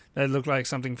that looked like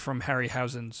something from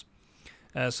Harryhausen's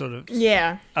sort of.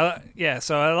 Yeah.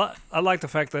 So I like the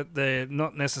fact that they're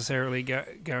not necessarily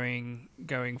going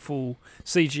full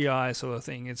CGI sort of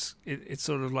thing. It's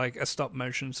sort of like a stop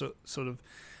motion sort of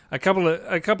a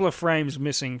couple of frames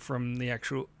missing from the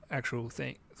actual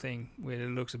thing where it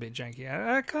looks a bit janky.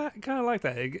 I kind of like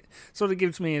that. It sort of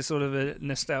gives me a sort of a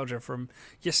nostalgia from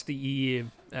yesteryear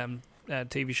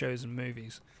TV shows and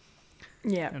movies.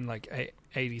 Yeah. And like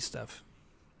 80s stuff.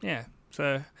 Yeah.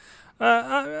 So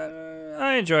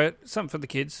I enjoy it. Something for the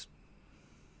kids.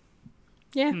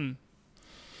 Yeah.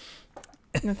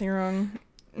 Nothing wrong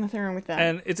with that.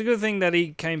 And it's a good thing that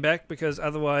he came back, because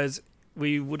otherwise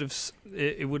it would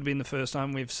have been the first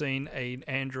time we've seen an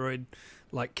android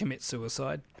like commit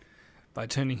suicide by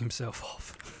turning himself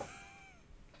off.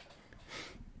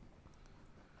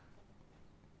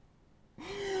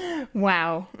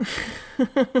 Wow.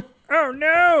 Oh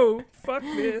no! Fuck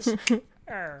this.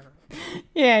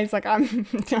 Yeah, he's like, I'm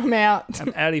out.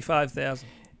 I'm Audi 5000.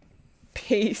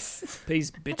 Peace.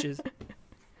 Peace, bitches.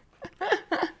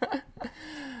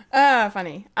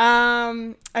 Funny.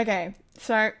 Okay,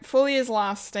 so Fulia's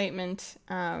last statement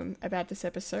about this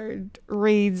episode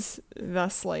reads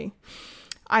thusly.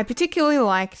 I particularly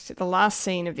liked the last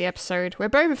scene of the episode where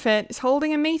Boba Fett is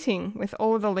holding a meeting with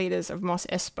all of the leaders of Mos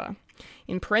Espa.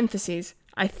 in parentheses,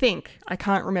 I think. I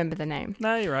can't remember the name.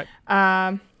 No, you're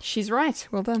right. She's right.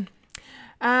 Well done.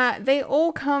 They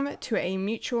all come to a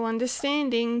mutual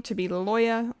understanding to be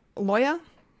loyal to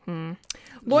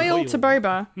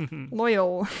Boba.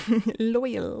 Loyal.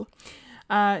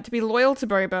 To be loyal to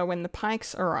Boba when the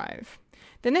Pikes arrive.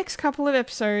 The next couple of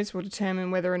episodes will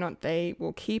determine whether or not they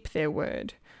will keep their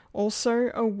word.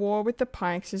 Also, a war with the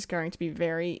Pikes is going to be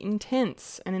very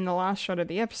intense, and in the last shot of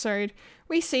the episode,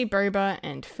 we see Boba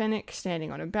and Fennec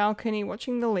standing on a balcony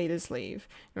watching the leaders leave.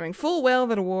 Knowing full well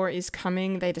that a war is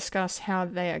coming, they discuss how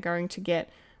they are going to get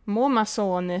more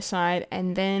muscle on their side,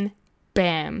 and then,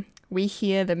 bam, we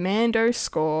hear the Mando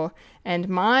score, and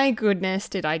my goodness,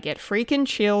 did I get freaking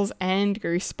chills and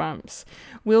goosebumps.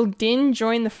 Will Din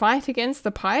join the fight against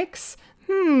the Pikes?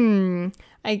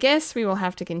 I guess we will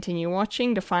have to continue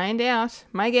watching to find out.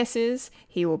 My guess is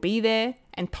he will be there,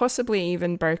 and possibly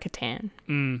even Bo-Katan.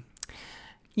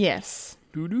 Yes.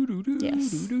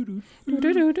 Yes.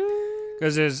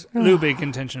 Because there's a little bit of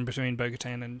contention between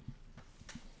Bo-Katan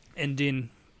and Din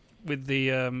with the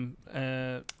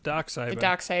Darksaber. The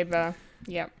Darksaber,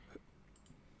 yep.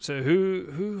 So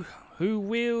who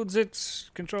wields it,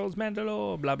 controls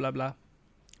Mandalore, blah, blah, blah.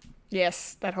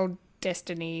 Yes, that whole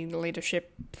Destiny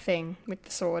leadership thing with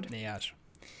the sword. Yes.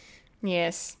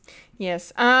 Yes.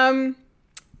 Yes.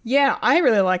 Yeah, I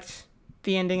really liked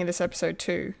the ending of this episode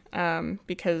too,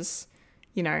 because,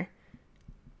 you know,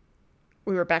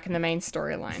 we were back in the main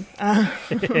storyline. Oh,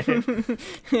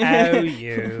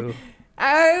 you.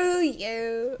 Oh,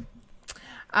 you.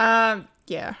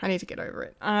 Yeah, I need to get over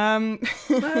it. I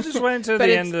just went to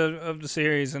the end of the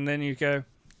series and then you go,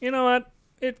 you know what?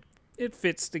 It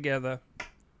fits together.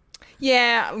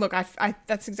 Yeah, look, I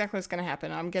that's exactly what's going to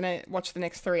happen. I'm going to watch the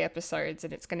next 3 episodes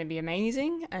and it's going to be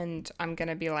amazing, and I'm going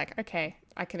to be like, okay,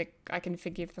 I can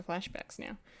forgive the flashbacks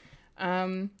now.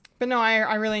 But no,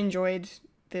 I really enjoyed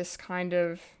this kind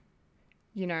of,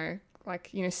 you know, like,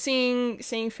 you know, seeing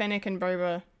Fennec and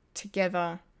Boba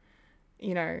together,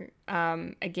 you know,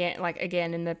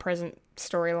 again in the present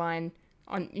storyline,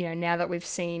 on, you know, now that we've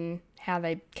seen how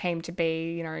they came to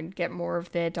be, you know, and get more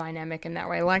of their dynamic in that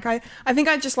way. Like, I think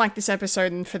I just like this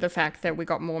episode, and for the fact that we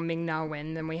got more Ming-Na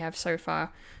Wen than we have so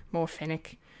far, more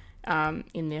Fennec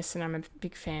in this, and I'm a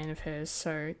big fan of hers,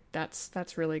 so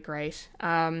that's really great.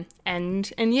 And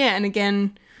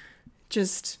again,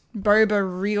 just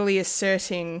Boba really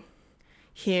asserting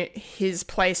his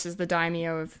place as the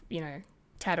daimyo of, you know,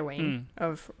 Tatooine,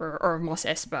 or Mos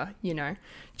Espa, you know,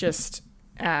 just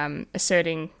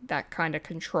asserting that kind of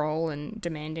control and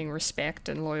demanding respect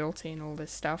and loyalty and all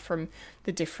this stuff from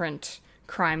the different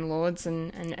crime lords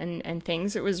and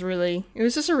things. It was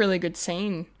just a really good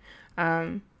scene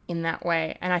in that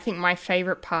way. And I think my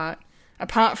favorite part,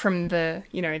 apart from the,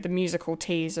 you know, the musical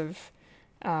tease of,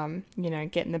 you know,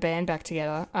 getting the band back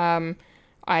together,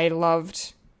 I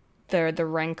loved the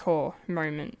Rancor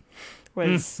moment.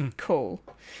 Was cool.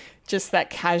 Just that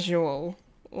casual,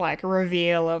 like,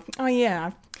 reveal of, oh yeah,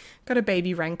 I've got a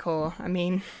baby Rancor. I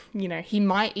mean, you know, he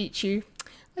might eat you.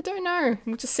 I don't know.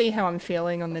 We'll just see how I'm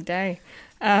feeling on the day.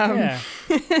 Yeah.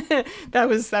 that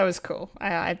was cool.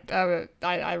 I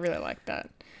really liked that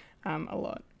a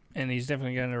lot. And he's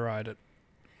definitely going to ride it.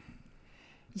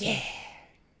 Yeah,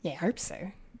 I hope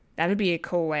so. That'd be a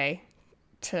cool way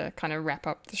to kind of wrap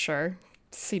up the show.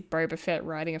 See Boba Fett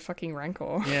riding a fucking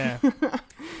Rancor. Yeah.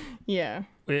 Yeah.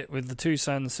 With the two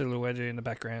suns silhouetted in the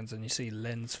backgrounds, and you see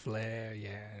lens flare,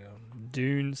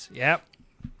 dunes. Yep.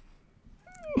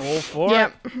 All for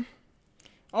it.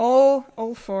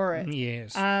 All for it.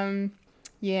 Yes.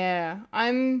 Yeah.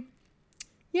 I'm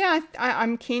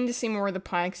keen to see more of the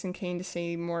Pikes and keen to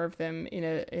see more of them in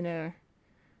a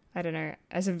I don't know,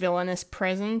 as a villainous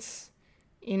presence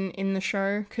in the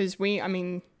show, because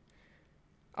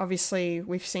obviously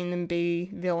we've seen them be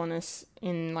villainous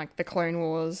in, like, the Clone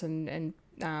Wars and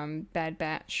Bad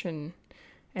Batch and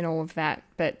all of that,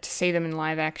 but to see them in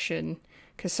live action,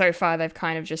 because so far they've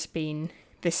kind of just been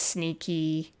this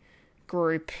sneaky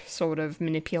group sort of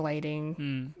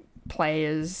manipulating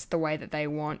players the way that they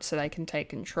want so they can take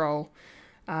control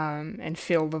and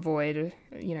fill the void,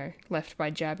 you know, left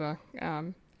by Jabba,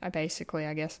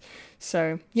 I guess.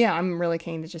 So, yeah, I'm really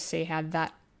keen to just see how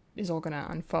that is all going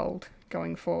to unfold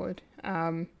going forward.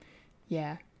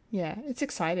 Yeah, it's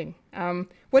exciting.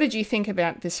 What did you think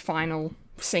about this final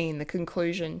scene, the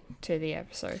conclusion to the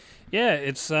episode? Yeah,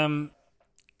 it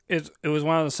was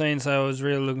one of the scenes I was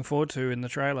really looking forward to in the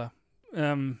trailer,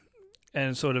 and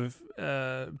sort of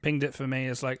pinged it for me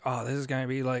as like, oh, this is going to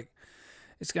be like,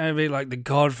 it's going to be like The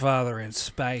Godfather in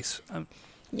space. I'm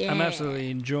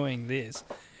absolutely enjoying this,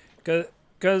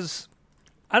 because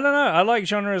I don't know. I like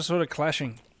genres sort of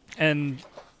clashing, and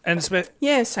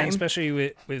Yeah, same. and especially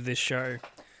with this show,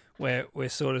 where we're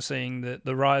sort of seeing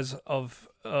the rise of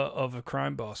a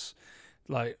crime boss,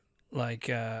 I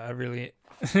really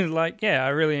I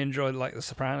really enjoyed like The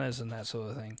Sopranos and that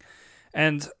sort of thing,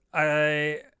 and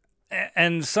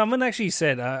someone actually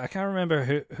said I can't remember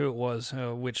who it was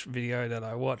or which video that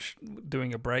I watched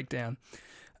doing a breakdown,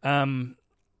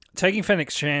 taking Fennec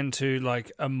Chan to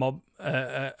like a modder.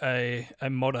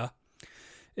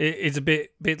 It's a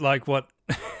bit like what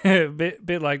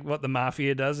bit like what the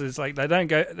mafia does. It's like they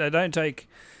don't take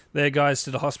their guys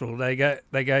to the hospital. They go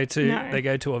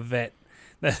to a vet.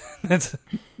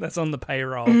 That's on the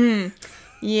payroll.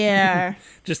 Yeah.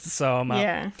 Just to sew them up.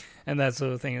 Yeah. And that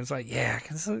sort of thing. It's like, I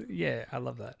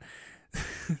love that.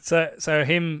 so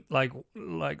him like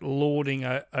lording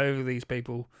over these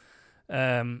people,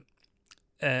 and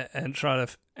trying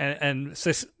to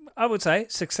I would say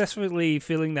successfully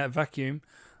filling that vacuum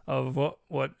of what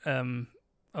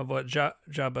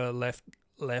Jabba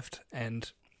left,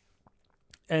 and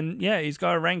yeah, he's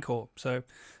got a Rancor. So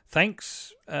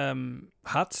thanks,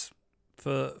 Hutts,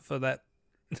 for that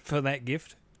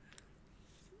gift.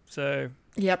 So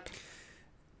Yep.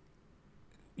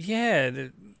 yeah,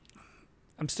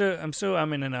 I'm still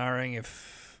umming and ahhing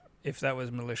if that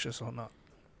was malicious or not,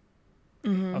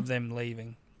 of them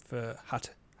leaving for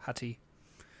Hutty.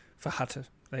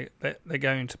 They're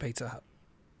going to Pizza Hut.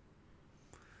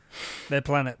 Their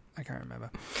planet, I can't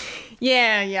remember.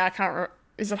 Yeah, I can't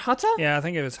is it Hutter? Yeah, I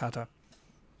think it was Hutter.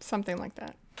 Something like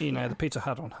that. You know, the Pizza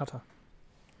Hut on Hutter.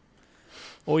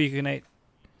 All you can eat.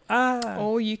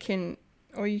 All you can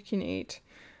eat.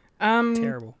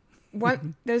 Terrible.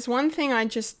 There's one thing I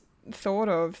just thought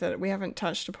of that we haven't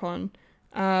touched upon,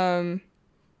 that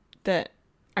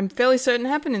I'm fairly certain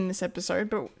happened in this episode,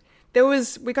 but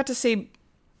we got to see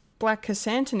Black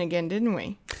Chrysanthemum again, didn't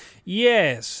we?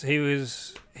 Yes, he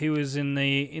was in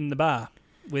the bar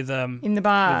with in the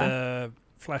bar with a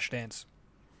flash dance.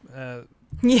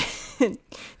 Yeah,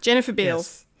 Jennifer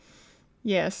Beals.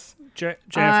 Yes. Jennifer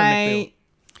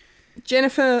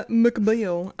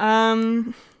McBeal.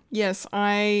 Yes,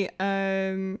 I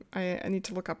need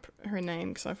to look up her name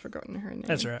because I've forgotten her name.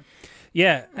 That's right.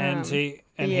 Yeah, and he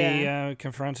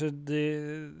confronted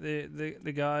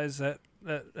the guys that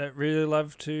really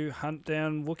love to hunt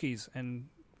down Wookiees and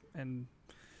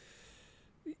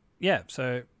yeah,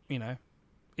 so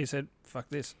he said, "Fuck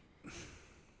this."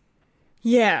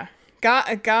 Yeah,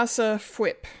 Garza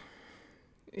Fwip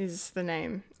is the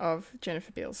name of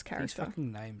Jennifer Beals' character. These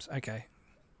fucking names. Okay.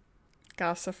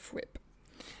 Garza Fwip.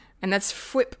 And that's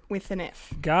Fwip with an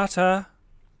F. Garter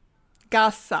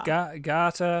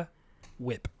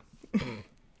Whip.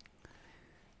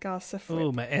 Garza Fwip.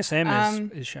 Oh, my SM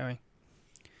is showing.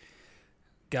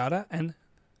 Garter and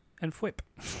Fwip.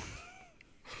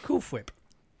 Cool Fwip.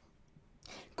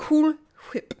 Cool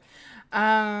Whip.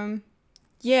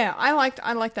 Yeah, I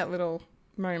liked that little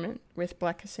moment with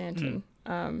Black Chrysanthemum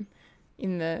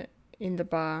in the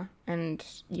bar, and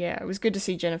yeah, it was good to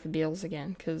see Jennifer Beals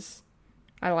again because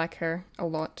I like her a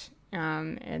lot,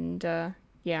 and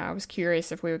yeah, I was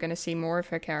curious if we were going to see more of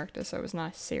her character, so it was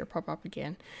nice to see her pop up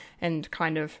again, and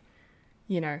kind of,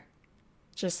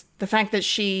 just the fact that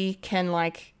she can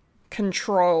like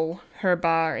control her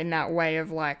bar in that way of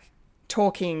like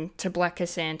talking to Black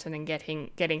Chrysanthemum and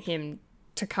getting him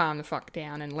to calm the fuck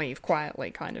down and leave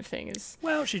quietly kind of thing is,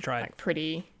 well, she tried. Like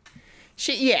pretty.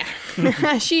 She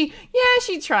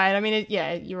tried. I mean,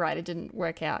 you're right. It didn't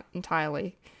work out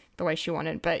entirely the way she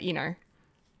wanted, but it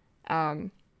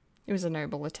was a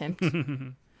noble attempt.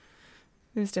 It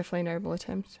was definitely a noble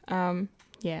attempt.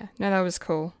 Yeah, no, that was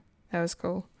cool.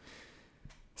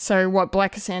 So, what,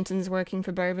 Black Chrysanthemum's working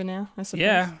for Boba now? I suppose.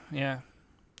 Yeah.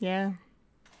 Yeah.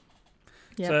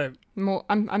 So more,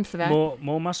 I'm for that.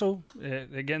 More muscle.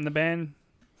 They're getting the band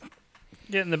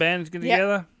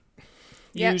together.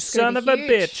 Yep, You son of a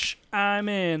bitch! I'm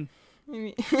in.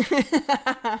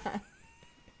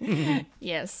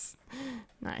 Yes,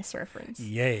 nice reference.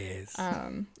 Yes.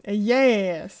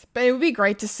 Yes, but it would be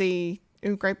great to see. It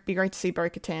would be great to see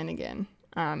Bo-Katan again.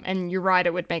 And you're right,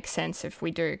 it would make sense if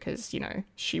we do, because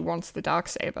she wants the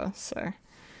Darksaber. So,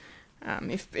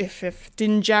 if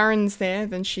Din Djarin's there,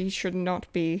 then she should not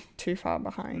be too far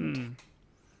behind.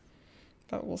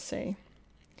 But we'll see.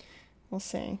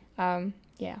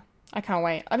 Yeah. I can't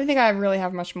wait. I don't think I really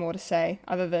have much more to say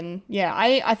other than,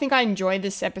 I think I enjoyed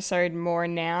this episode more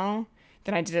now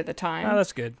than I did at the time. Oh,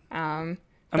 that's good. I'm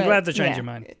glad to change your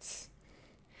mind.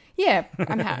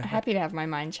 I'm happy to have my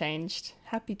mind changed.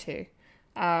 Happy to.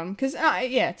 Because,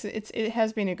 it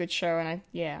has been a good show, and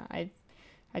I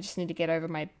I just need to get over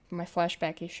my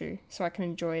flashback issue so I can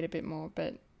enjoy it a bit more.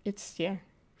 But it's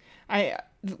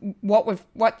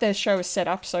what the show has set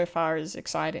up so far is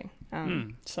exciting.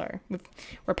 So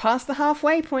we're past the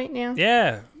halfway point now.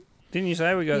 Yeah. Didn't you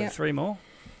say we got Yep. 3 more?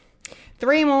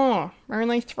 3 more.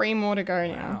 Only 3 more to go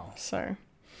now. Wow. So,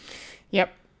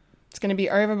 yep. It's going to be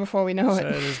over before we know So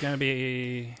it. there's going to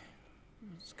be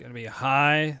a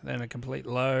high, then a complete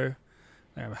low,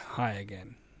 then a high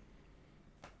again.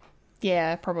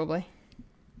 Yeah, probably.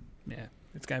 Yeah.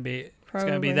 It's going to be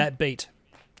Probably. that beat,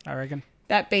 I reckon.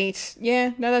 That beat.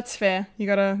 Yeah, no, that's fair. You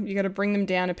gotta bring them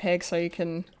down a peg so you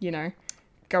can,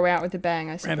 go out with a bang,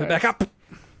 I suppose. Ramp it back up.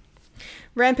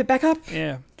 Ramp it back up.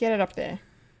 Yeah. Get it up there.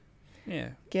 Yeah.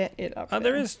 Get it up Oh,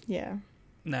 there. there is. Yeah.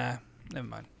 Nah, never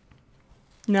mind.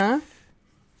 No?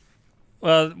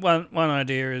 Well, one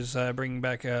idea is bringing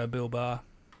back Bill Barr.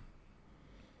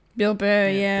 Bill Burr,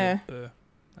 yeah. Bill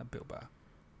Burr. Bill Barr.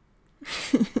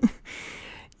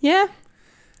 Yeah.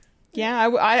 Yeah,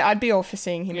 I'd be all for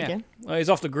seeing him again. Well, he's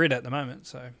off the grid at the moment,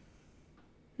 so.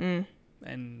 Mm.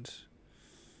 And.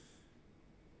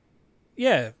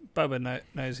 Yeah, Bubba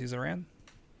knows he's around.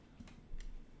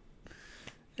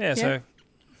 Yeah, so.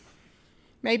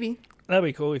 Maybe. That'd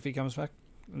be cool if he comes back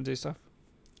and do stuff.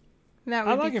 That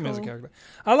would I like be him as a cool. character.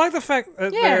 I like the fact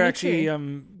that Yeah, they're me actually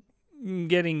too.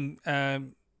 getting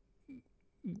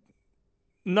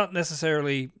not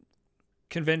necessarily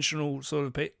conventional sort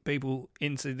of people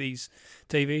into these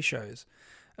TV shows.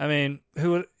 I mean,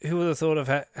 who would have thought of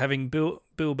having Bill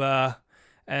Barr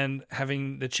and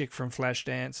having the chick from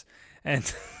Flashdance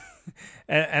and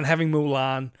and having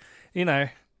Mulan? You know,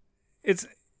 it's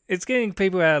getting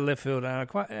people out of left field, and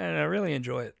I really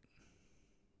enjoy it.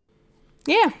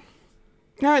 Yeah.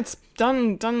 No, it's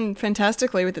done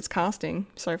fantastically with its casting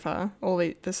so far. All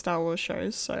the Star Wars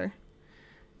shows, so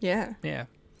yeah, Yeah.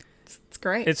 it's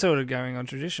great. It's sort of going on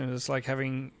tradition. It's like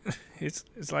having, it's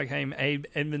like having Abe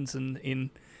Edmondson in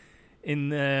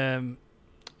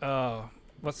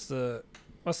what's the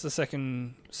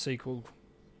second sequel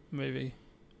movie?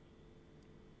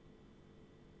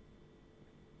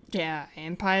 yeah,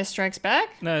 Empire Strikes Back.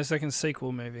 No, second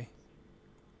sequel movie.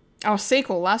 Oh,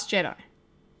 sequel, Last Jedi.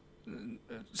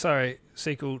 Sorry,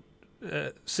 sequel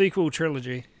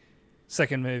trilogy,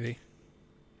 second movie.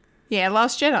 Yeah,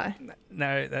 Last Jedi.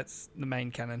 No, that's the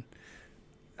main canon.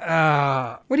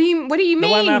 What What do you mean? the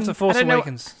one after Force I don't know.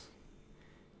 Awakens.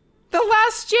 The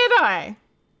Last Jedi.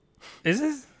 Is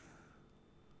it?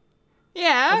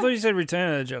 Yeah. I thought you said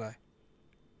Return of the Jedi.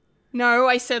 No,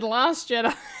 I said Last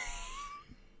Jedi.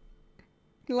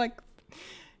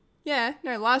 Yeah,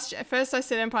 no, first I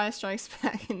said Empire Strikes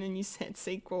Back, and then you said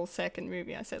sequel, second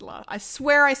movie. I said I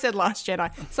swear I said Last Jedi.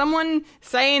 Someone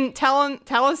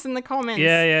tell us in the comments.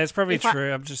 Yeah, it's probably If I-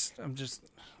 true. I'm just.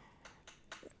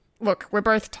 Look, we're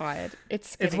both tired.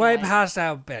 It's way late. past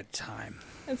our bedtime.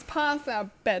 It's past our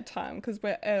bedtime because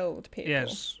we're old people.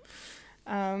 Yes.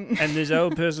 And this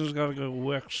old person's got to go to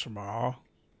work tomorrow.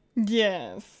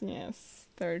 Yes,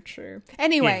 very true.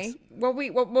 Anyway, what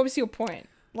was your point?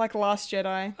 Like Last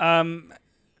Jedi?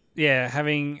 Yeah,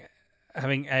 having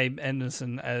Abe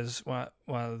Anderson as one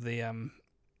of the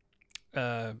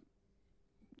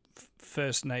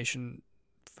First Nation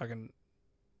fucking.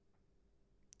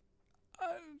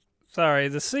 Sorry,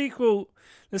 the sequel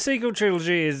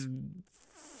trilogy is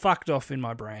fucked off in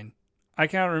my brain. I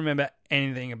can't remember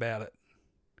anything about it.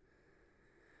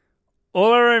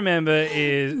 All I remember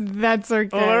is That's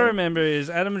okay. all I remember is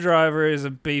Adam Driver is a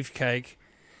beefcake,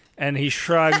 and he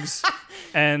shrugs,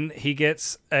 and he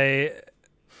gets a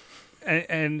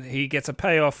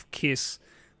payoff kiss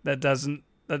that doesn't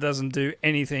do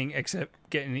anything except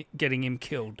getting him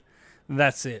killed.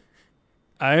 That's it.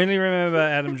 I only remember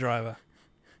Adam Driver.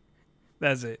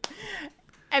 That's it.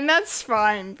 And that's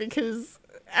fine because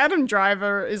Adam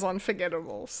Driver is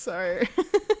unforgettable. So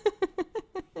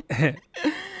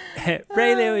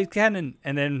Ray Lewis canon,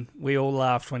 and then we all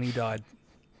laughed when he died,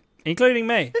 including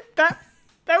me. that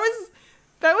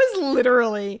was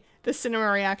literally the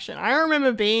cinema reaction. I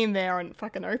remember being there on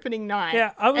fucking opening night.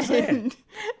 Yeah, I was there.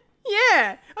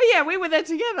 Yeah. Oh yeah, we were there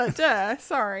together. Duh.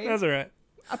 Sorry. That's all right.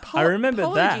 I remember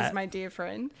apologies, that. my dear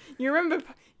friend. You remember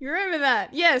that?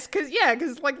 Yes,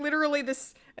 because like literally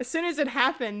this. As soon as it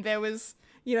happened, there was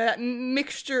that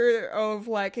mixture of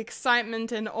like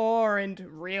excitement and awe and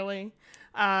really,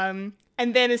 and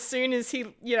then as soon as he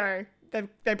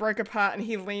they broke apart and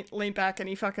he leaned back and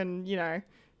he fucking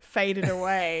faded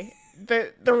away.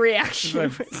 the reaction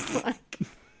was like.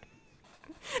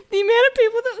 The amount of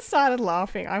people that started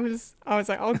laughing, I was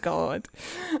like, oh god.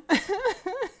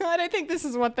 I don't think this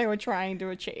is what they were trying to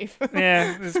achieve.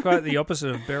 Yeah, it's quite the opposite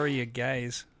of bury your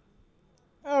gaze.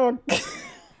 Oh,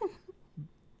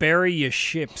 Bury your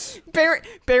ships.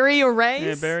 bury your rays.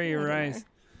 Yeah, bury your I don't rays.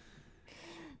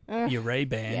 know. Your Ray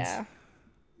bands. Yeah.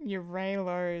 Your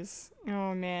Raylos.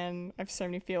 Oh man, I have so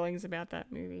many feelings about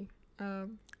that movie.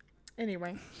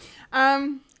 Anyway.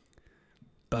 Bubba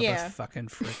Yeah. fucking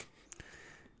frick.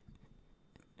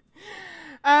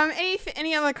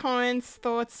 Any other comments,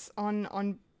 thoughts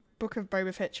on Book of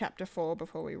Boba Fett Chapter 4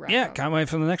 before we wrap Yeah, up? can't wait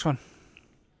for the next one.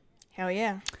 Hell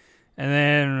yeah.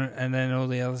 And then all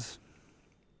the others.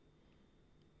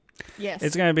 Yes.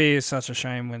 It's going to be such a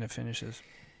shame when it finishes.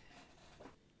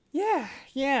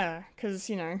 Yeah, because,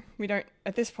 we don't,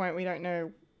 at this point, we don't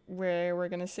know where we're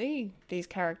going to see these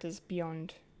characters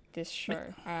beyond this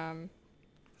show. I'm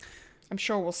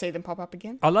sure we'll see them pop up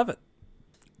again. I love it.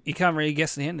 You can't really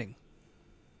guess the ending.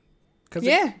 Because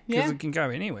it can go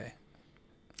anywhere.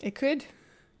 It could.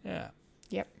 Yeah.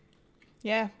 Yep.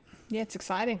 Yeah, it's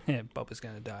exciting. Yeah, Bob is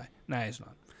going to die. No, he's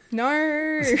not.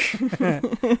 No!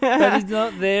 But he's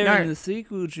not there No. in the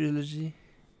sequel trilogy.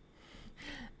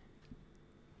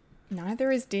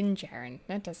 Neither is Din Djarin.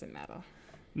 That doesn't matter.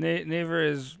 Neither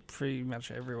is pretty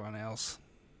much everyone else.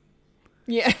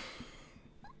 Yeah.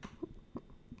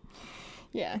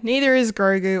 Yeah, neither is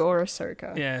Grogu or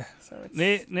Ahsoka. Yeah. So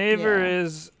it's, Neither yeah.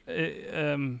 is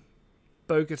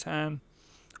Bo-Katan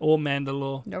or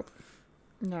Mandalore. Nope.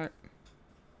 No.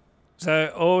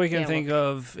 So all we can Yeah, think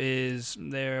of is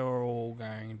they're all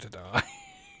going to die.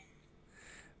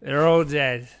 They're all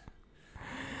dead.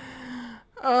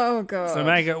 Oh, God. So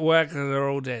make it work because they're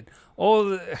all dead.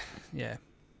 Yeah.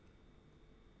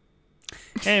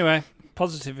 Anyway,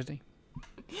 positivity.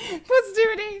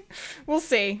 Positivity. We'll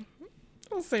see.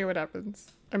 We'll see what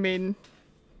happens. I mean,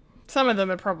 some of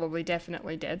them are probably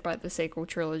definitely dead by the sequel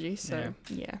trilogy, so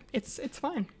yeah, it's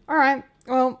fine. All right.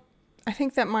 Well, I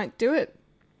think that might do it.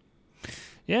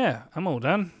 Yeah, I'm all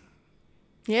done.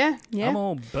 Yeah. I'm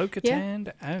all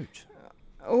Bo-Katan out.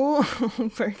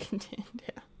 Oh, broken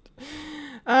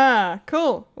out.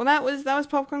 Cool. Well, that was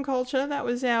Popcorn Culture. That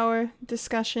was our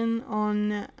discussion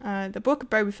on the Book of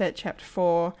Boba Fett, Chapter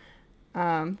 4,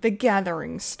 The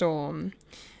Gathering Storm.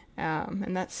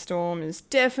 And that storm is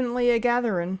definitely a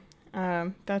gathering.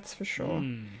 That's for sure.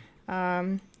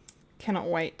 Cannot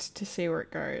wait to see where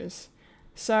it goes.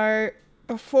 So,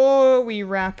 before we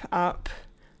wrap up,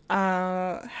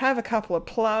 have a couple of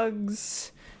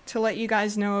plugs to let you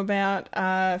guys know about.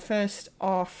 First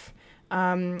off,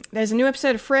 there's a new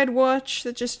episode of Fred Watch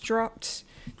that just dropped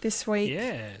this week.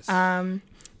 Yes.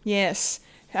 Yes.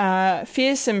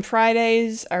 Fearsome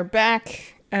Fridays are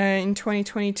back in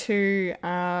 2022.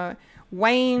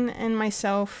 Wayne and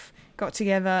myself got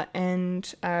together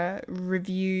and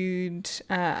reviewed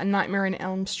A Nightmare on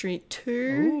Elm Street 2,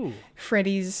 Ooh.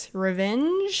 Freddy's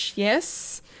Revenge.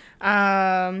 Yes.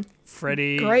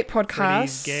 Freddy. Great podcast.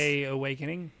 Freddy's Gay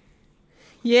Awakening.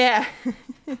 Yeah.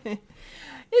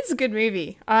 It's a good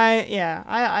movie. I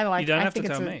like it. You don't I have to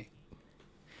think tell it's me.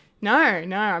 No,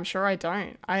 I'm sure I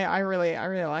don't. I really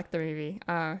like the movie.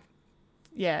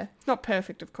 Yeah, it's not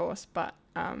perfect, of course, but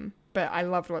I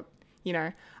loved what,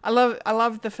 I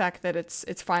love the fact that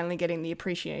it's finally getting the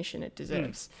appreciation it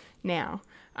deserves now,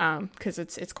 because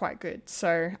it's quite good.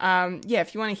 So, yeah,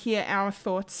 if you want to hear our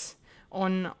thoughts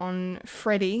on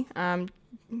Freddy,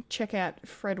 check out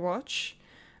Fred Watch.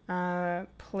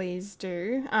 Please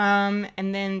do.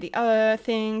 And then the other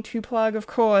thing to plug, of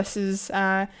course, is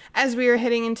as we are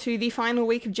heading into the final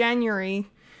week of January,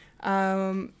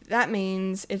 that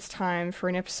means it's time for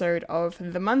an episode of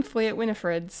The Monthly at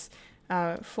Winifred's.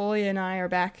 Foley and I are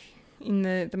back in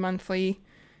the monthly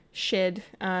shed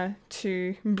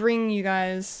to bring you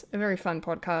guys a very fun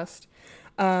podcast.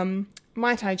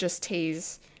 Might I just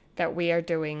tease that we are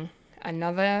doing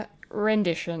another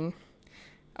rendition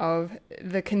of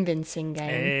The Convincing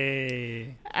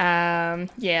Game. Hey.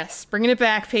 Yes, bringing it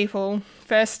back, people.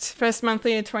 First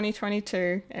monthly of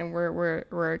 2022, and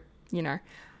we're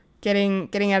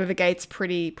getting out of the gates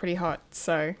pretty hot.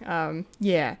 So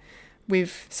yeah,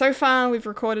 we've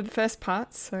recorded the first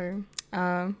part, so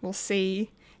we'll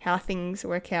see how things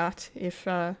work out if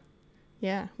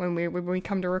when we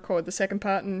come to record the second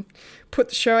part and put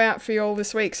the show out for you all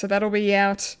this week. So that'll be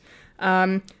out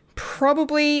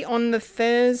probably on the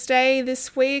Thursday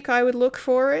this week. I would look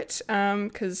for it,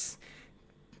 because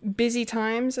busy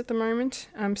times at the moment,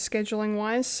 scheduling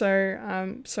wise.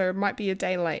 So it might be a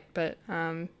day late, but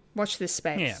watch this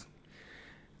space.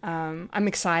 Yeah. I'm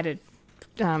excited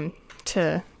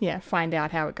to find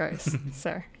out how it goes.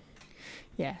 So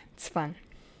yeah, it's fun.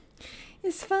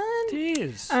 It's fun.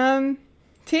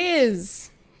 Tis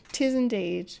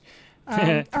indeed. All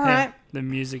right. The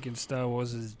music in Star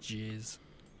Wars is jizz.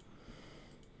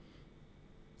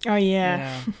 Oh,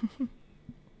 yeah.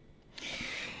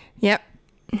 Yep.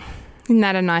 Isn't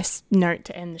that a nice note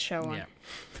to end the show on?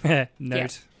 Yeah.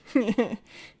 Note.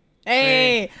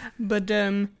 Hey,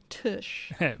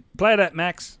 tush. Play that,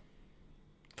 Max.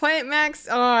 Play it, Max.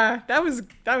 Oh, that was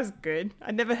good.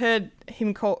 I never heard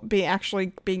him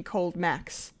being called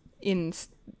Max in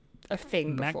a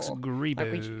thing before. Max Grebo.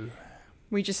 Like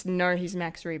we just know he's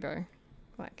Max Rebo.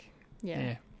 Like,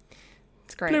 yeah.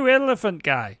 It's great. Blue Elephant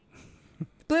guy.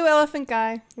 Blue Elephant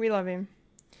guy. We love him.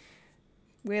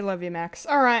 We love you, Max.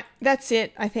 All right, that's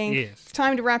it, I think. Yes. It's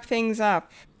time to wrap things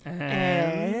up.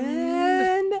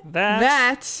 And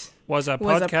that was a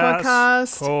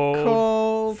podcast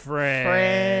called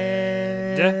Fred.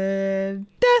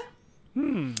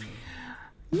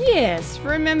 Yes,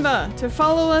 remember to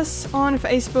follow us on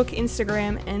Facebook,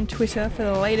 Instagram, and Twitter for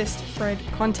the latest Fred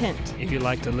content. If you'd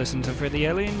like to listen to Fred the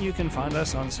Alien, you can find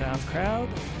us on SoundCloud,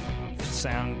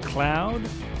 Spotify,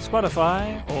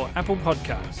 or Apple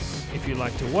Podcasts. If you'd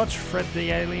like to watch Fred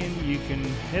the Alien, you can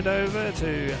head over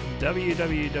to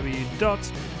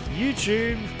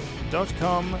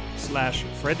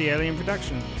www.youtube.com/Fred the Alien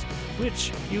Productions,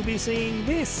 which you'll be seeing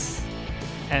this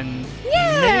and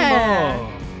many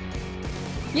more.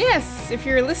 Yes, if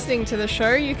you're listening to the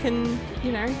show, you can,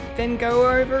 then go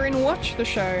over and watch the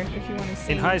show if you want to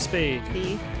see. In high speed.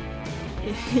 Yeah.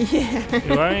 It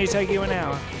will only take you an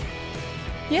hour.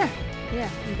 Yeah,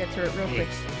 you get through it real quick.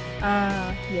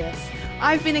 Yes.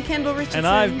 I've been a Kendall Richardson. And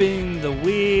I've been the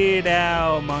Weird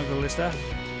Al Michael Lister.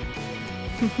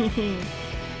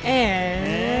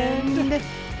 and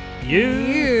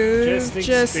you just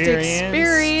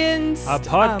experienced a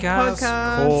podcast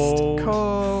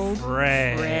called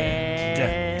Fred.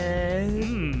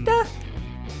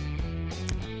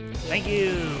 Thank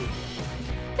you.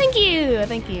 Thank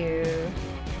you.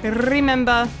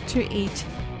 Remember to eat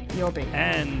your bacon.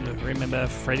 And remember,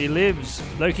 Freddy lives,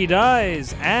 Loki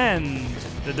dies, and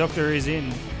the Doctor is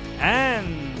in,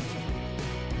 and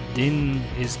Din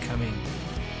is coming.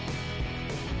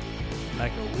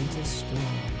 Like a winter storm.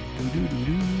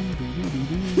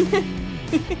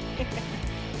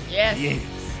 Yes. Yes.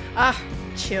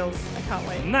 Chills. I can't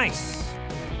wait. Nice.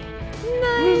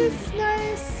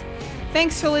 Nice.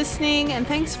 Thanks for listening and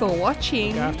thanks for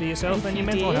watching. Look after yourself If and you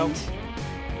your mental did. health.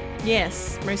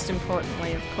 Yes, most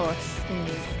importantly, of course, in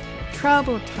these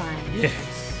troubled times. Yes.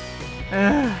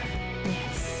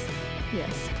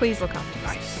 Yes. Please look after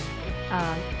yourself.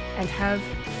 Nice. And have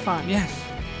fun. Yes.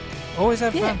 Always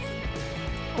have fun.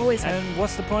 Always have And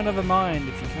what's the point of a mind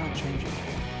if you can't change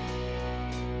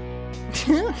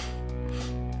it?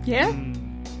 Yeah.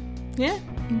 Yeah.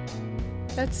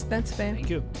 That's fair. Thank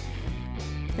you.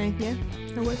 Yeah,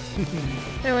 that works.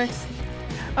 That works.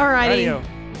 Alrighty. Radio.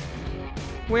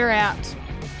 We're out.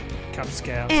 Cub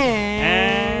Scout.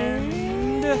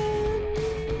 And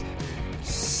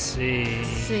see.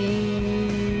 see